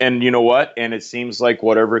you know what? And it seems like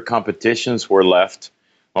whatever competitions were left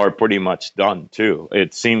are pretty much done too.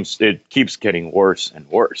 It keeps getting worse and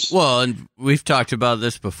worse. Well, and we've talked about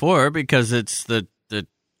this before because it's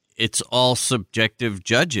it's all subjective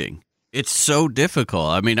judging. It's so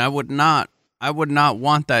difficult. I mean, I would not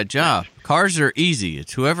want that job. Cars are easy.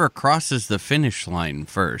 It's whoever crosses the finish line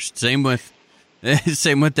first. Same with the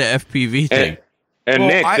FPV thing. And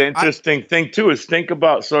Nick, the interesting thing too is think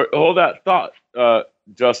about. So hold that thought,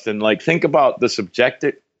 Justin. Like think about the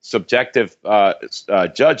subjective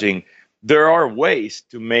judging. There are ways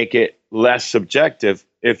to make it less subjective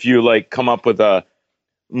if you like come up with a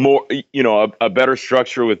more, a better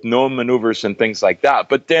structure with known maneuvers and things like that.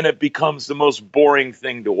 But then it becomes the most boring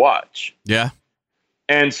thing to watch. Yeah.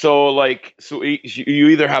 And so you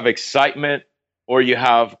either have excitement or you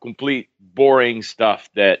have complete boring stuff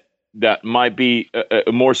that might be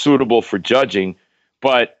more suitable for judging.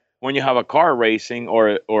 But when you have a car racing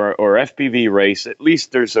or FPV race, at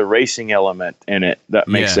least there's a racing element in it that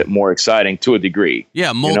makes it more exciting to a degree.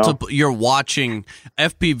 Yeah, multiple. You're watching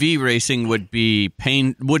FPV racing would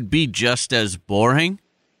be just as boring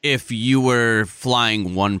if you were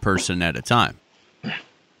flying one person at a time.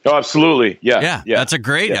 Oh, absolutely. Yeah. That's a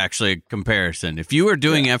great actually comparison. If you were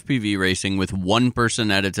doing FPV racing with one person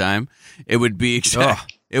at a time, it would be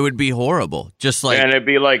it would be horrible. Just like, and it'd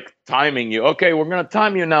be like timing you. Okay, we're gonna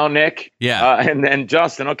time you now, Nick. Yeah, and then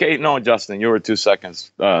Justin. Okay, no, Justin, you were 2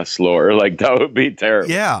 seconds slower. Like that would be terrible.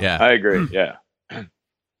 Yeah, I agree. Yeah.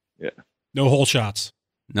 No whole shots.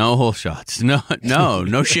 No whole shots.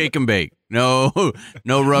 No shake and bake. No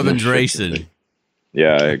Rubbins racing.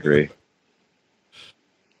 Yeah, I agree.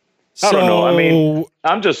 I don't know. I mean,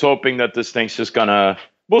 I'm just hoping that this thing's just gonna.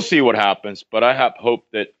 We'll see what happens, but I have hope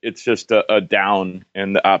that it's just a down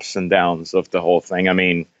in the ups and downs of the whole thing. I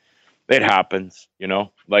mean, it happens,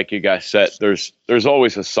 like you guys said, there's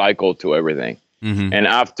always a cycle to everything. Mm-hmm. And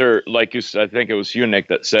after, like you said, I think it was you, Nick,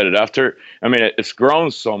 that said it after. I mean, it's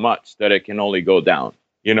grown so much that it can only go down.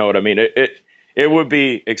 You know what I mean? It would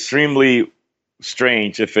be extremely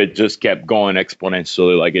strange if it just kept going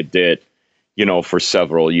exponentially like it did, for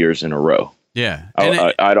several years in a row. Yeah,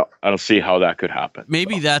 I don't see how that could happen.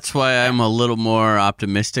 Maybe that's why I'm a little more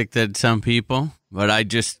optimistic than some people. But I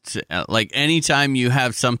just anytime you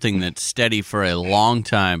have something that's steady for a long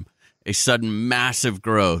time, a sudden massive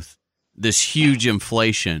growth, this huge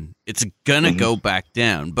inflation, it's gonna go back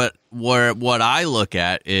down. But what I look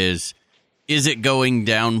at is it going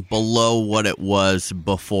down below what it was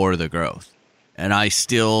before the growth? And I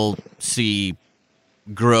still see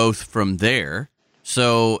growth from there.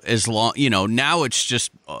 So as long, now it's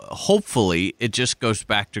just, hopefully it just goes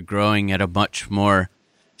back to growing at a much more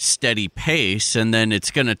steady pace. And then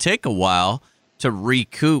it's going to take a while to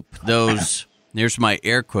recoup those, there's my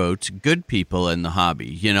air quotes, good people in the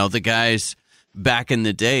hobby. The guys back in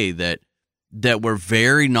the day that were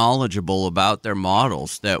very knowledgeable about their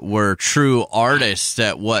models, that were true artists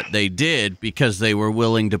at what they did because they were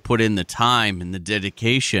willing to put in the time and the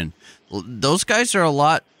dedication. Those guys are a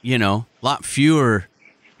lot few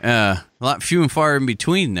and far in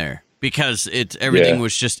between there because everything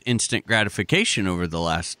was just instant gratification over the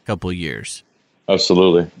last couple of years.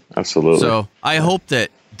 Absolutely. So I hope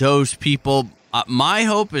that those people, my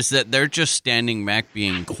hope is that they're just standing back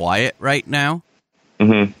being quiet right now.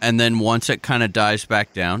 Mm-hmm. And then once it kind of dies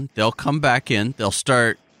back down, they'll come back in. They'll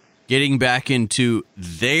start getting back into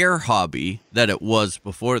their hobby that it was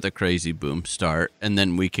before the crazy boom start, and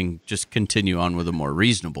then we can just continue on with a more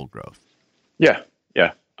reasonable growth. Yeah,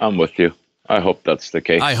 I'm with you. I hope that's the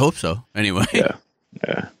case. I hope so, anyway.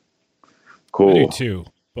 Yeah. Cool. I do too.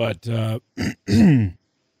 But the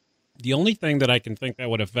only thing that I can think that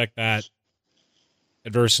would affect that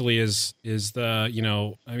adversely is the,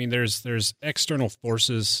 there's external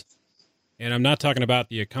forces, and I'm not talking about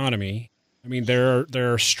the economy. I mean, there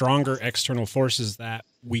are stronger external forces that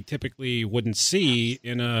we typically wouldn't see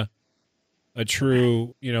in a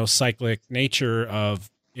true, cyclic nature of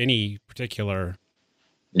any particular.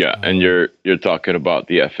 Yeah, and you're talking about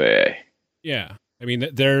the FAA. Yeah, I mean,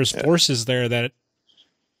 there's forces there that,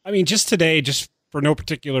 just today, just for no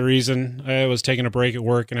particular reason, I was taking a break at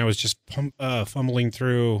work and I was just fumbling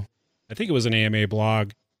through. I think it was an AMA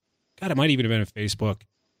blog. God, it might even have been a Facebook.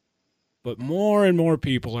 But more and more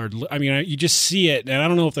people are, you just see it, and I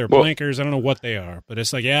don't know if they're blankers, I don't know what they are, but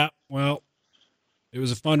it's like, it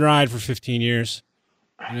was a fun ride for 15 years,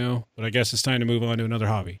 but I guess it's time to move on to another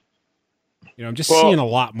hobby. I'm just seeing a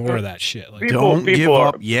lot more of that shit. Like, don't give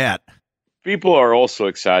up yet. People are also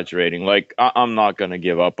exaggerating. Like, I'm not going to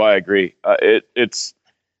give up. I agree. It's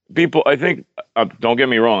people, I think, don't get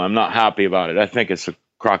me wrong, I'm not happy about it. I think it's a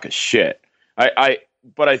crock of shit.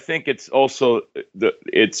 But I think it's also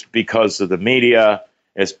it's because of the media.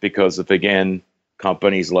 It's because of, again,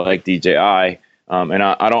 companies like DJI, and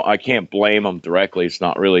I can't blame them directly. It's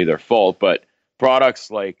not really their fault. But products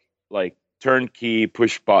like turnkey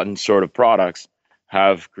push button sort of products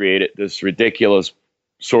have created this ridiculous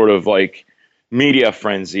sort of like media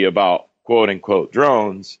frenzy about quote unquote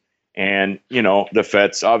drones, and the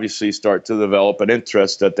feds obviously start to develop an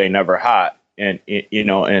interest that they never had, and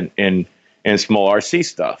and small RC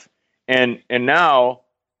stuff. And now,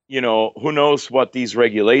 who knows what these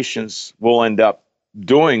regulations will end up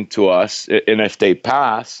doing to us and if they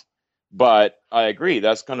pass. But I agree,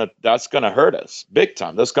 that's gonna hurt us big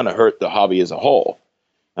time. That's gonna hurt the hobby as a whole.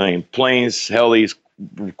 I mean, planes, helis,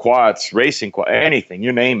 quads, racing quad, anything,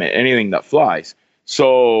 you name it, anything that flies.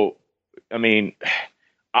 So, I mean,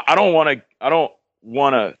 I don't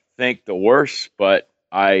want to think the worst, but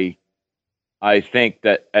I think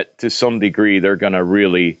that to some degree they're gonna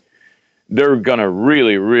really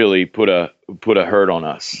put a hurt on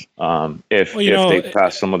us if they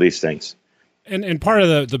pass some of these things. And part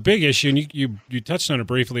of the big issue, and you touched on it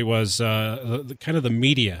briefly, was the kind of the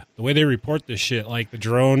media, the way they report this shit, like the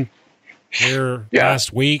drone here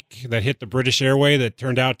last week that hit the British Airway that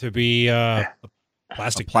turned out to be a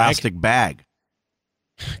plastic bag.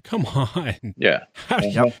 Come on. Yeah.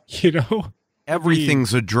 You know?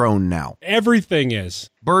 Everything's a drone now. Everything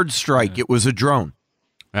is. Bird strike, it was a drone.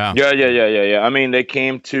 Yeah. I mean, they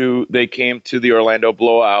came to the Orlando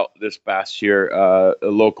blowout this past year, a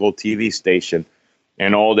local TV station,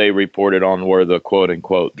 and all they reported on were the quote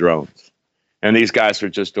unquote drones. And these guys are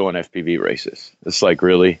just doing FPV races. It's like,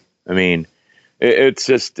 really? I mean, it's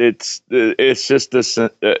just this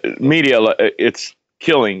media. It's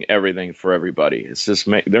killing everything for everybody. It's just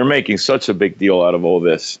they're making such a big deal out of all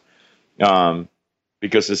this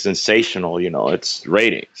because it's sensational. You know, it's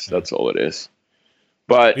ratings. That's all it is.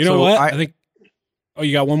 But you know what? I think. Oh,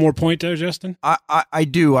 you got one more point there, Justin? I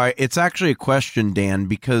do. It's actually a question, Dan,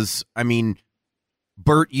 because I mean,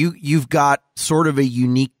 Bert, you've got sort of a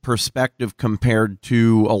unique perspective compared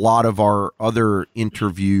to a lot of our other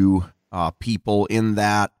interview people in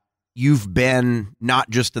that you've been not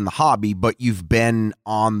just in the hobby, but you've been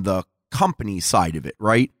on the company side of it,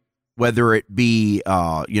 right? Whether it be,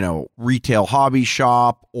 retail hobby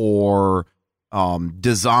shop or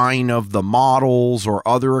design of the models or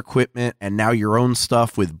other equipment, and now your own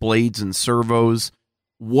stuff with blades and servos.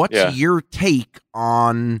 What's your take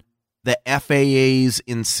on the FAA's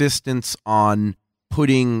insistence on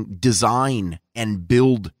putting design and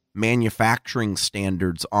build manufacturing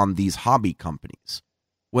standards on these hobby companies?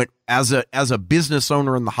 What, as a business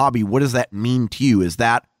owner in the hobby, what does that mean to you? Is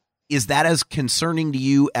that as concerning to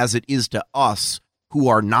you as it is to us who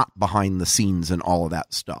are not behind the scenes and all of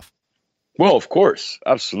that stuff? Well, of course,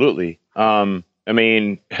 absolutely. I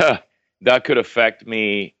mean, that could affect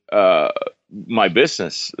me, my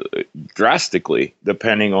business drastically,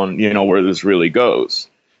 depending on, where this really goes.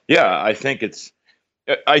 Yeah, I think the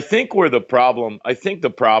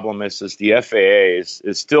problem is the FAA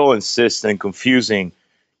is still insisting confusing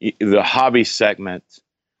the hobby segment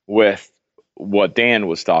with what Dan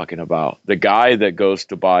was talking about. The guy that goes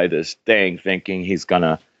to buy this thing thinking he's going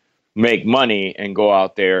to make money and go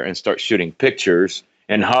out there and start shooting pictures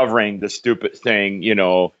and hovering the stupid thing,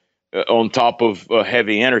 on top of a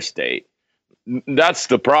heavy interstate. That's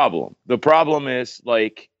the problem. The problem is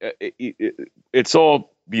it's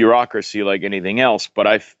all bureaucracy like anything else. But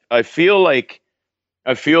I feel like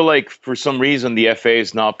for some reason the FAA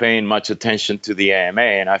is not paying much attention to the AMA,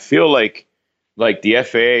 and I feel like the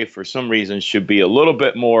FAA for some reason should be a little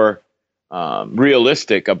bit more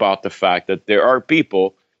realistic about the fact that there are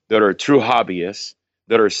people that are true hobbyists,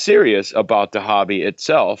 that are serious about the hobby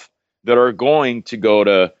itself, that are going to go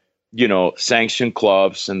to, sanctioned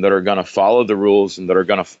clubs and that are going to follow the rules and that are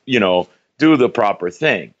going to, do the proper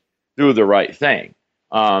thing, do the right thing.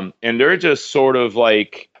 And they're just sort of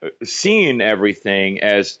like seeing everything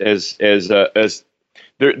as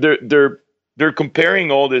they're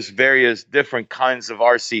comparing all these various different kinds of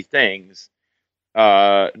RC things.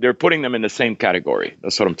 They're putting them in the same category.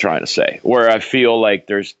 That's what I'm trying to say. Where I feel like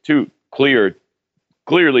there's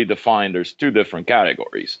clearly defined. There's two different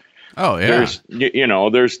categories. Oh yeah.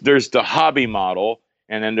 There's the hobby model,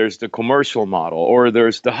 and then there's the commercial model, or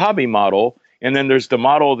there's the hobby model, and then there's the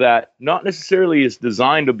model that not necessarily is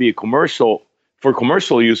designed to be commercial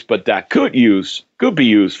use, but that could be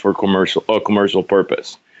used for commercial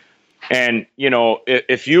purpose. And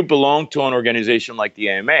if you belong to an organization like the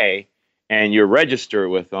AMA, and you're registered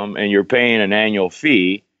with them, and you're paying an annual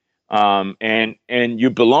fee, and you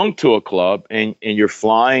belong to a club, and you're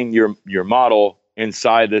flying your model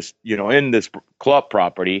inside this, in this club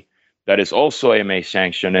property that is also AMA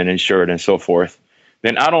sanctioned and insured and so forth,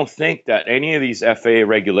 then I don't think that any of these FAA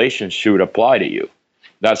regulations should apply to you.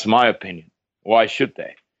 That's my opinion. Why should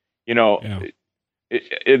they?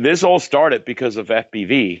 This all started because of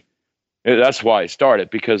FPV. That's why it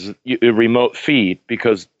started, because the remote feed,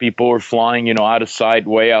 because people were flying, out of sight,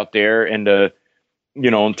 way out there, and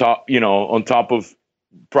on top of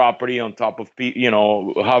property, on top of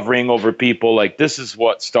hovering over people. Like, this is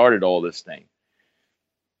what started all this thing.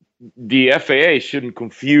 The FAA shouldn't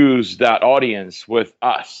confuse that audience with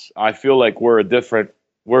us. I feel like we're a different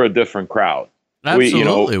crowd.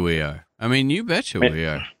 Absolutely, we are. I mean, you betcha we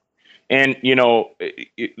are. And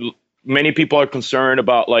many people are concerned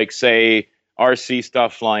about, like, say, RC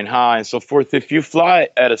stuff flying high and so forth. If you fly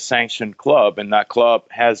at a sanctioned club and that club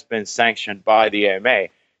has been sanctioned by the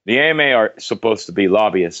AMA are supposed to be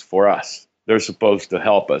lobbyists for us. They're supposed to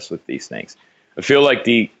help us with these things. I feel like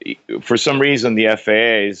for some reason, the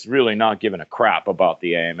FAA is really not giving a crap about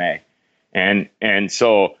the AMA. And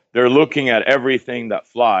so they're looking at everything that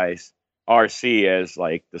flies RC as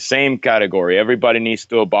like the same category. Everybody needs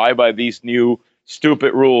to abide by these new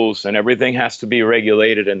stupid rules and everything has to be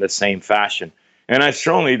regulated in the same fashion. And I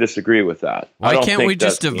strongly disagree with that. Why can't we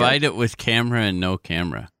just divide it with camera and no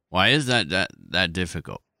camera? Why is that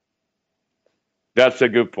difficult? That's a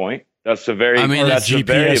good point. That's a very, that's GPS, a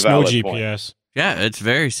very valid no point. GPS. Yeah, it's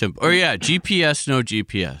very simple. Or yeah, GPS, no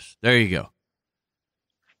GPS. There you go.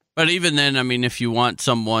 But even then, I mean, if you want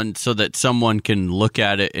someone so that someone can look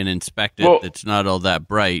at it and inspect it, it's not all that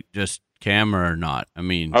bright, just camera or not. I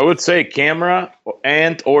mean, I would say camera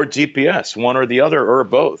and or GPS, one or the other or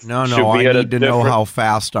both. No, I need to know how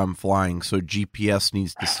fast I'm flying, so GPS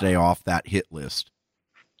needs to stay off that hit list.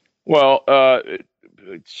 Well,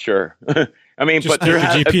 sure. I mean, just but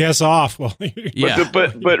take the GPS off. Well, yeah.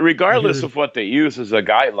 But regardless of what they use as a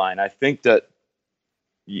guideline, I think that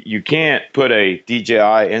you can't put a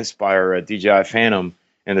DJI Inspire or a DJI Phantom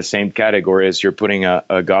in the same category as you're putting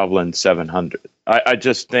a Goblin 700. I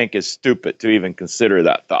just think it's stupid to even consider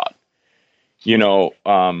that thought. You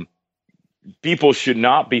know, people should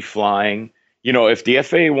not be flying. You know, if the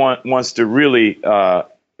FAA wants to really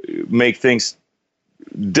make things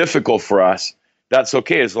difficult for us, that's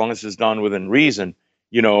okay as long as it's done within reason.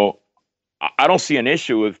 You know, I don't see an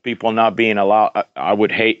issue with people not being allowed. I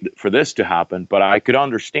would hate for this to happen, but I could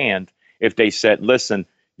understand if they said, listen,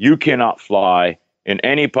 you cannot fly in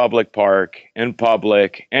any public park, in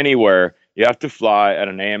public, anywhere. You have to fly at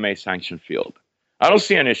an AMA sanctioned field. I don't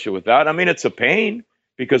see an issue with that. I mean, it's a pain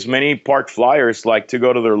because many park flyers like to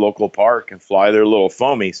go to their local park and fly their little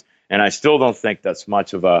foamies. And I still don't think that's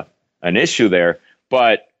much of an issue there.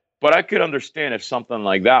 But I could understand if something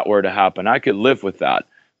like that were to happen. I could live with that.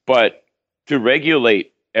 But to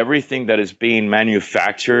regulate everything that is being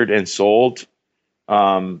manufactured and sold,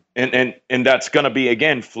 and that's going to be,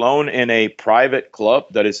 again, flown in a private club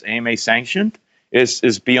that is AMA sanctioned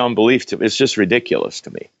is beyond belief to me. It's just ridiculous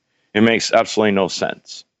to me. It makes absolutely no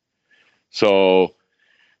sense. So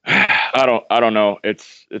I don't know.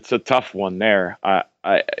 It's a tough one there.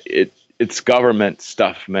 It's government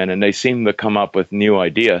stuff, man, and they seem to come up with new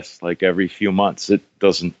ideas like every few months.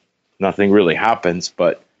 Nothing really happens,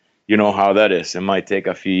 but you know how that is. It might take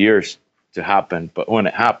a few years to happen, but when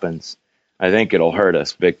it happens, I think it'll hurt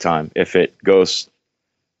us big time if it goes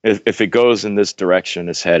in this direction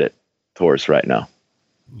it's headed towards right now.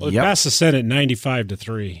 Well, it passed the Senate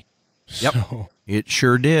 95-3. Yep, so, it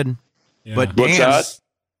sure did. Yeah. But Dan,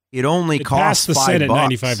 it only cost the $5. Senate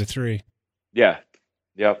 95-3. Yeah.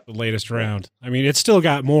 Yep. The latest round. I mean, it's still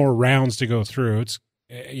got more rounds to go through. It's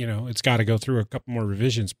it's got to go through a couple more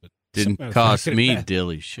revisions, but didn't cost me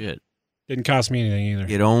dilly shit. Didn't cost me anything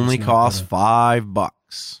either. It only cost $5.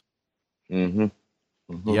 Mm-hmm.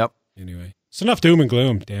 Mm-hmm. Yep. Anyway, it's enough doom and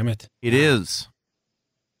gloom. Damn it. It is.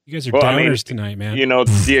 You guys are downers tonight, man. You know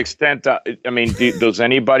the extent. Does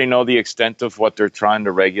anybody know the extent of what they're trying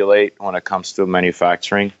to regulate when it comes to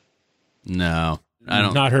manufacturing? No. I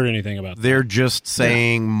don't. Not heard anything about that. They're just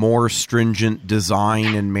saying more stringent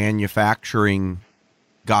design and manufacturing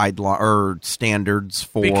guidelines or standards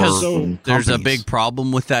for because there's a companies. big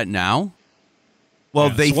problem with that now.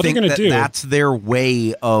 Well, they so think that's their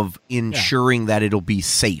way of ensuring that it'll be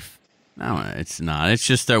safe. No, it's not. It's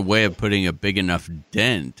just their way of putting a big enough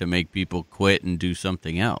dent to make people quit and do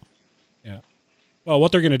something else. Yeah. Well,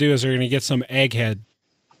 what they're going to do is they're going to get some egghead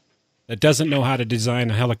that doesn't know how to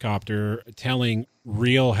design a helicopter telling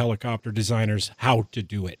real helicopter designers how to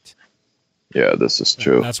do it. Yeah, this is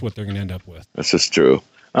true. That's what they're going to end up with. This is true.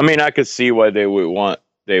 I mean, I could see why they would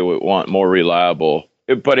want more reliable,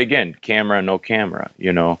 but again, camera, no camera.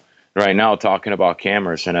 You know, right now talking about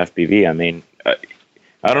cameras and FPV. I mean,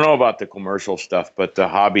 I don't know about the commercial stuff, but the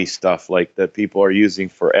hobby stuff like that people are using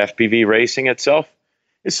for FPV racing itself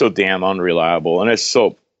is so damn unreliable and it's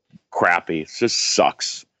so crappy. It just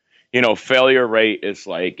sucks. You know, failure rate is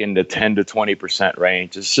like in the 10 to 20%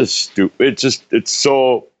 range. It's just stupid. It's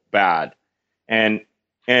so bad. And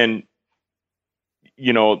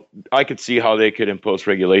you know, I could see how they could impose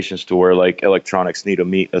regulations to where like electronics need to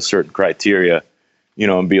meet a certain criteria, you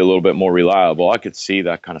know, and be a little bit more reliable. I could see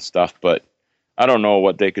that kind of stuff, but I don't know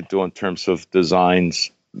what they could do in terms of designs,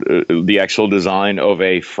 the actual design of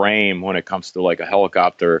a frame when it comes to like a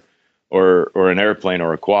helicopter or an airplane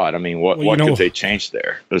or a quad. I mean, what could they change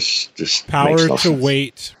there? This just power makes no to sense.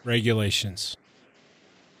 weight regulations.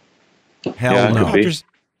 Hell no.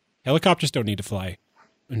 Helicopters don't need to fly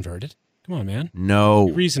inverted. Come on, man. No.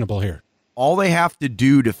 Be reasonable here. All they have to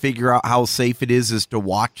do to figure out how safe it is to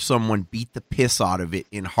watch someone beat the piss out of it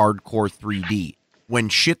in hardcore 3D. When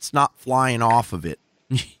shit's not flying off of it,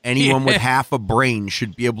 anyone with half a brain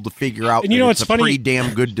should be able to figure out and you know, it's a funny, pretty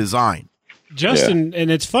damn good design. Justin,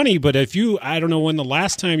 and it's funny, but if you, I don't know when the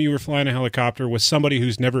last time you were flying a helicopter with somebody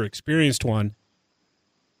who's never experienced one,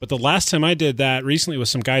 but the last time I did that recently with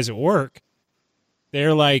some guys at work,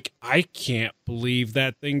 they're like, I can't believe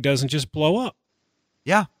that thing doesn't just blow up.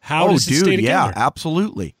 Yeah. How does it stay together? Yeah,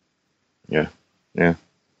 absolutely. Yeah. So,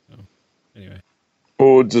 anyway.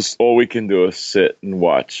 All we can do is sit and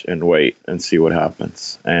watch and wait and see what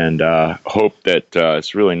happens, and hope that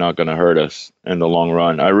it's really not going to hurt us in the long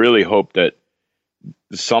run. I really hope that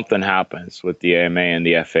something happens with the AMA and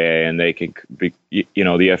the FAA, and they can be,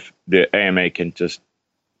 the AMA can just,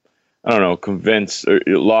 I don't know, convince or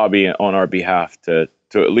lobby on our behalf to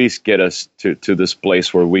at least get us to this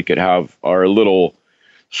place where we could have our little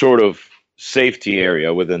sort of safety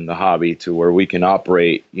area within the hobby, to where we can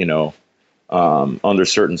operate, under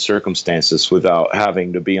certain circumstances without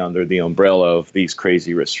having to be under the umbrella of these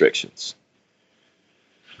crazy restrictions.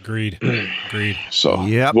 Agreed. So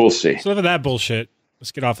we'll see. So enough of that bullshit.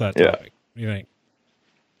 Let's get off that topic. What do you think?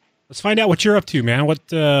 Let's find out what you're up to, man.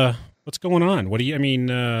 What's going on? What do you? I mean,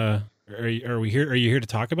 are we here? Are you here to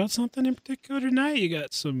talk about something in particular tonight? You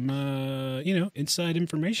got some, inside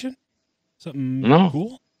information? Something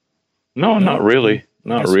cool? No, not really.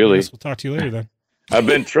 Not really. We'll talk to you later then. I've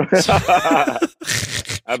been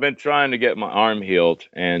trying to get my arm healed,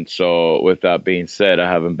 and so with that being said, I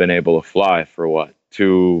haven't been able to fly for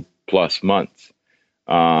 2+ months.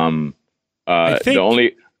 Go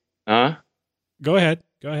ahead.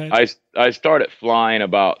 I started flying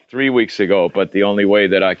about 3 weeks ago, but the only way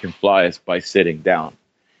that I can fly is by sitting down.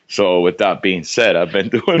 So with that being said, I've been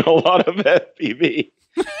doing a lot of FPV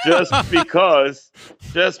just because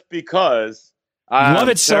I love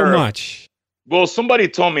it so much. Well, somebody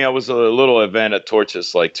told me I was at a little event at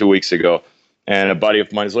Torches like 2 weeks ago, and a buddy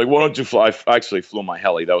of mine is like, "Why don't you fly?" I actually flew my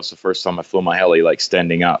heli. That was the first time I flew my heli, like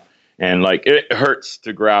standing up, and like it hurts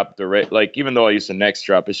to grab the even though I use a neck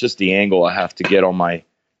strap, it's just the angle I have to get on my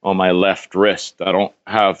left wrist. I don't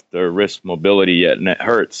have the wrist mobility yet, and it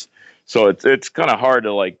hurts. So it's kind of hard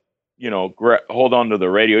to hold on to the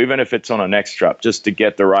radio, even if it's on a neck strap, just to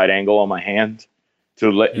get the right angle on my hand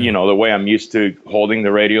to let the way I'm used to holding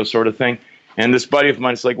the radio, sort of thing. And this buddy of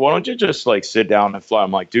mine is like, "Why don't you just sit down and fly?"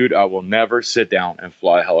 I'm like, "Dude, I will never sit down and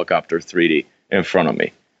fly a helicopter 3D in front of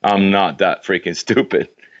me. I'm not that freaking stupid.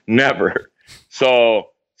 Never." So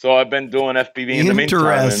I've been doing FPV in the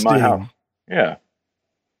meantime in my house. Yeah.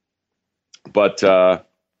 But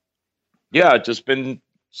just been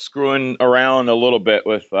screwing around a little bit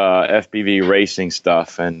with FPV racing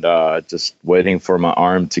stuff, and just waiting for my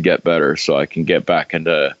arm to get better so I can get back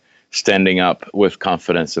into standing up with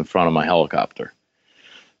confidence in front of my helicopter.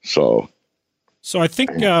 So I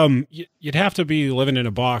think you'd have to be living in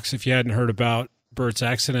a box if you hadn't heard about Bert's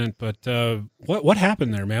accident. But what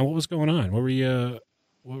happened there, man? What was going on? What were you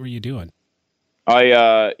doing?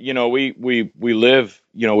 We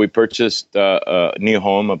purchased a new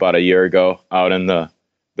home about a year ago out in the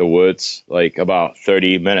woods, like about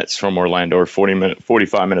 30 minutes from Orlando, or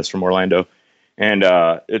 45 minutes from Orlando. And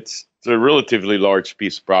it's a relatively large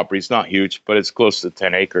piece of property. It's not huge, but it's close to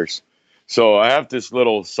 10 acres. So I have this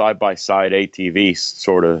little side-by-side ATV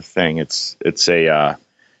sort of thing. It's just,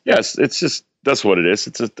 that's what it is.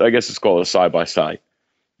 I guess it's called a side-by-side.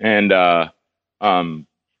 And, I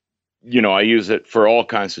use it for all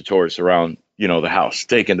kinds of chores around, the house,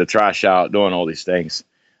 taking the trash out, doing all these things.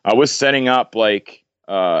 I was setting up I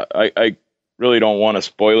really don't want to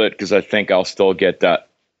spoil it because I think I'll still get that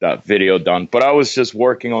video done. But I was just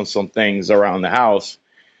working on some things around the house,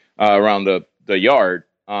 around the yard,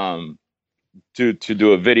 to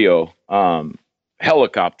do a video,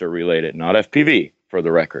 helicopter related, not FPV, for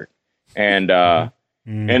the record. And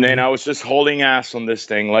and then I was just holding ass on this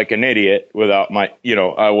thing like an idiot without my,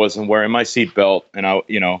 I wasn't wearing my seatbelt, and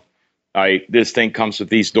this thing comes with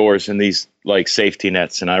these doors and these safety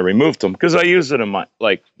nets, and I removed them because I use it in my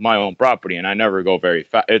own property, and I never go very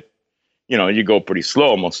fast. You go pretty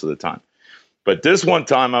slow most of the time. But this one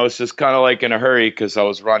time I was just kind of in a hurry because I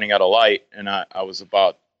was running out of light, and I was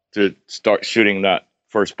about to start shooting that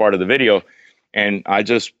first part of the video, and I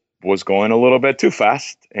just was going a little bit too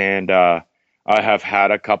fast. And I have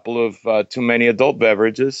had a couple of too many adult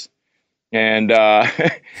beverages, and I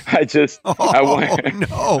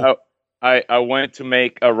went to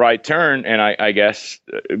make a right turn, and I guess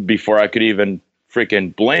before I could even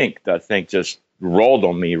freaking blink, that thing just rolled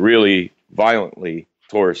on me really violently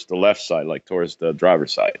towards the left side, like towards the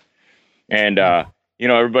driver's side. And,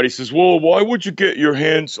 everybody says, well, why would you get your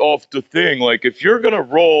hands off the thing? Like, if you're going to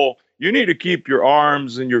roll, you need to keep your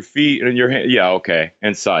arms and your feet and your hand. Yeah, okay.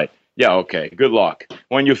 Inside. Yeah, okay. Good luck.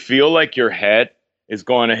 When you feel like your head is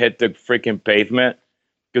going to hit the freaking pavement,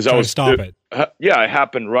 because I was stop it. Yeah, it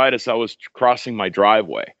happened right as I was crossing my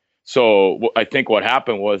driveway. So I think what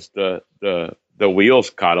happened was the wheels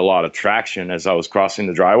caught a lot of traction as I was crossing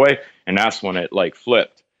the driveway, and that's when it like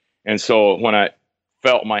flipped. And so when I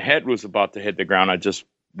felt my head was about to hit the ground, I just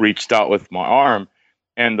reached out with my arm,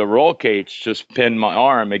 and the roll cage just pinned my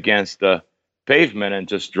arm against the pavement and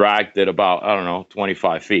just dragged it about,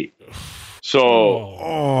 25 feet.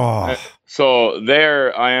 So, so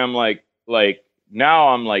there I am like now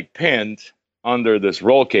I'm like pinned under this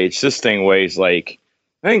roll cage. This thing weighs like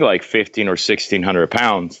 15 or 1,600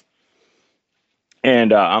 pounds.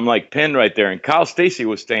 And I'm like pinned right there. And Kyle Stacy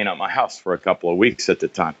was staying at my house for a couple of weeks at the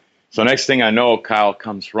time. So next thing I know, Kyle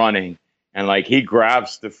comes running and like he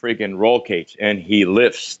grabs the freaking roll cage and he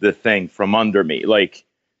lifts the thing from under me, like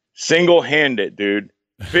single-handed, dude.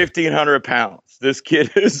 1,500 pounds. This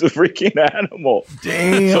kid is a freaking animal.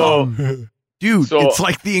 Damn. Dude, it's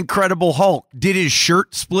like the Incredible Hulk. Did his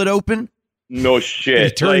shirt split open? No shit. Did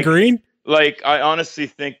it turn green? Like, I honestly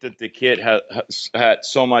think that the kid had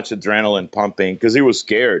so much adrenaline pumping because he was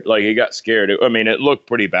scared. Like, he got scared. It looked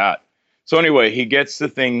pretty bad. So anyway, he gets the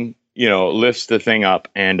thing, lifts the thing up,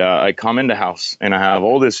 and I come in the house, and I have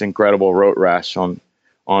all this incredible road rash on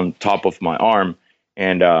top of my arm,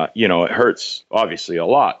 and, it hurts, obviously, a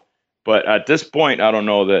lot. But at this point, I don't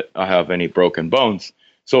know that I have any broken bones.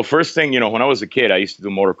 So first thing, when I was a kid, I used to do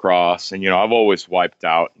motocross, and, I've always wiped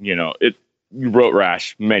out, road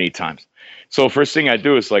rash many times. So first thing I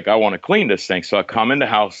do is like, I want to clean this thing. So I come in the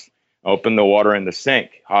house, open the water in the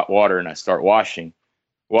sink, hot water, and I start washing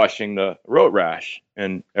the road rash.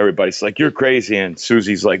 And everybody's like, you're crazy. And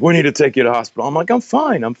Susie's like, we need to take you to the hospital. I'm like, I'm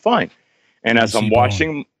fine. And as I'm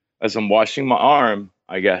washing my arm,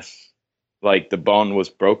 I guess like the bone was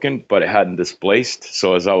broken, but it hadn't displaced.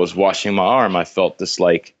 So as I was washing my arm, I felt this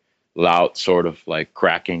like loud sort of like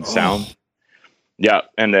cracking sound. Yeah.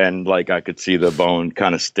 And then like I could see the bone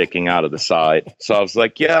kind of sticking out of the side. So I was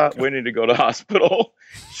like, yeah, we need to go to the hospital.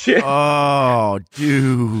 Shit. Oh,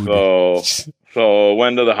 dude. So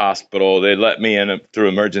went to the hospital. They let me in through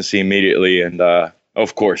emergency immediately. And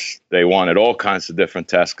of course, they wanted all kinds of different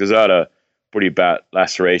tests because I had a pretty bad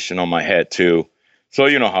laceration on my head too. So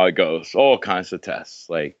you know how it goes. All kinds of tests.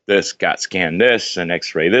 Like this, CAT scan this, and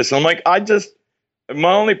x-ray this. I'm like,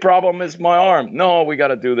 my only problem is my arm. No, we got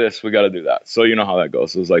to do this. We got to do that. So you know how that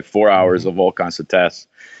goes. It was like 4 hours of all kinds of tests.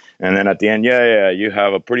 And then at the end, you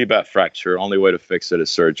have a pretty bad fracture. Only way to fix it is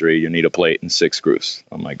surgery. You need a plate and 6 screws.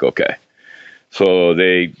 I'm like, okay. So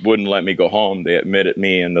they wouldn't let me go home. They admitted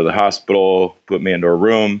me into the hospital, put me into a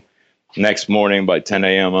room. Next morning by 10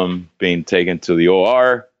 a.m., I'm being taken to the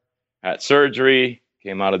OR, had surgery,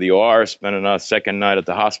 came out of the OR, spent a second night at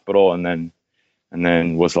the hospital, and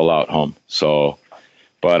then was allowed home. So,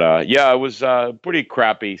 but it was a pretty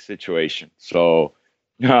crappy situation. So,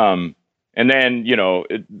 and then,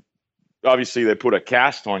 obviously they put a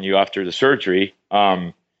cast on you after the surgery.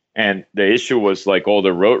 And the issue was like all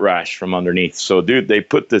the road rash from underneath. So, dude, they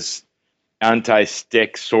put this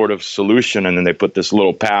anti-stick sort of solution, and then they put this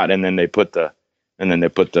little pad, and then they put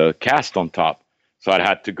the cast on top. So I'd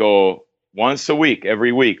had to go once a week,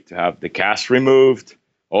 every week, to have the cast removed,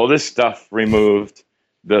 all this stuff removed,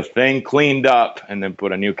 the thing cleaned up, and then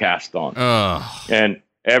put a new cast on. And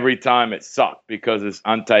every time it sucked because this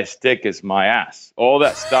anti-stick is my ass. All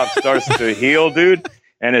that stuff starts to heal, dude,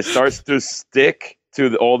 and it starts to stick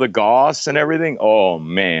to all the gauze and everything. Oh,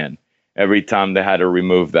 man. Every time they had to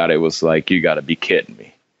remove that, it was like, you got to be kidding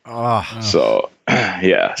me. So,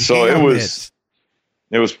 yeah. So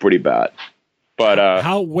it was pretty bad.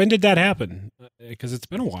 But when did that happen? Because it's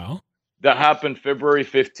been a while. That happened February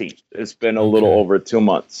 15th. It's been a little over 2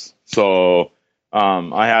 months. So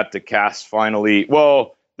I had to cast finally.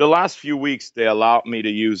 Well, the last few weeks, they allowed me to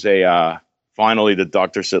use finally the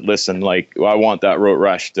doctor said, listen, like, I want that road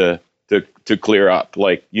rash to clear up.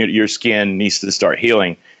 Like, your skin needs to start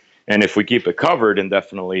healing. And if we keep it covered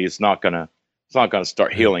indefinitely, it's not gonna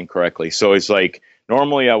start healing correctly. So it's like,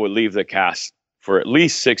 normally I would leave the cast for at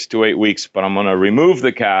least 6 to 8 weeks, but I'm gonna remove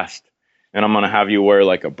the cast and I'm gonna have you wear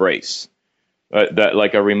like a brace, that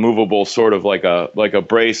like a removable sort of like a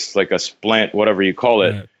brace, like a splint, whatever you call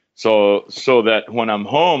it. Yeah. So that when I'm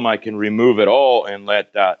home, I can remove it all and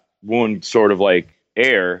let that wound sort of like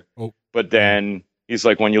air. Oh. But then he's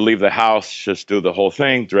like, when you leave the house, just do the whole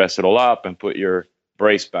thing, dress it all up, and put your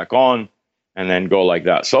brace back on, and then go like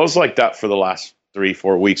that. So I was like that for the last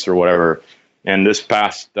 3-4 weeks or whatever. And this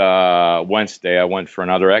past Wednesday, I went for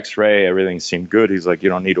another x-ray. Everything seemed good. He's like, you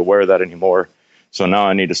don't need to wear that anymore. So now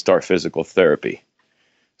I need to start physical therapy.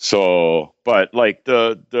 So, but like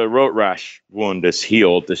the road rash wound is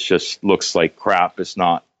healed. This just looks like crap. It's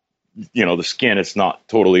not, the skin is not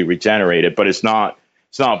totally regenerated, but it's not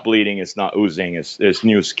bleeding. It's not oozing. It's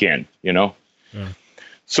new skin, Yeah.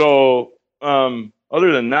 So,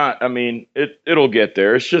 other than that, I mean, it'll get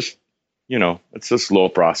there. It's just, it's a slow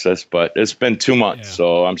process, but it's been 2 months. Yeah.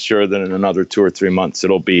 So I'm sure that in another 2 or 3 months,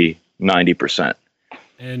 it'll be 90%.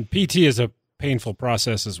 And PT is a painful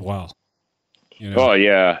process as well. Oh,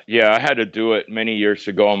 yeah. Yeah, I had to do it many years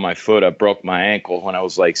ago on my foot. I broke my ankle when I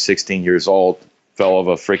was like 16 years old. Fell off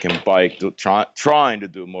a freaking bike trying to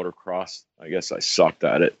do motocross. I guess I sucked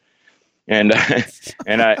at it. And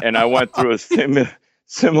I went through a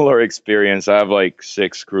similar experience. I have like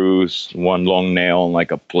 6 screws, 1 long nail, and like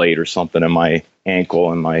a plate or something in my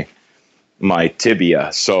ankle and my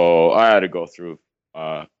tibia. So I had to go through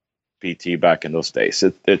PT back in those days.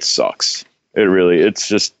 It sucks. It's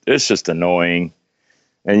just annoying.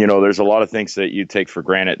 And, there's a lot of things that you take for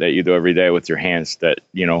granted that you do every day with your hands that,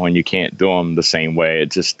 when you can't do them the same way,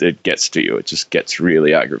 it gets to you. It just gets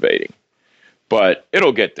really aggravating, but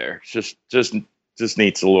it'll get there. It's just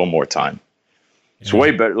needs a little more time. It's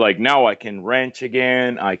way better. Like now I can wrench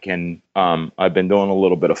again. I've been doing a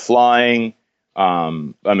little bit of flying.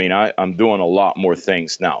 I'm doing a lot more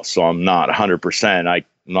things now. So I'm not 100%. I'm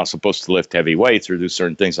not supposed to lift heavy weights or do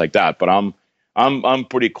certain things like that, but I'm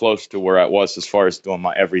pretty close to where I was as far as doing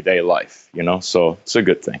my everyday life, so it's a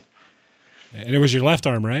good thing. And it was your left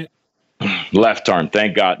arm, right? Left arm.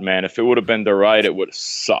 Thank God, man. If it would have been the right, it would have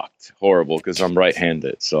sucked horrible because I'm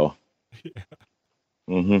right-handed. So,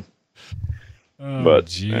 Oh, but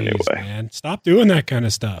geez, anyway, man, stop doing that kind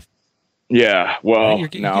of stuff. Yeah. Well,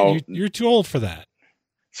 you're too old for that.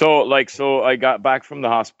 So I got back from the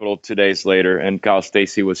hospital 2 days later, and Kyle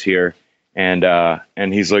Stacy was here, and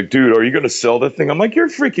he's like, dude, are you going to sell that thing? I'm like, you're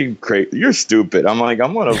freaking crazy. You're stupid. I'm like,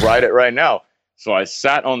 I'm going to ride it right now. So I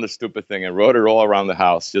sat on the stupid thing and rode it all around the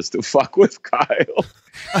house just to fuck with Kyle.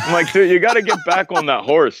 I'm like, dude, you got to get back on that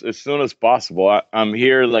horse as soon as possible. I'm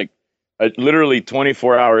here literally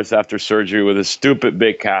 24 hours after surgery with a stupid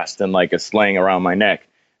big cast and like a sling around my neck.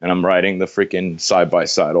 And I'm riding the freaking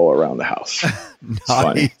side-by-side all around the house.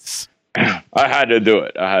 Nice. I had to do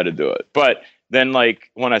it. But then, like,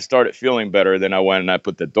 when I started feeling better, then I went and I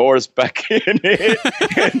put the doors back in it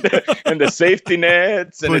and the safety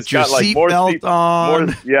nets. And put it's got like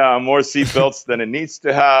more seat belts than it needs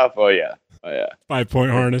to have. Oh, yeah.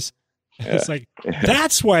 5-point harness. Yeah. It's like,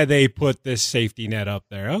 that's why they put this safety net up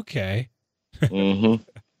there. Okay.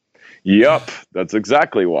 Yep. That's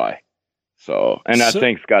exactly why. So, and that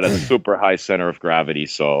thing's got a super high center of gravity.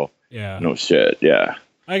 So, yeah, no shit. Yeah.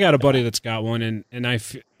 I got a buddy that's got one, and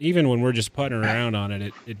even when we're just putting around on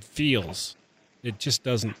it, it feels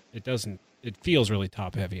really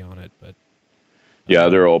top heavy on it. But yeah,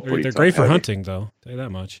 they're all pretty. They're great for hunting, though. I'll tell you that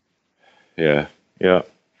much. Yeah. Yeah.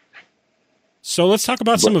 So let's talk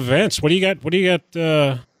about some events. What do you got?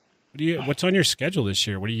 What's on your schedule this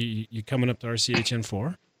year? What are you coming up to RCHN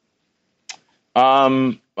for?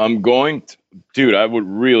 I'm going to, dude, I would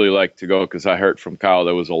really like to go because I heard from Kyle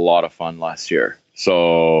that was a lot of fun last year.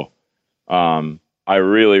 So, I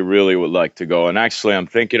really, really would like to go. And actually, I'm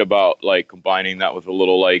thinking about like combining that with a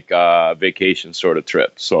little like vacation sort of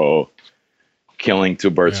trip. So, killing 2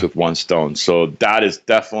 birds with 1 stone. So that is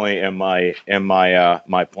definitely in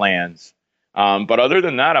my plans. But other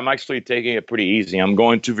than that, I'm actually taking it pretty easy. I'm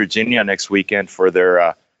going to Virginia next weekend for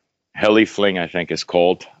their Heli Fling, I think is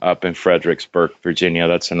called, up in Fredericksburg, Virginia.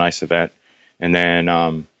 That's a nice event. And then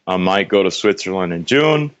I might go to Switzerland in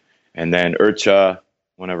June, and then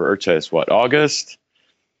whenever IRCHA is August.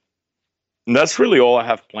 And that's really all I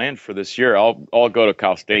have planned for this year. I'll go to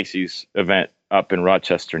Kyle Stacy's event up in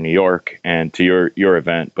Rochester, New York, and to your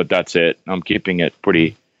event, but that's it. I'm keeping it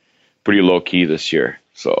pretty low key this year.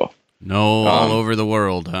 So all over the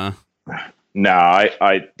world, huh? Nah,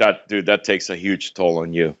 that takes a huge toll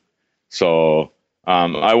on you. So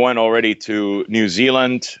I went already to New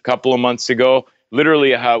Zealand a couple of months ago.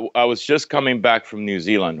 Literally, I was just coming back from New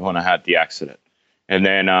Zealand when I had the accident. And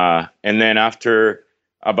then after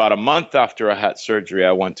about a month after I had surgery,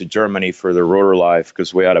 I went to Germany for the Rotor Live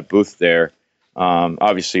because we had a booth there.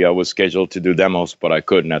 Obviously, I was scheduled to do demos, but I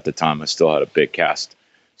couldn't at the time. I still had a big cast.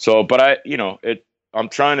 So, but I'm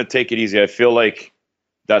trying to take it easy. I feel like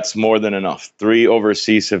that's more than enough. 3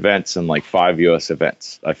 overseas events and like 5 U.S.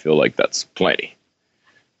 events. I feel like that's plenty.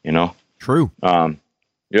 True.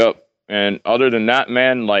 Yep. And other than that,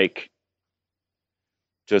 man, like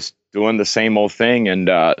just doing the same old thing and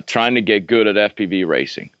trying to get good at FPV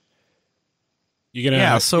racing. You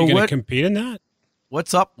gonna compete in that?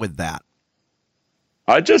 What's up with that?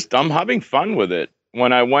 I'm having fun with it.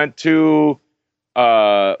 When I went to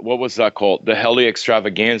what was that called? The Heli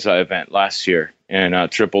Extravaganza event last year in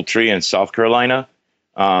Triple Tree in South Carolina.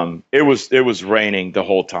 It was raining the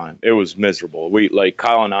whole time. It was miserable.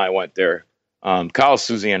 Kyle and I went there. Kyle,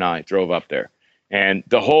 Susie, and I drove up there, and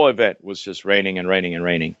the whole event was just raining and raining and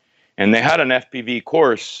raining. And they had an FPV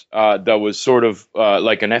course that was sort of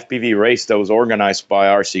like an FPV race that was organized by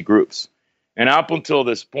RC groups. And up until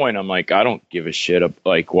this point, I'm like, I don't give a shit.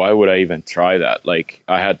 Like, why would I even try that? Like,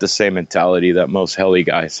 I had the same mentality that most heli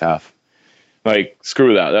guys have. Like,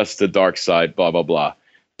 screw that. That's the dark side, blah, blah, blah.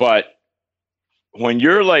 But when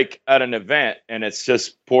you're like at an event and it's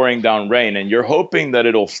just pouring down rain and you're hoping that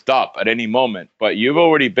it'll stop at any moment, but you've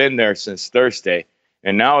already been there since Thursday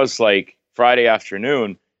and now it's like Friday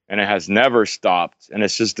afternoon and it has never stopped. And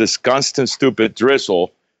it's just this constant stupid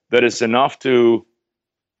drizzle that is enough to,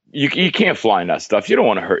 you can't fly in that stuff. You don't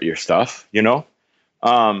want to hurt your stuff, you know?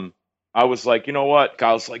 I was like, you know what?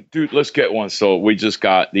 Kyle's like, dude, let's get one. So we just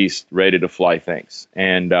got these ready to fly things.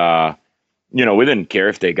 And, you know, we didn't care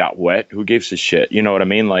if they got wet. Who gives a shit? You know what I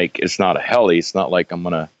mean? Like, it's not a heli. It's not like I'm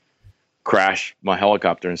going to crash my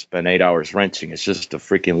helicopter and spend 8 hours wrenching. It's just a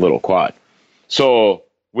freaking little quad. So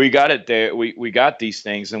we got it there. We got these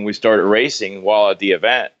things and we started racing while at the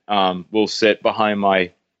event. We'll sit behind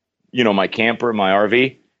my camper, my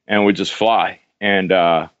RV, and we just fly. And,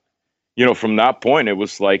 you know, from that point, it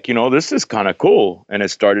was like, you know, this is kind of cool. And it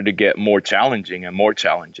started to get more challenging and more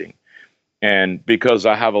challenging. And because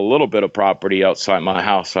I have a little bit of property outside my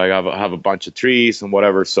house, I have a bunch of trees and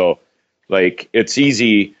whatever. So like, it's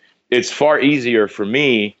easy. It's far easier for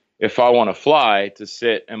me if I want to fly to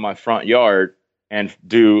sit in my front yard and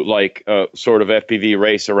do like a sort of FPV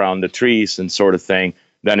race around the trees and sort of thing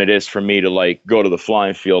than it is for me to like go to the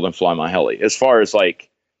flying field and fly my heli. As far as like,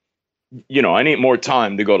 you know, I need more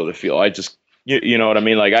time to go to the field. I just, you know what I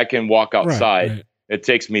mean? Like I can walk outside. Right. It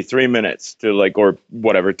takes me 3 minutes to like, or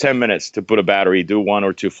whatever, 10 minutes to put a battery, do 1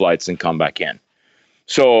 or 2 flights and come back in.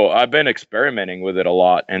 So I've been experimenting with it a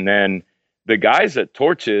lot. And then the guys at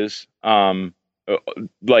Torches,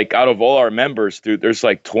 like out of all our members, dude, there's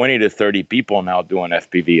like 20 to 30 people now doing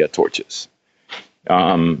FPV at Torches.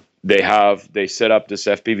 They set up this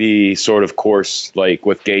FPV sort of course, like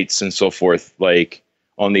with gates and so forth, like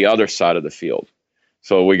on the other side of the field.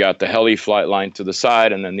 So we got the heli flight line to the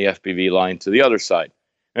side and then the FPV line to the other side.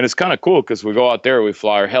 And it's kind of cool because we go out there, we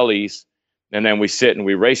fly our helis, and then we sit and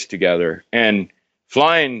we race together. And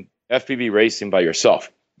flying FPV racing by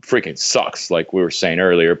yourself freaking sucks, like we were saying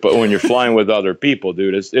earlier. But when you're flying with other people,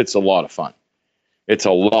 dude, it's a lot of fun. It's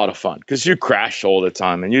a lot of fun because you crash all the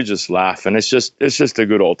time and you just laugh. And it's just a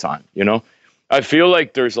good old time, you know? I feel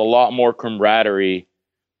like there's a lot more camaraderie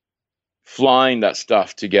flying that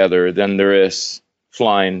stuff together than there is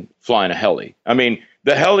flying a heli. I mean,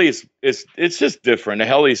 the heli it's just different. The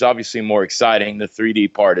heli is obviously more exciting. The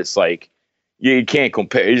 3D part is like you can't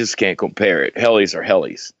compare. You just can't compare it. Helis are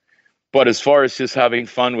helis. But as far as just having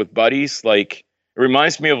fun with buddies, like it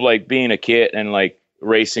reminds me of like being a kid and like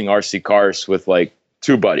racing RC cars with like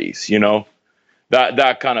 2 buddies. You know,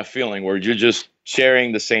 that kind of feeling where you're just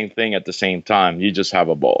sharing the same thing at the same time. You just have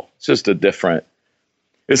a ball. It's just a different.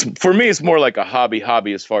 For me, it's more like a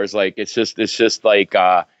hobby as far as like, it's just like,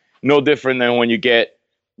 no different than when you get,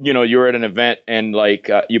 you know, you're at an event and like,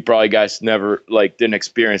 you probably guys never like didn't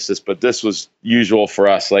experience this, but this was usual for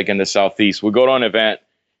us, like in the Southeast. We go to an event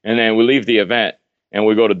and then we leave the event and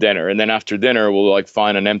we go to dinner. And then after dinner, we'll like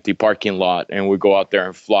find an empty parking lot and we go out there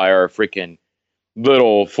and fly our freaking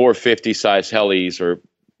little 450 size helis or,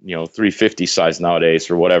 you know, 350 size nowadays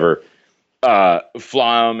or whatever,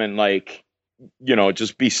 fly them and like, you know,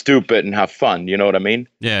 just be stupid and have fun. You know what I mean?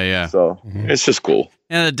 Yeah. So it's just cool.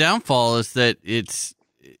 And the downfall is that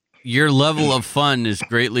your level of fun is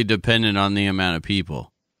greatly dependent on the amount of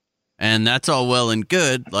people. And that's all well and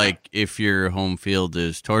good. Like if your home field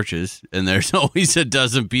is Torches and there's always a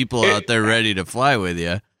dozen people out there ready to fly with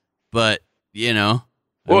you. But, you know.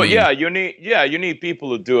 You need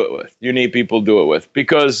people to do it with. You need people to do it with.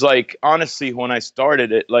 Because like, honestly, when I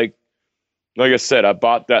started it, like I said, I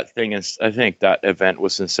bought that thing, and I think that event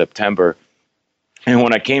was in September. And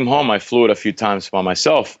when I came home, I flew it a few times by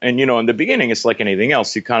myself. And, you know, in the beginning, it's like anything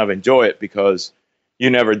else. You kind of enjoy it because you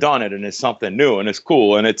never done it, and it's something new, and it's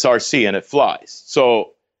cool, and it's RC, and it flies.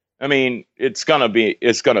 So, I mean, it's gonna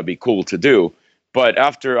be cool to do. But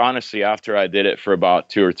after I did it for about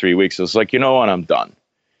 2 or 3 weeks, I was like, you know what, I'm done.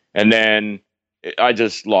 And then I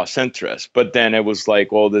just lost interest. But then it was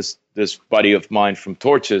like, well, this buddy of mine from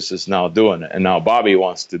Torches is now doing it, and now Bobby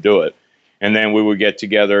wants to do it. And then we would get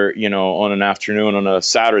together, you know, on an afternoon, on a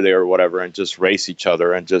Saturday or whatever, and just race each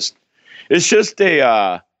other. And just, it's just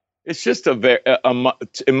a very,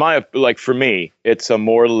 in my, like for me, it's a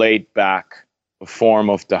more laid back form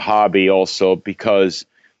of the hobby also, because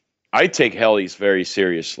I take helis very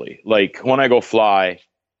seriously. Like when I go fly,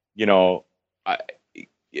 you know,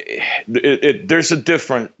 there's a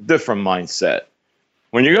different mindset.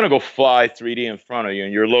 When you're going to go fly 3D in front of you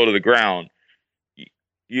and you're low to the ground,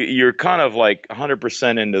 you're kind of like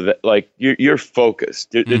 100% into the, like you're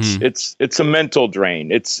focused. It's a mental drain.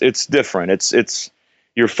 It's different. It's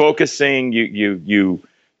you're focusing. You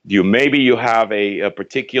maybe you have a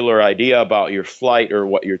particular idea about your flight or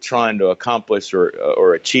what you're trying to accomplish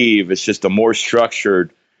or achieve. It's just a more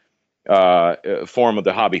structured form of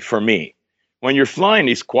the hobby for me. When you're flying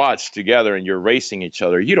these quads together and you're racing each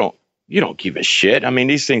other, you don't give a shit. I mean,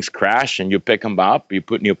 these things crash and you pick them up, you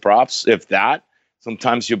put new props, if that.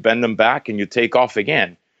 Sometimes you bend them back and you take off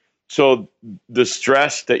again. So the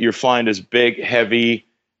stress that you're flying is big, heavy,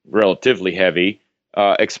 relatively heavy,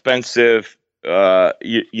 expensive,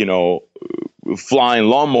 you know, flying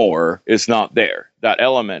lawnmower is not there. That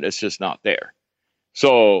element is just not there.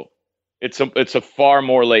 So it's a far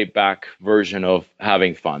more laid back version of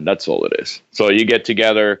having fun. That's all it is. So you get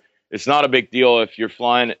together. It's not a big deal if you're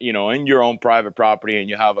flying, you know, in your own private property and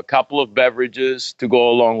you have a couple of beverages to go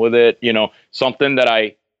along with it, you know, something that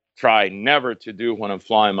I try never to do when I'm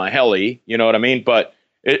flying my heli, you know what I mean? But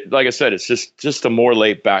it, like I said, it's just a more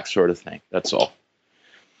laid back sort of thing. That's all.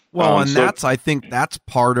 Well, and I think that's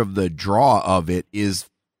part of the draw of it is,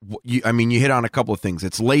 you hit on a couple of things.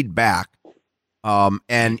 It's laid back,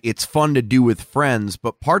 and it's fun to do with friends,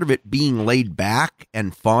 but part of it being laid back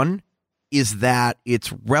and fun is that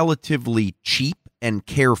it's relatively cheap and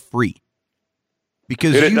carefree.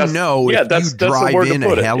 Because if you drive in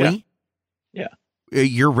a heli,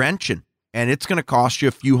 you're wrenching, and it's going to cost you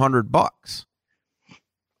a few $100.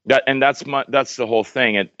 That's the whole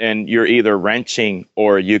thing. And you're either wrenching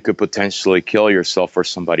or you could potentially kill yourself or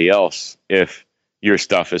somebody else if your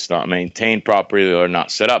stuff is not maintained properly or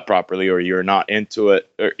not set up properly, or you're not into it,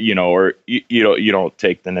 or, you know, or you don't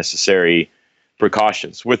take the necessary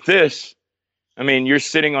precautions. With this, I mean, you're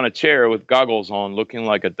sitting on a chair with goggles on looking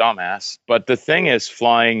like a dumbass, but the thing is,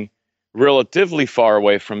 flying relatively far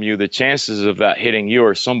away from you, the chances of that hitting you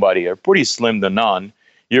or somebody are pretty slim to none.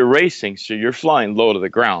 You're racing, so you're flying low to the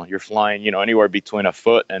ground. You're flying, you know, anywhere between a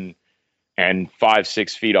foot and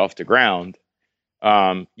 5-6 feet off the ground,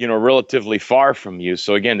 you know, relatively far from you.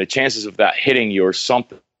 So again, the chances of that hitting you or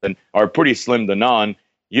something are pretty slim to none.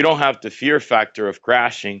 You don't have the fear factor of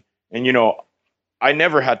crashing. And, you know, I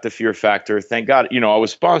never had the fear factor. Thank God, you know, I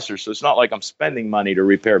was sponsored, so it's not like I'm spending money to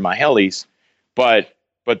repair my helis, but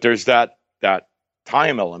there's that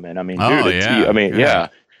time element. I mean, yeah.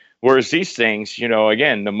 Whereas these things, you know,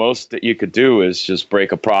 again, the most that you could do is just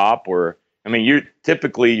break a prop, or, I mean,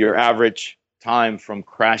 your average time from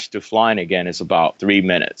crash to flying again is about 3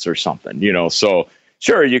 minutes or something, you know. So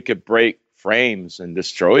sure, you could break frames and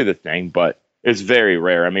destroy the thing, but it's very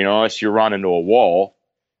rare. I mean, unless you run into a wall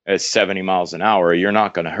at 70 miles an hour, you're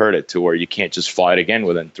not going to hurt it to where you can't just fly it again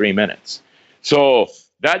within 3 minutes. So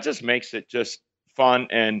that just makes it just fun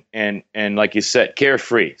and like you said,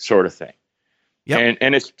 carefree sort of thing. Yep.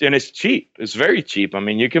 And it's cheap. It's very cheap. I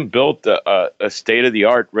mean, you can build a state of the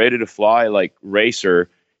art, ready to fly like racer,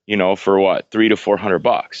 you know, for what, $300 to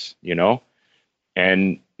 $400, you know,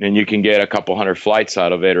 and you can get a couple hundred flights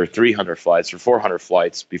out of it, or 300 flights or 400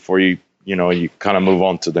 flights before you kind of move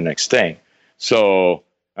on to the next thing. So,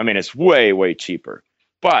 I mean, it's way, way cheaper.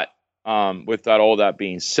 But with all that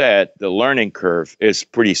being said, the learning curve is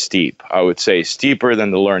pretty steep. I would say steeper than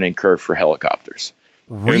the learning curve for helicopters.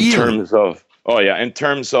 Really? In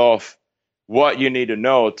terms of what you need to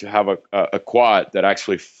know to have a quad that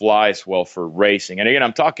actually flies well for racing. And again,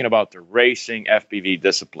 I'm talking about the racing FPV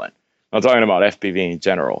discipline. I'm talking about FPV in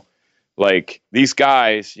general. Like these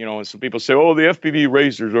guys, you know, and some people say, oh, the FPV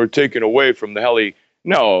racers are taken away from the heli.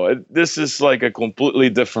 No, this is like a completely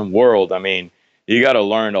different world. I mean, you got to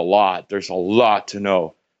learn a lot. There's a lot to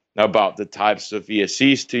know about the types of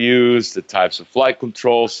ESCs to use, the types of flight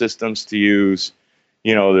control systems to use,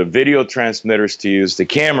 you know, the video transmitters to use, the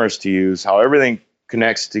cameras to use, how everything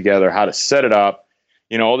connects together, how to set it up.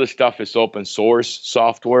 You know, all this stuff is open source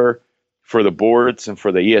software for the boards and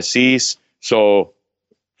for the ESCs. So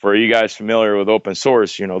for you guys familiar with open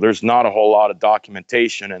source, you know, there's not a whole lot of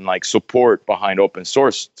documentation and like support behind open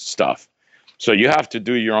source stuff. So you have to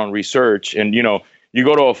do your own research. And, you know, you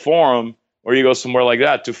go to a forum or you go somewhere like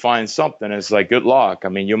that to find something. It's like, good luck. I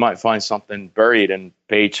mean, you might find something buried in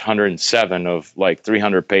page 107 of like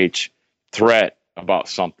 300-page thread about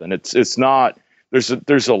something. It's not,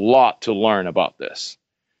 there's a lot to learn about this,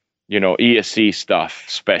 ESC stuff,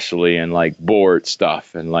 especially, and like board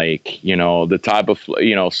stuff, and like, the type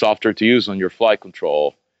of, software to use on your flight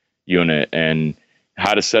control unit, and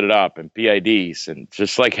how to set it up, and PIDs, and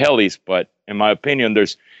just like helis. But in my opinion,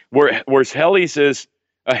 whereas helis is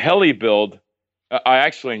a heli build, I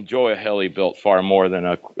actually enjoy a heli build far more than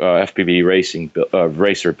a FPV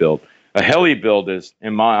racer build. A heli build is,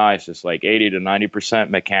 in my eyes, is like 80 to 90%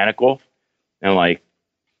 mechanical, and like,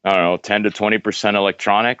 I don't know, 10 to 20%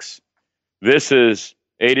 electronics. This is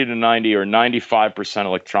 80 to 90 or 95%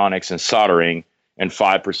 electronics and soldering, and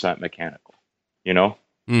 5% mechanical.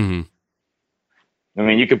 Mm-hmm. I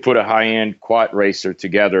mean, you could put a high-end quad racer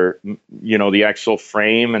together, the actual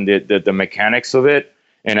frame and the mechanics of it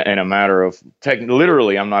in a matter of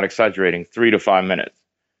literally, I'm not exaggerating, 3 to 5 minutes.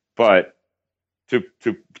 But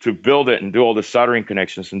to build it and do all the soldering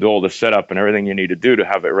connections and do all the setup and everything you need to do to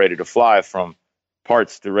have it ready to fly, from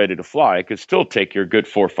parts to ready to fly, it could still take you a good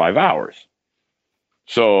 4 or 5 hours.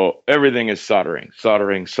 So everything is soldering,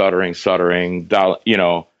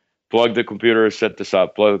 plug the computer, set this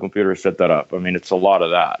up, plug the computer, set that up. I mean, it's a lot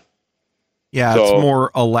of that. Yeah, so, it's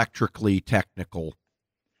more electrically technical.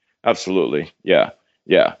 Absolutely. Yeah.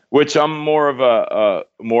 Which I'm more of a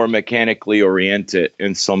more mechanically oriented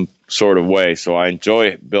in some sort of way. So I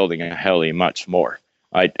enjoy building a heli much more.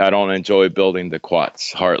 I don't enjoy building the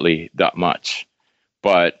quads hardly that much.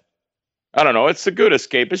 But I don't know. It's a good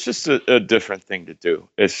escape. It's just a different thing to do.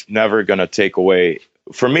 It's never going to take away,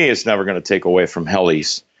 for me, it's never going to take away from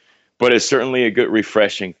helis. But it's certainly a good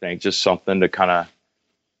refreshing thing, just something to kind of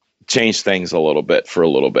change things a little bit for a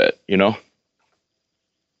little bit,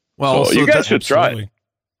 Well, so you guys should try it.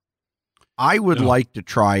 I would like to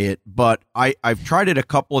try it, but I've tried it a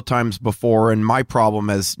couple of times before, and my problem,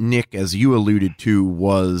 as Nick, as you alluded to,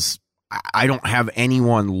 was I don't have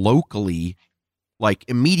anyone locally, like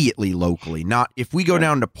immediately locally. Not if we go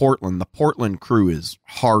down to Portland, the Portland crew is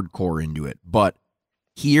hardcore into it, but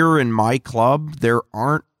here in my club, there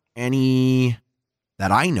aren't any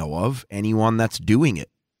that I know of, anyone that's doing it.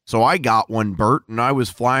 So I got one, Bert, and I was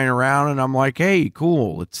flying around, and I'm like, hey,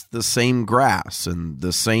 cool. It's the same grass and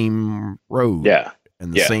the same road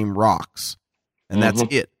and the same rocks, and that's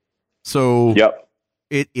it. So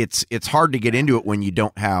it's hard to get into it when you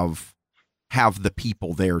don't have the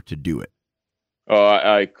people there to do it. Oh,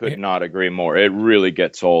 I could not agree more. It really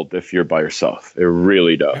gets old if you're by yourself. It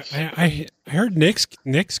really does. I heard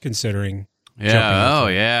Nick's considering. Yeah. Oh,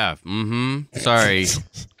 yeah. Mm-hmm. Sorry.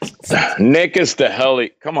 Nick is the heli.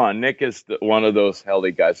 Come on, Nick is one of those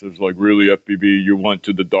heli guys who's like, really, FPV, you went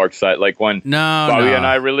to the dark side. Like when Bobby and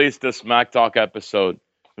I released this Smack Talk episode,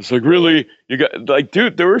 it's like, really, you got like,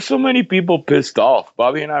 dude, there were so many people pissed off.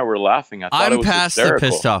 Bobby and I were laughing. I thought it was past hysterical.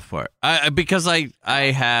 The pissed off part. Because I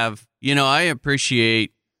have, I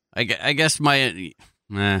appreciate. I guess my.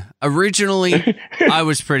 Originally, I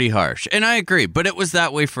was pretty harsh, and I agree, but it was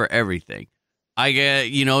that way for everything. I get,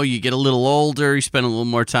 you get a little older, you spend a little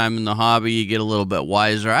more time in the hobby, you get a little bit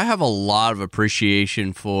wiser. I have a lot of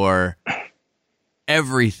appreciation for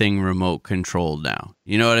everything remote controlled now.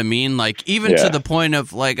 You know what I mean? Like, even to the point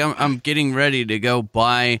of, like, I'm getting ready to go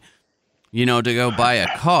buy,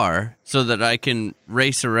 a car so that I can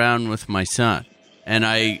race around with my son. And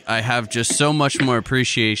I have just so much more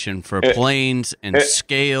appreciation for planes and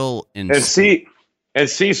scale and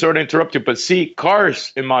see, sorry to interrupt you, but see,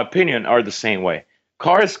 cars, in my opinion, are the same way.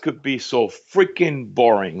 Cars could be so freaking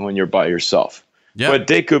boring when you're by yourself, but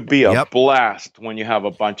they could be a blast when you have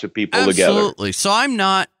a bunch of people together. Absolutely. So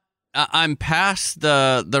I'm past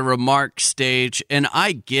the remark stage, and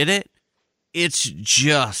I get it. It's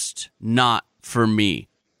just not for me.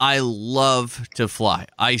 I love to fly.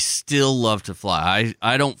 I still love to fly.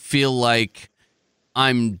 I don't feel like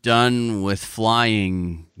I'm done with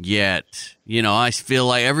flying yet. I feel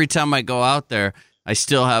like every time I go out there, I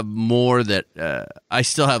still have more that I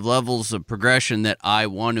still have levels of progression that I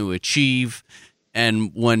want to achieve.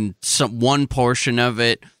 And when one portion of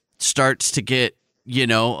it starts to get,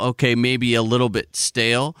 maybe a little bit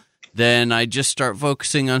stale, then I just start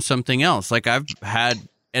focusing on something else. Like, I've had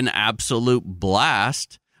an absolute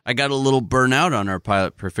blast. I got a little burnout on our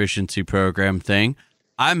pilot proficiency program thing.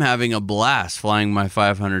 I'm having a blast flying my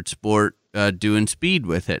 500 Sport, doing speed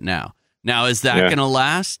with it now. Now, is that going to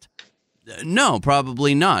last? No,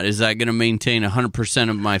 probably not. Is that going to maintain 100%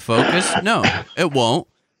 of my focus? No, it won't.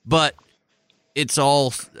 But it's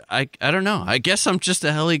all, I don't know. I guess I'm just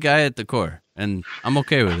a heli guy at the core, and I'm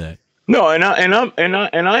okay with that. No, and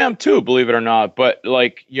I am too, believe it or not. But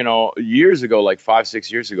like, years ago, like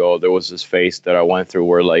 5-6 years ago, there was this phase that I went through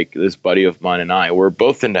where like this buddy of mine and I were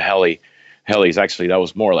both into helis. Actually, that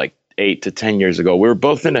was more like 8 to 10 years ago. We were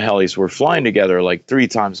both into helis. We're flying together like 3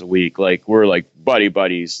 times a week. Like we're like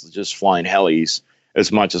buddies, just flying helis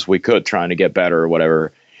as much as we could, trying to get better or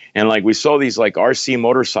whatever. And like we saw these like RC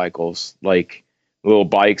motorcycles, like little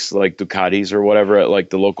bikes, like Ducatis or whatever at like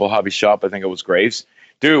the local hobby shop. I think it was Graves.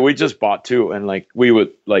 Dude, we just bought 2, and like we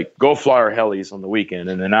would like go fly our helis on the weekend,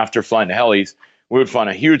 and then after flying the helis, we would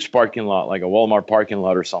find a huge parking lot, like a Walmart parking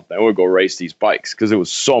lot or something. We would go race these bikes because it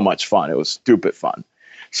was so much fun. It was stupid fun.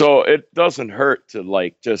 So it doesn't hurt to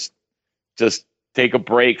like just take a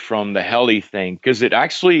break from the heli thing, because it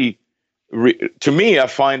actually, to me, I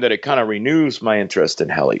find that it kind of renews my interest in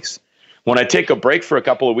helis. When I take a break for a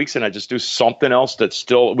couple of weeks and I just do something else that's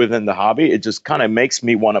still within the hobby, it just kind of makes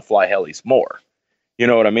me want to fly helis more. You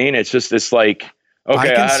know what I mean? It's like,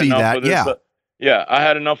 okay, I can see that. Yeah. I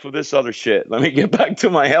had enough of this other shit. Let me get back to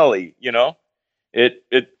my heli. I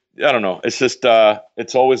don't know. It's just,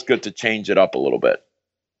 it's always good to change it up a little bit.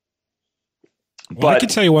 Well, I can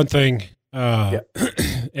tell you one thing.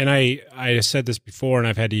 And I said this before, and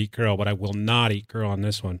I've had to eat curl, but I will not eat curl on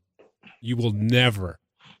this one. You will never,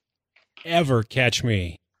 ever catch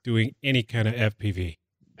me doing any kind of FPV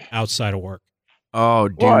outside of work. Oh,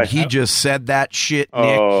 dude, what? He just said that shit,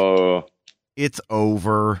 Nick. Oh. It's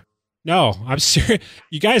over. No, I'm serious.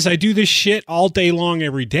 You guys, I do this shit all day long,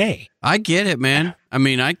 every day. I get it, man. I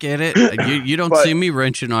mean, I get it. You don't see me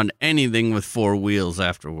wrenching on anything with 4 wheels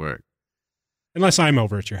after work. Unless I'm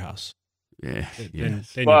over at your house. Yeah.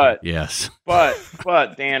 Yes.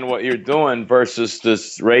 But Dan, what you're doing versus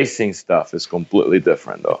this racing stuff is completely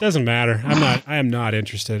different, though. It doesn't matter. I am not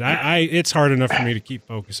interested. It's hard enough for me to keep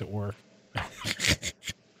focus at work.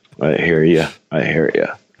 I hear you.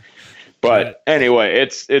 But anyway,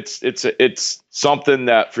 it's something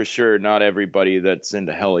that for sure not everybody that's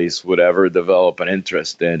into helis would ever develop an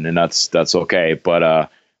interest in, and that's okay. But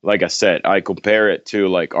like I said, I compare it to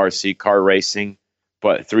like RC car racing,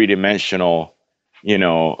 but 3-dimensional,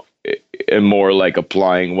 and more like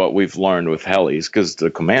applying what we've learned with helis, because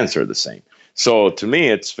the commands are the same. So to me,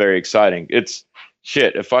 it's very exciting. It's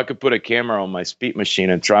shit. If I could put a camera on my Speed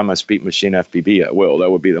Machine and try my Speed Machine FPV at will,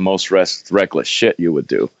 that would be the most reckless shit you would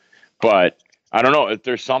do. But I don't know if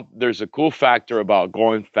there's a cool factor about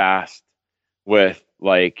going fast with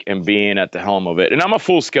like, and being at the helm of it. And I'm a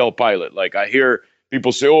full scale pilot. Like I hear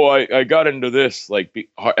people say, oh, I got into this, like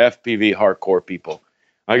FPV hardcore people.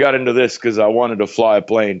 I got into this because I wanted to fly a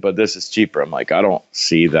plane, but this is cheaper. I'm like, I don't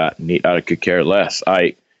see that need. I could care less.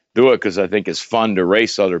 I do it because I think it's fun to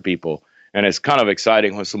race other people. And it's kind of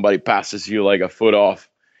exciting when somebody passes you like a foot off,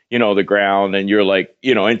 the ground, and you're like,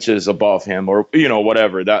 inches above him, or,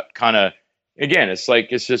 whatever. That kind of, again, it's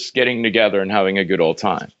just getting together and having a good old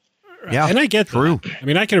time. Yeah. And I get that. I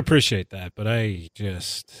mean, I can appreciate that, but I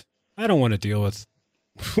don't want to deal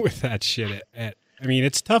with that shit. I mean,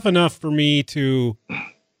 it's tough enough for me to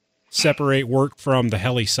separate work from the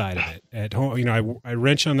heli side of it at home. I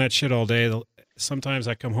wrench on that shit all day. Sometimes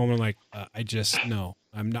I come home and I'm like, no.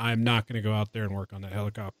 I'm not going to go out there and work on that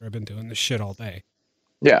helicopter. I've been doing this shit all day.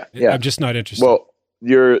 Yeah. I'm just not interested. Well,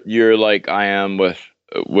 you're like I am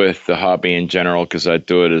with the hobby in general, because I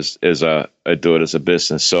do it as a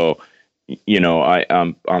business. So,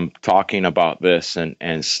 I'm talking about this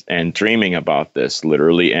and dreaming about this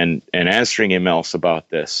literally, and answering emails about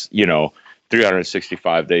this,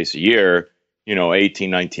 365 days a year, 18,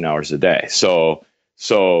 19 hours a day. So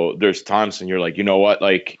there's times when you're like, you know what,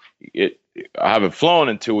 like I haven't flown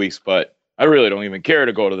in 2 weeks, but I really don't even care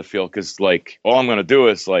to go to the field, because like all I'm going to do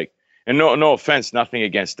is like, and no offense, nothing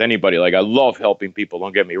against anybody. Like I love helping people,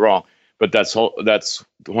 don't get me wrong, but that's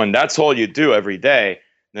when that's all you do every day.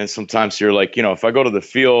 Then sometimes you're like, if I go to the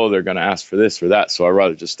field, they're going to ask for this or that. So I'd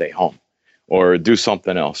rather just stay home or do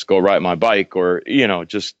something else, go ride my bike, or,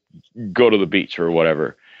 just go to the beach or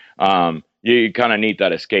whatever. You kind of need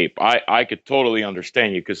that escape. I could totally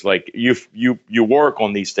understand you, because like you work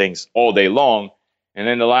on these things all day long, and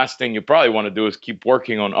then the last thing you probably want to do is keep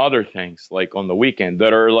working on other things like on the weekend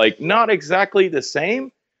that are like not exactly the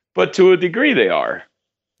same, but to a degree they are.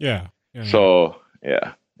 Yeah. So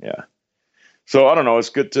yeah. So I don't know. It's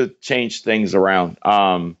good to change things around.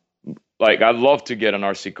 Like I'd love to get an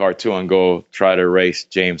RC car too and go try to race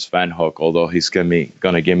James Van Hook, although he's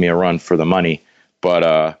gonna give me a run for the money. But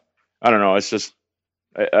I don't know. It's just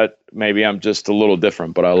maybe I'm just a little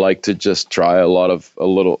different, but I like to just try a lot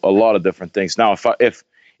of different things. Now,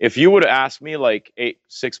 if you would have asked me like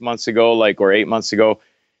 6 months ago, or 8 months ago,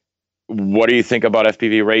 what do you think about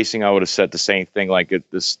FPV racing? I would have said the same thing, like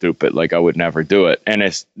it's stupid, like I would never do it. And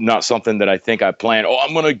it's not something that I think I planned. Oh,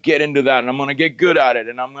 I'm going to get into that and I'm going to get good at it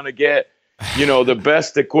and I'm going to get, the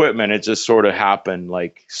best equipment. It just sort of happened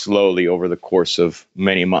like slowly over the course of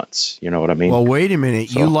many months. You know what I mean? Well, wait a minute.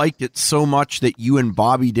 So, you liked it so much that you and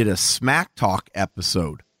Bobby did a Smack Talk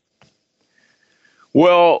episode.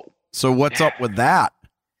 Well, so what's up with that?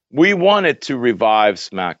 We wanted to revive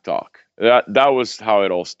Smack Talk. That was how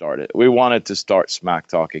it all started. We wanted to start Smack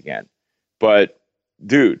Talk again. But,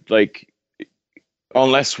 dude, like,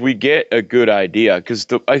 unless we get a good idea, because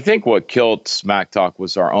I think what killed Smack Talk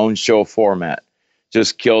was our own show format.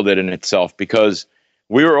 Just killed it in itself, because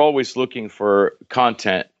we were always looking for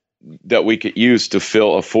content that we could use to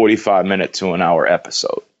fill a 45-minute to an hour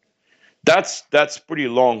episode. That's pretty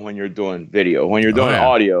long when you're doing video. When you're doing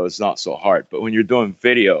audio, it's not so hard. But when you're doing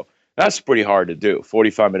video, that's pretty hard to do.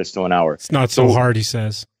 45 minutes to an hour. It's not so hard, he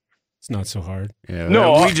says. It's not so hard. Yeah,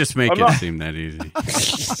 no, we just make it seem that easy.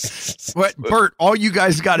 But Bert, all you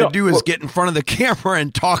guys got to do is get in front of the camera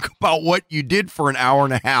and talk about what you did for an hour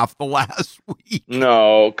and a half the last week.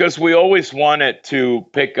 No, because we always wanted to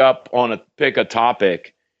pick a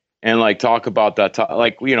topic and like talk about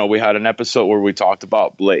that. We had an episode where we talked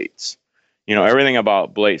about blades. Everything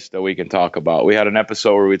about blades that we can talk about. We had an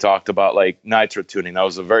episode where we talked about like nitro tuning. That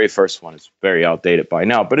was the very first one. It's very outdated by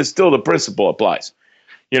now, but it's still the principle applies.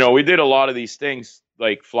 We did a lot of these things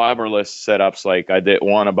like fiberless setups. Like I did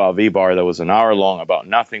one about V-bar that was an hour long about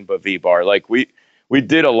nothing but V-bar. Like we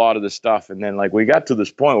did a lot of the stuff. And then like we got to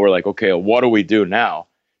this point where like, okay, what do we do now?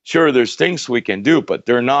 Sure, there's things we can do, but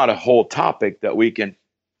they're not a whole topic that we can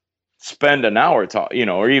spend an hour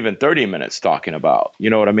or even 30 minutes talking about. You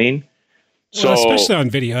know what I mean? Well, especially on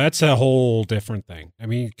video, that's a whole different thing. I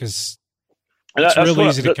mean, because it's real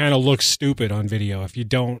easy to kind of look stupid on video if you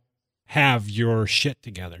don't have your shit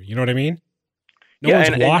together. You know what I mean? No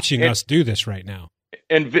one's watching us do this right now.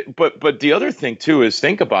 But the other thing too is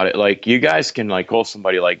think about it. Like you guys can like call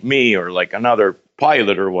somebody like me or like another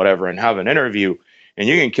pilot or whatever and have an interview, and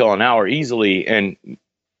you can kill an hour easily. And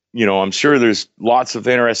I'm sure there's lots of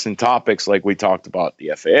interesting topics like we talked about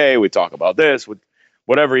the FAA. We talk about this with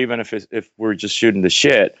whatever. Even if we're just shooting the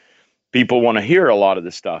shit, people want to hear a lot of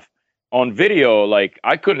this stuff. On video, like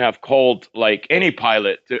I couldn't have called like any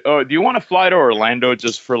pilot to, do you want to fly to Orlando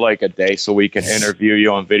just for like a day so we can interview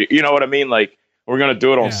you on video? You know what I mean? Like we're going to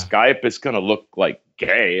do it on Skype. It's going to look like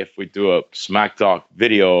gay if we do a Smack Talk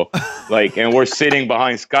video, like, and we're sitting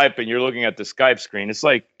behind Skype and you're looking at the Skype screen. It's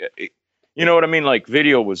like, you know what I mean? Like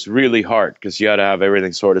video was really hard because you had to have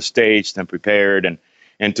everything sort of staged and prepared,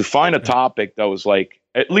 and to find a topic that was like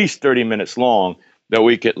at least 30 minutes long that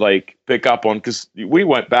we could like pick up on, because we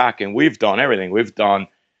went back and we've done everything. We've done,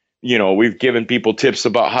 we've given people tips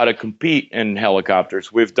about how to compete in helicopters.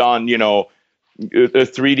 We've done, a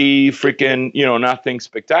 3D freaking, nothing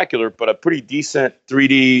spectacular, but a pretty decent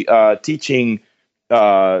 3D teaching,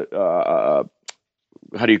 how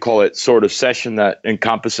do you call it, sort of session that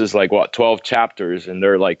encompasses like 12 chapters, and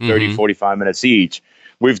they're like 30, 45 minutes each.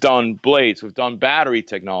 We've done blades, we've done battery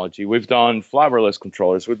technology, we've done fiberless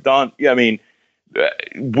controllers, we've done,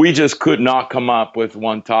 we just could not come up with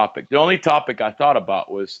one topic. The only topic I thought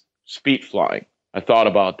about was speed flying. I thought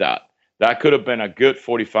about that. That could have been a good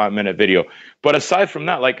 45-minute video. But aside from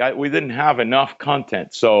that, we didn't have enough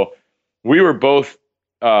content. So we were both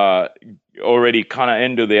already kind of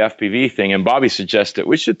into the FPV thing, and Bobby suggested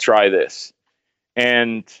we should try this.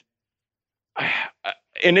 And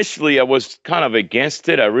initially, I was kind of against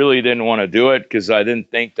it. I really didn't want to do it because I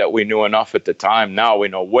didn't think that we knew enough at the time. Now we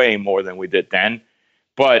know way more than we did then.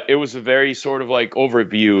 But it was a very sort of like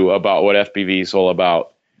overview about what FPV is all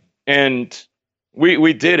about. And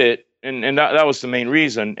we did it, and that was the main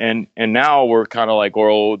reason. And now we're kind of like,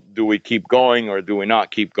 well, do we keep going or do we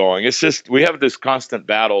not keep going? It's just we have this constant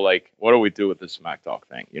battle, like, what do we do with this Smack Talk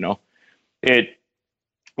thing?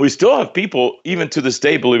 We still have people, even to this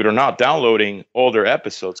day, believe it or not, downloading older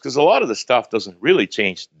episodes because a lot of the stuff doesn't really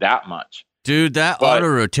change that much. Dude, that auto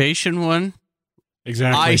rotation one.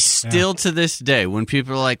 Exactly. I still, to this day, when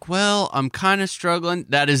people are like, well, I'm kind of struggling,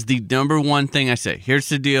 that is the number one thing I say. Here's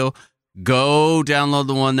the deal. Go download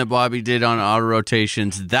the one that Bobby did on auto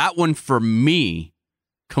rotations. That one, for me,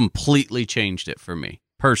 completely changed it for me,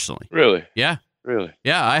 personally. Really? Yeah. Really?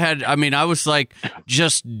 Yeah, I was like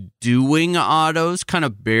just doing autos, kind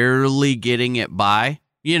of barely getting it by,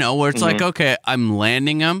 where it's like, okay, I'm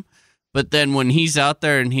landing them. But then when he's out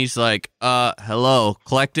there and he's like, hello,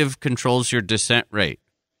 collective controls your descent rate.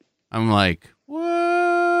 I'm like,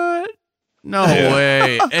 what? No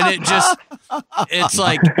way. And it's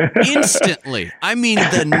like instantly. I mean,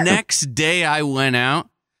 the next day I went out,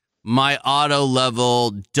 my auto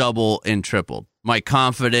level double and tripled. My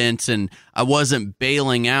confidence, and I wasn't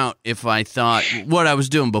bailing out if I thought what I was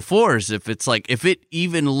doing before is if it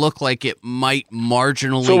even looked like it might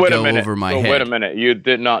marginally go over my head. Wait a minute. You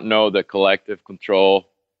did not know that collective control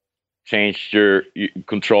changed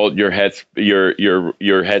controlled your head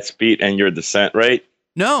speed and your descent rate?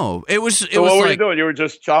 No, it was. So what were you doing? You were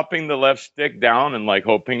just chopping the left stick down and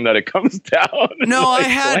hoping that it comes down. No,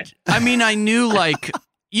 I knew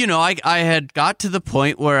I had got to the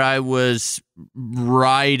point where I was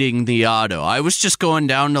riding the auto. I was just going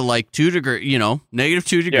down to 2 degrees,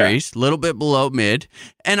 -2 degrees, a little bit below mid.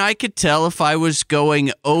 And I could tell if I was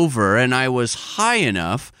going over and I was high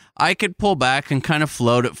enough, I could pull back and kind of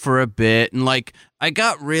float it for a bit. And I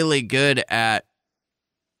got really good at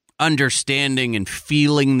understanding and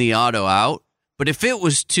feeling the auto out. But if it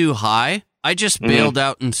was too high, I just bailed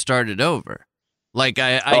out and started over.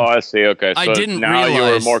 I see. Okay, so I didn't now realize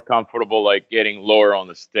you were more comfortable getting lower on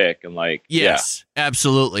the stick and yes,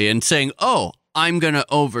 absolutely, and saying, "Oh, I'm gonna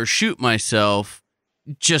overshoot myself."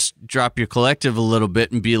 Just drop your collective a little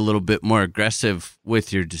bit and be a little bit more aggressive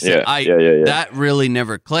with your descent. That really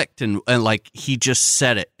never clicked, and he just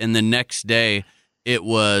said it, and the next day it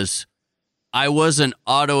was. I wasn't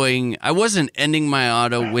ending my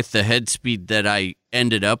auto with the head speed that I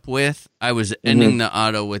ended up with. I was ending the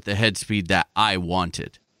auto with the head speed that I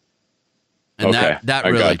wanted. And that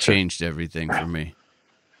really changed everything for me.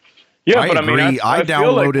 Yeah, I agree. I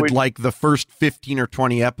downloaded the first 15 or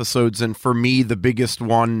 20 episodes, and for me, the biggest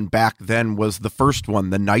one back then was the first one,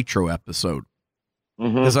 the Nitro episode.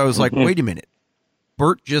 Because I was wait a minute.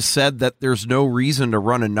 Bert just said that there's no reason to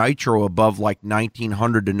run a Nitro above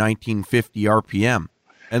 1900 to 1950 RPM.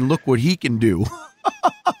 And look what he can do.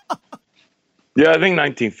 Yeah, I think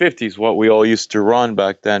 1950 is what we all used to run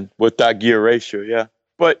back then with that gear ratio, yeah.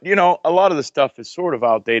 But, a lot of the stuff is sort of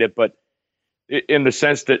outdated, but in the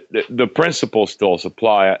sense that the principle still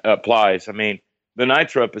applies. I mean, the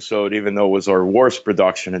Nitro episode, even though it was our worst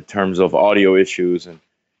production in terms of audio issues and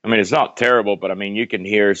it's not terrible, but you can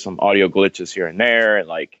hear some audio glitches here and there, and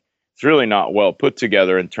it's really not well put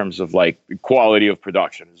together in terms of quality of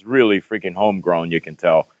production. It's really freaking homegrown, you can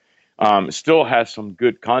tell. It still has some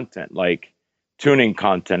good content, tuning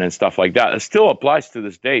content and stuff like that. It still applies to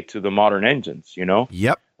this day to the modern engines,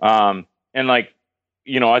 Yep. And I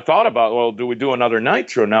thought about, well, do we do another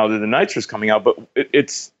Nitro now that the Nitro's coming out? But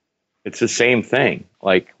it's the same thing.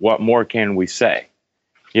 What more can we say?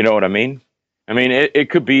 You know what I mean? It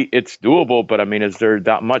could be, it's doable, but is there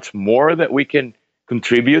that much more that we can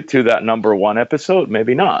contribute to that number one episode?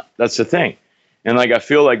 Maybe not. That's the thing. And I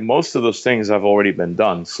feel like most of those things have already been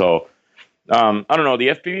done. So, I don't know. The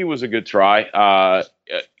FPV was a good try.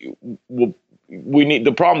 The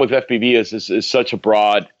problem with FPV is such a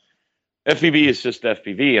broad, FPV is just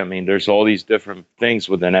FPV. There's all these different things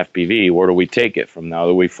within FPV. Where do we take it from now?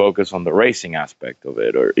 Do we focus on the racing aspect of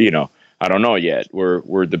it? Or, I don't know yet.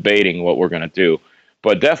 We're debating what we're going to do,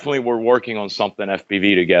 but definitely we're working on something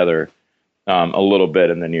FPV together a little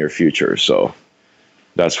bit in the near future. So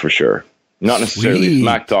that's for sure. Not necessarily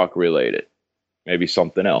Smack Talk related. Maybe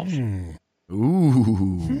something else.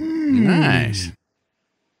 Ooh, nice.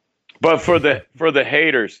 But for the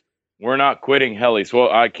haters, we're not quitting helis.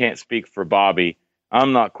 Well, I can't speak for Bobby.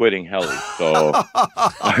 I'm not quitting helis. So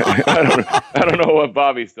I don't know what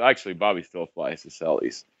Bobby's. Actually, Bobby still flies his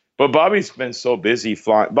helis. But Bobby's been so busy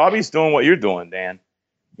flying. Bobby's doing what you're doing, Dan.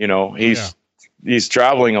 He's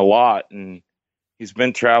traveling a lot, and he's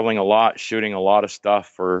been traveling a lot, shooting a lot of stuff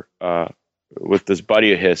for with this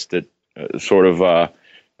buddy of his that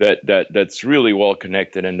that's really well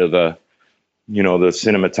connected into the the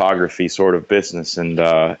cinematography sort of business, and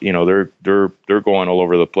they're going all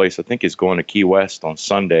over the place. I think he's going to Key West on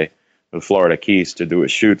Sunday, the Florida Keys, to do a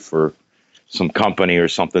shoot for some company or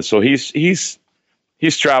something. So he's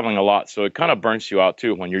traveling a lot, so it kind of burns you out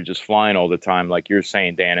too when you're just flying all the time, like you're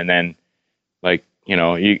saying, Dan. And then,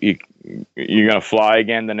 you're gonna fly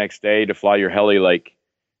again the next day to fly your heli.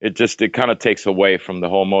 It kind of takes away from the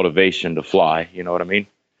whole motivation to fly. You know what I mean?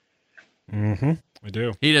 Mm-hmm. I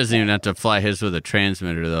do. He doesn't even have to fly his with a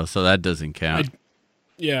transmitter though, so that doesn't count.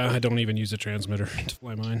 I don't even use a transmitter to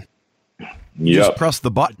fly mine. You just press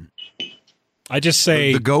the button. I just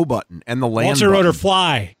say the go button and the land multi-rotor button.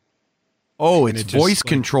 fly. Oh, it's voice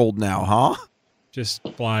controlled now, huh? Just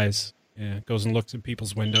flies. Yeah, goes and looks at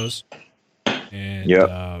people's windows. And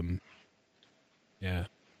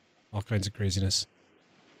all kinds of craziness.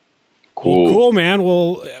 Cool. Well, cool, man.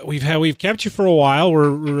 Well, we've kept you for a while.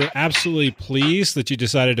 We're absolutely pleased that you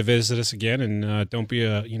decided to visit us again, and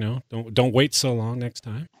don't wait so long next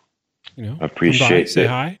time. Appreciate it. Say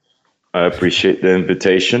hi. I appreciate the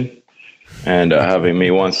invitation and having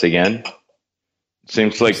me once again.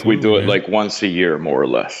 Seems like we do it like once a year, more or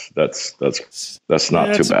less. That's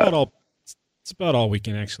not too bad. It's about all we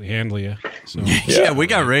can actually handle you. So. Yeah, we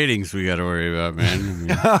got ratings we got to worry about, man.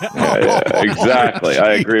 Yeah, exactly.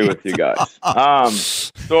 I agree with you guys.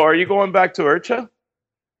 So are you going back to IRCHA?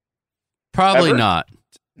 Probably Ever? not.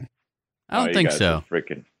 I don't think so.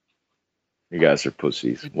 You guys are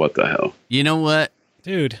pussies. What the hell? You know what,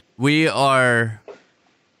 dude? We're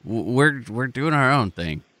doing our own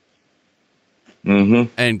thing.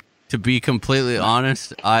 Mm-hmm. And to be completely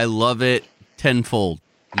honest, I love it tenfold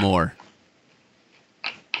more.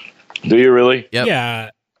 Do you really? Yep. Yeah.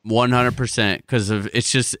 100%. Because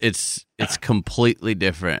it's completely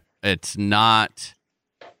different. It's not.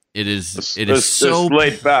 It's so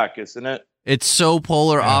laid back, isn't it? It's so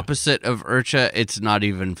polar opposite of IRCHA. It's not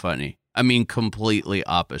even funny. I mean, completely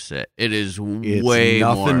opposite. It's way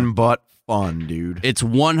nothing more, but fun, dude. It's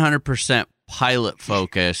 100% pilot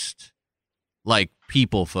focused, like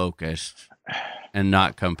people focused, and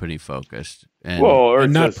not company focused. And,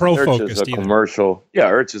 and not pro focused. Commercial. Yeah,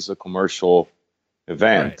 IRCHA is a commercial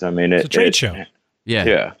event. Right. I mean, it's a trade show.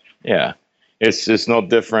 Yeah. It's no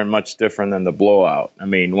different, much different than the blowout. I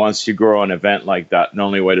mean, once you grow an event like that, the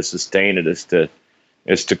only way to sustain it is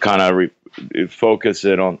to kind of focus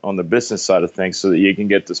it on the business side of things, so that you can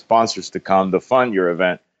get the sponsors to come to fund your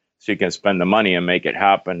event, so you can spend the money and make it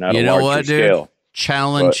happen at a larger scale.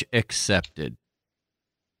 Challenge accepted.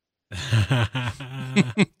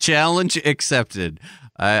 Challenge accepted.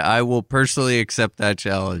 I will personally accept that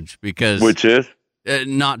challenge, because which is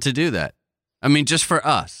not to do that. I mean, just for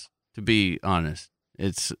us. To be honest,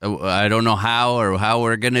 it's I don't know how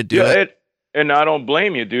we're gonna do it. And I don't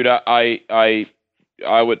blame you, dude. I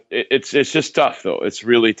would. It's just tough, though. It's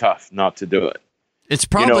really tough not to do it. It's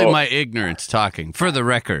probably my ignorance talking. For the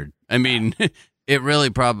record, I mean, it really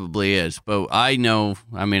probably is. But I know.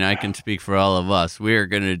 I mean, I can speak for all of us. We are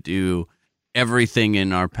gonna do everything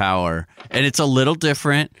in our power, and it's a little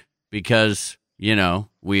different because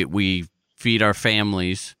we feed our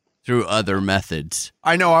families through other methods.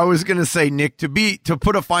 I know. I was going to say, Nick, to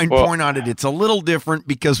put a fine point on it, it's a little different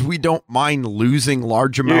because we don't mind losing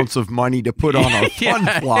large amounts of money to put on our fun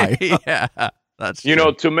fly. Yeah, that's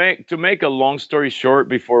true. To make a long story short,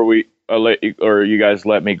 before we you guys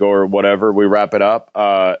let me go or whatever, we wrap it up.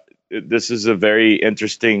 This is a very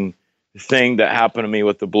interesting thing that happened to me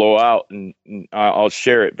with the blowout, and I'll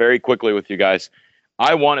share it very quickly with you guys.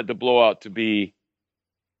 I wanted the blowout to be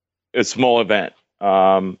a small event.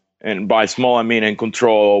 And by small, I mean in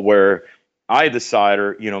control, where I decide,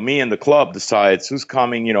 or, me and the club decides who's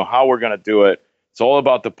coming, how we're going to do it. It's all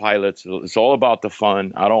about the pilots. It's all about the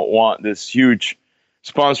fun. I don't want this huge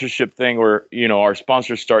sponsorship thing where, our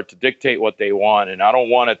sponsors start to dictate what they want. And I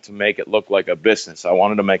don't want it to make it look like a business. I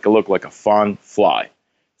wanted to make it look like a fun fly.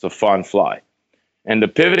 It's a fun fly. And the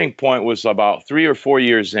pivoting point was about 3 or 4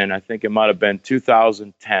 years in. I think it might have been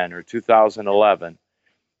 2010 or 2011.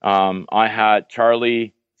 I had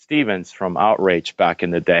Charlie Stevens from Outrage back in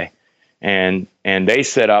the day, and they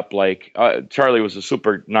set up Charlie was a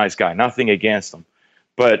super nice guy, nothing against him,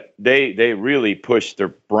 but they really pushed their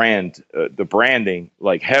brand, the branding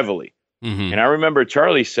heavily. Mm-hmm. And I remember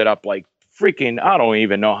Charlie set up freaking, I don't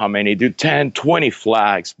even know how many, 10, 20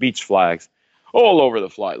 flags, beach flags, all over the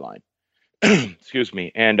flight line. Excuse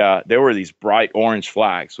me. And there were these bright orange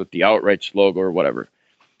flags with the Outrage logo or whatever.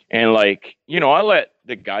 And I let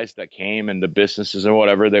the guys that came and the businesses and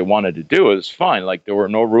whatever they wanted to do, it was fine. There were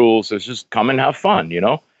no rules. It was just come and have fun,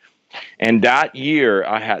 And that year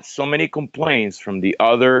I had so many complaints from the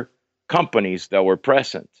other companies that were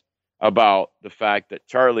present about the fact that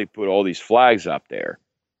Charlie put all these flags up there.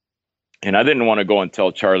 And I didn't want to go and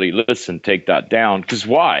tell Charlie, listen, take that down. Because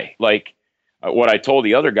why? What I told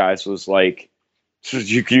the other guys was so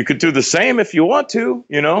you could do the same if you want to,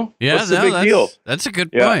 Yeah, what's the big deal? That's a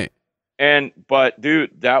good point. But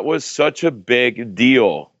dude, that was such a big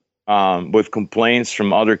deal with complaints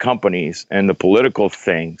from other companies, and the political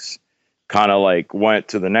things kind of went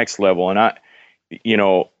to the next level. And I,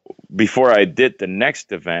 before I did the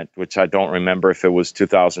next event, which I don't remember if it was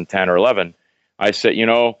 2010 or 11, I said,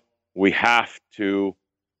 we have to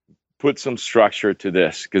put some structure to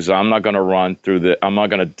this, because I'm not going to I'm not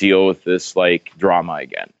going to deal with this drama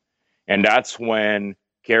again. And that's when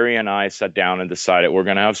Carrie and I sat down and decided we're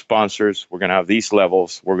going to have sponsors. We're going to have these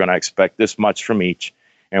levels. We're going to expect this much from each.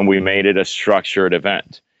 And we made it a structured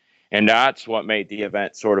event. And that's what made the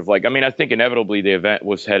event sort of I think inevitably the event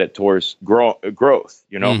was headed towards growth,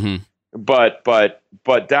 Mm-hmm. But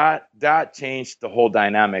that changed the whole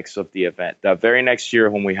dynamics of the event. That very next year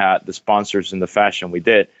when we had the sponsors and the fashion we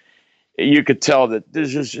did, you could tell that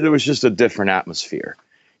there was just a different atmosphere.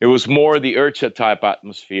 It was more the IRCHA type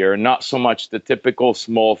atmosphere, not so much the typical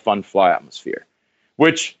small fun fly atmosphere,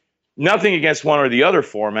 which nothing against one or the other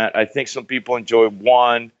format. I think some people enjoy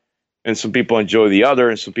one and some people enjoy the other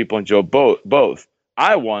and some people enjoy both.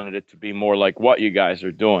 I wanted it to be more like what you guys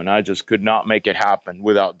are doing. I just could not make it happen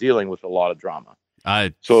without dealing with a lot of drama.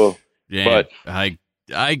 I don't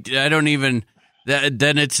even,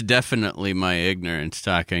 then it's definitely my ignorance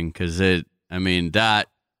talking, because that's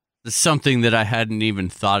something that I hadn't even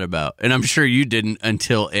thought about. And I'm sure you didn't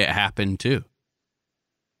until it happened too.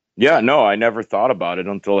 Yeah, no, I never thought about it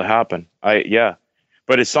until it happened.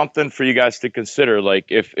 But it's something for you guys to consider. Like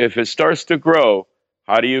if it starts to grow,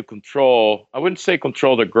 how do you control, I wouldn't say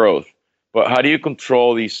control the growth, but how do you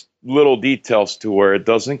control these little details to where it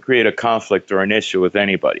doesn't create a conflict or an issue with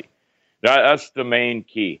anybody? That's the main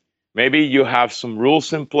key. Maybe you have some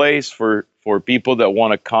rules in place for people that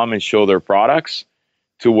want to come and show their products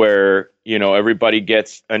to where, everybody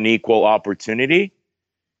gets an equal opportunity,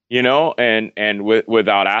 and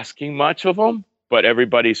without asking much of them, but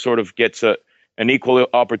everybody sort of gets an equal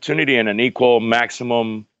opportunity and an equal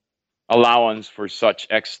maximum allowance for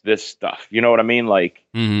this stuff. You know what I mean? Like,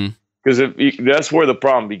 because that's where the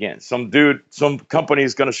problem begins. Some company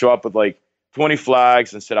is going to show up with like 20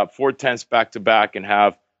 flags and set up 4 tents back to back and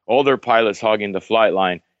have all their pilots hogging the flight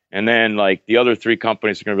line. And then like the other 3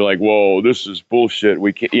 companies are going to be like, whoa, this is bullshit.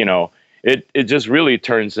 We can't, it just really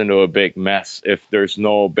turns into a big mess if there's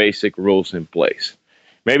no basic rules in place.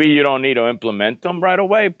 Maybe you don't need to implement them right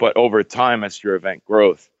away, but over time, as your event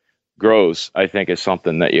grows, I think is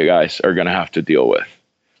something that you guys are going to have to deal with.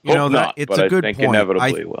 It's a good point.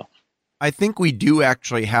 Inevitably will. I think we do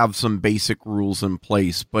actually have some basic rules in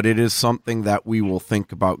place, but it is something that we will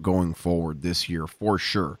think about going forward this year for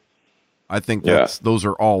sure. I think those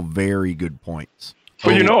are all very good points.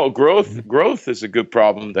 But growth is a good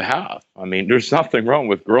problem to have. I mean, there's nothing wrong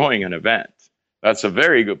with growing an event. That's a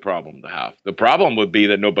very good problem to have. The problem would be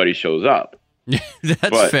that nobody shows up.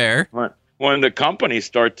 That's fair. When the companies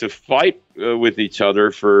start to fight with each other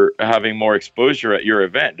for having more exposure at your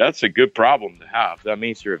event, that's a good problem to have. That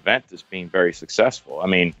means your event is being very successful. I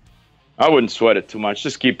mean, I wouldn't sweat it too much.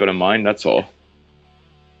 Just keep it in mind. That's all.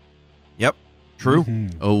 Yep. True.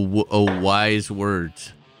 Mm-hmm. Wise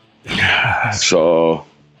words. So,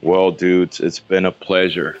 well, dudes, it's been a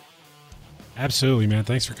pleasure. Absolutely, man.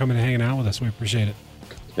 Thanks for coming and hanging out with us. We appreciate it.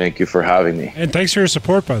 Thank you for having me. And thanks for your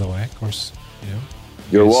support, by the way. Of course,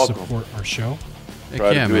 you're welcome. Support our show.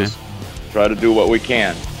 Try to do what we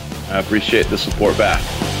can. I appreciate the support back.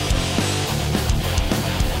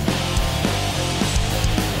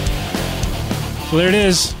 So there it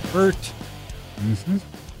is, Bert. Mm-hmm.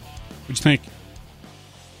 What'd you think?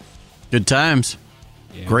 Good times.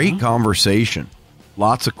 Yeah. Great conversation.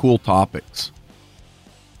 Lots of cool topics.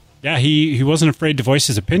 Yeah, he wasn't afraid to voice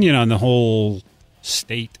his opinion on the whole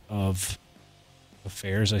state of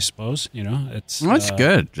affairs, I suppose. That's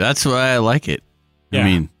good. That's why I like it. Yeah. I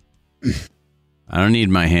mean, I don't need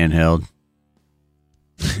my handheld.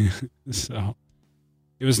 So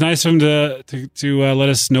it was nice of him to let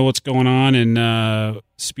us know what's going on and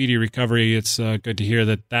speedy recovery. It's good to hear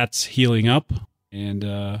that that's healing up,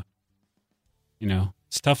 and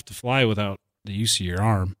it's tough to fly without the use of your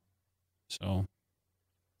arm. So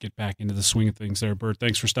get back into the swing of things there, Bert.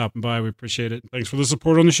 Thanks for stopping by. We appreciate it. Thanks for the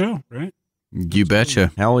support on the show, right? You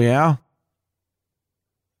betcha. Hell yeah.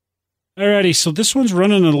 Alrighty, so this one's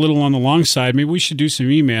running a little on the long side. Maybe we should do some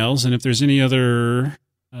emails, and if there's any other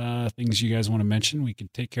things you guys want to mention, we can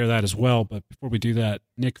take care of that as well. But before we do that,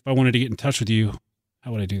 Nick, if I wanted to get in touch with you,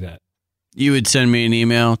 how would I do that? You would send me an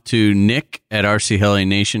email to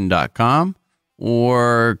nick@rchellynation.com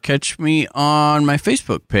or catch me on my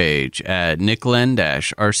Facebook page at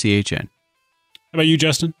nicklen-rchn. How about you,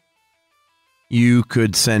 Justin? You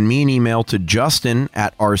could send me an email to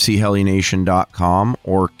justin@rchellynation.com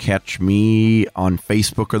or catch me on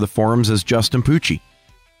Facebook or the forums as Justin Pucci.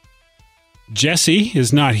 Jesse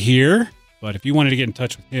is not here, but if you wanted to get in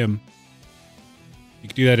touch with him, you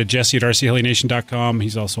can do that at jesse@rchellynation.com.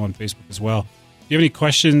 He's also on Facebook as well. Do you have any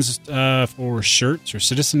questions for shirts or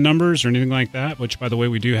citizen numbers or anything like that? Which, by the way,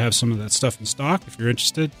 we do have some of that stuff in stock. If you're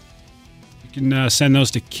interested, you can send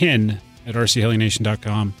those to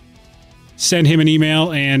ken@rchellynation.com. Send him an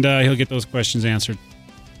email, and he'll get those questions answered.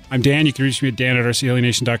 I'm Dan. You can reach me at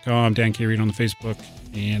dan@rchellynation.com. Dan K. Reed on the Facebook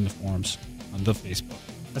and the forums on the Facebook.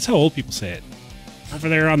 That's how old people say it. Over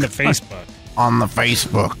there on the Facebook. On the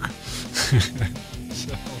Facebook.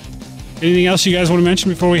 So, anything else you guys want to mention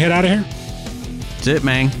before we head out of here? That's it,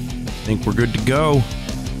 man. I think we're good to go.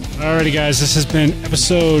 Alrighty, guys. This has been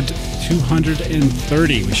episode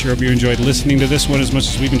 230. We sure hope you enjoyed listening to this one as much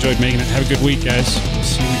as we've enjoyed making it. Have a good week, guys. We'll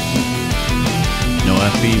see you. No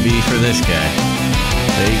FBB for this guy.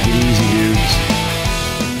 Take it easy, dudes.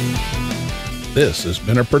 This has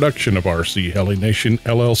been a production of RC Heli Nation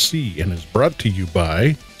LLC and is brought to you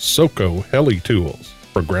by SoCo Heli Tools,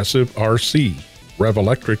 Progressive RC, Rev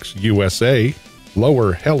Electrics USA,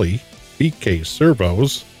 Lower Heli, BK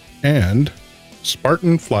Servos, and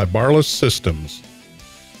Spartan Flybarless Systems.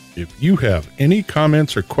 If you have any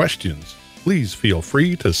comments or questions, please feel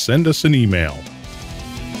free to send us an email.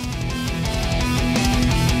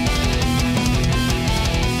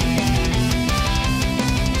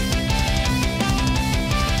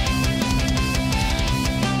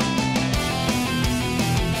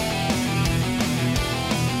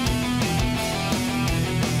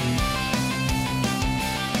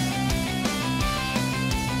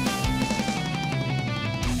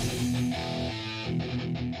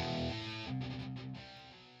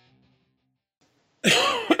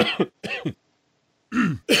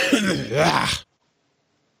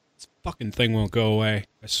 This fucking thing won't go away.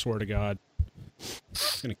 I swear to God.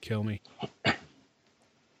 It's going to kill me.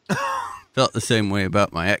 Felt the same way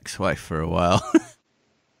about my ex-wife for a while.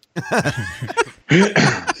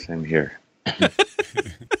 Same here.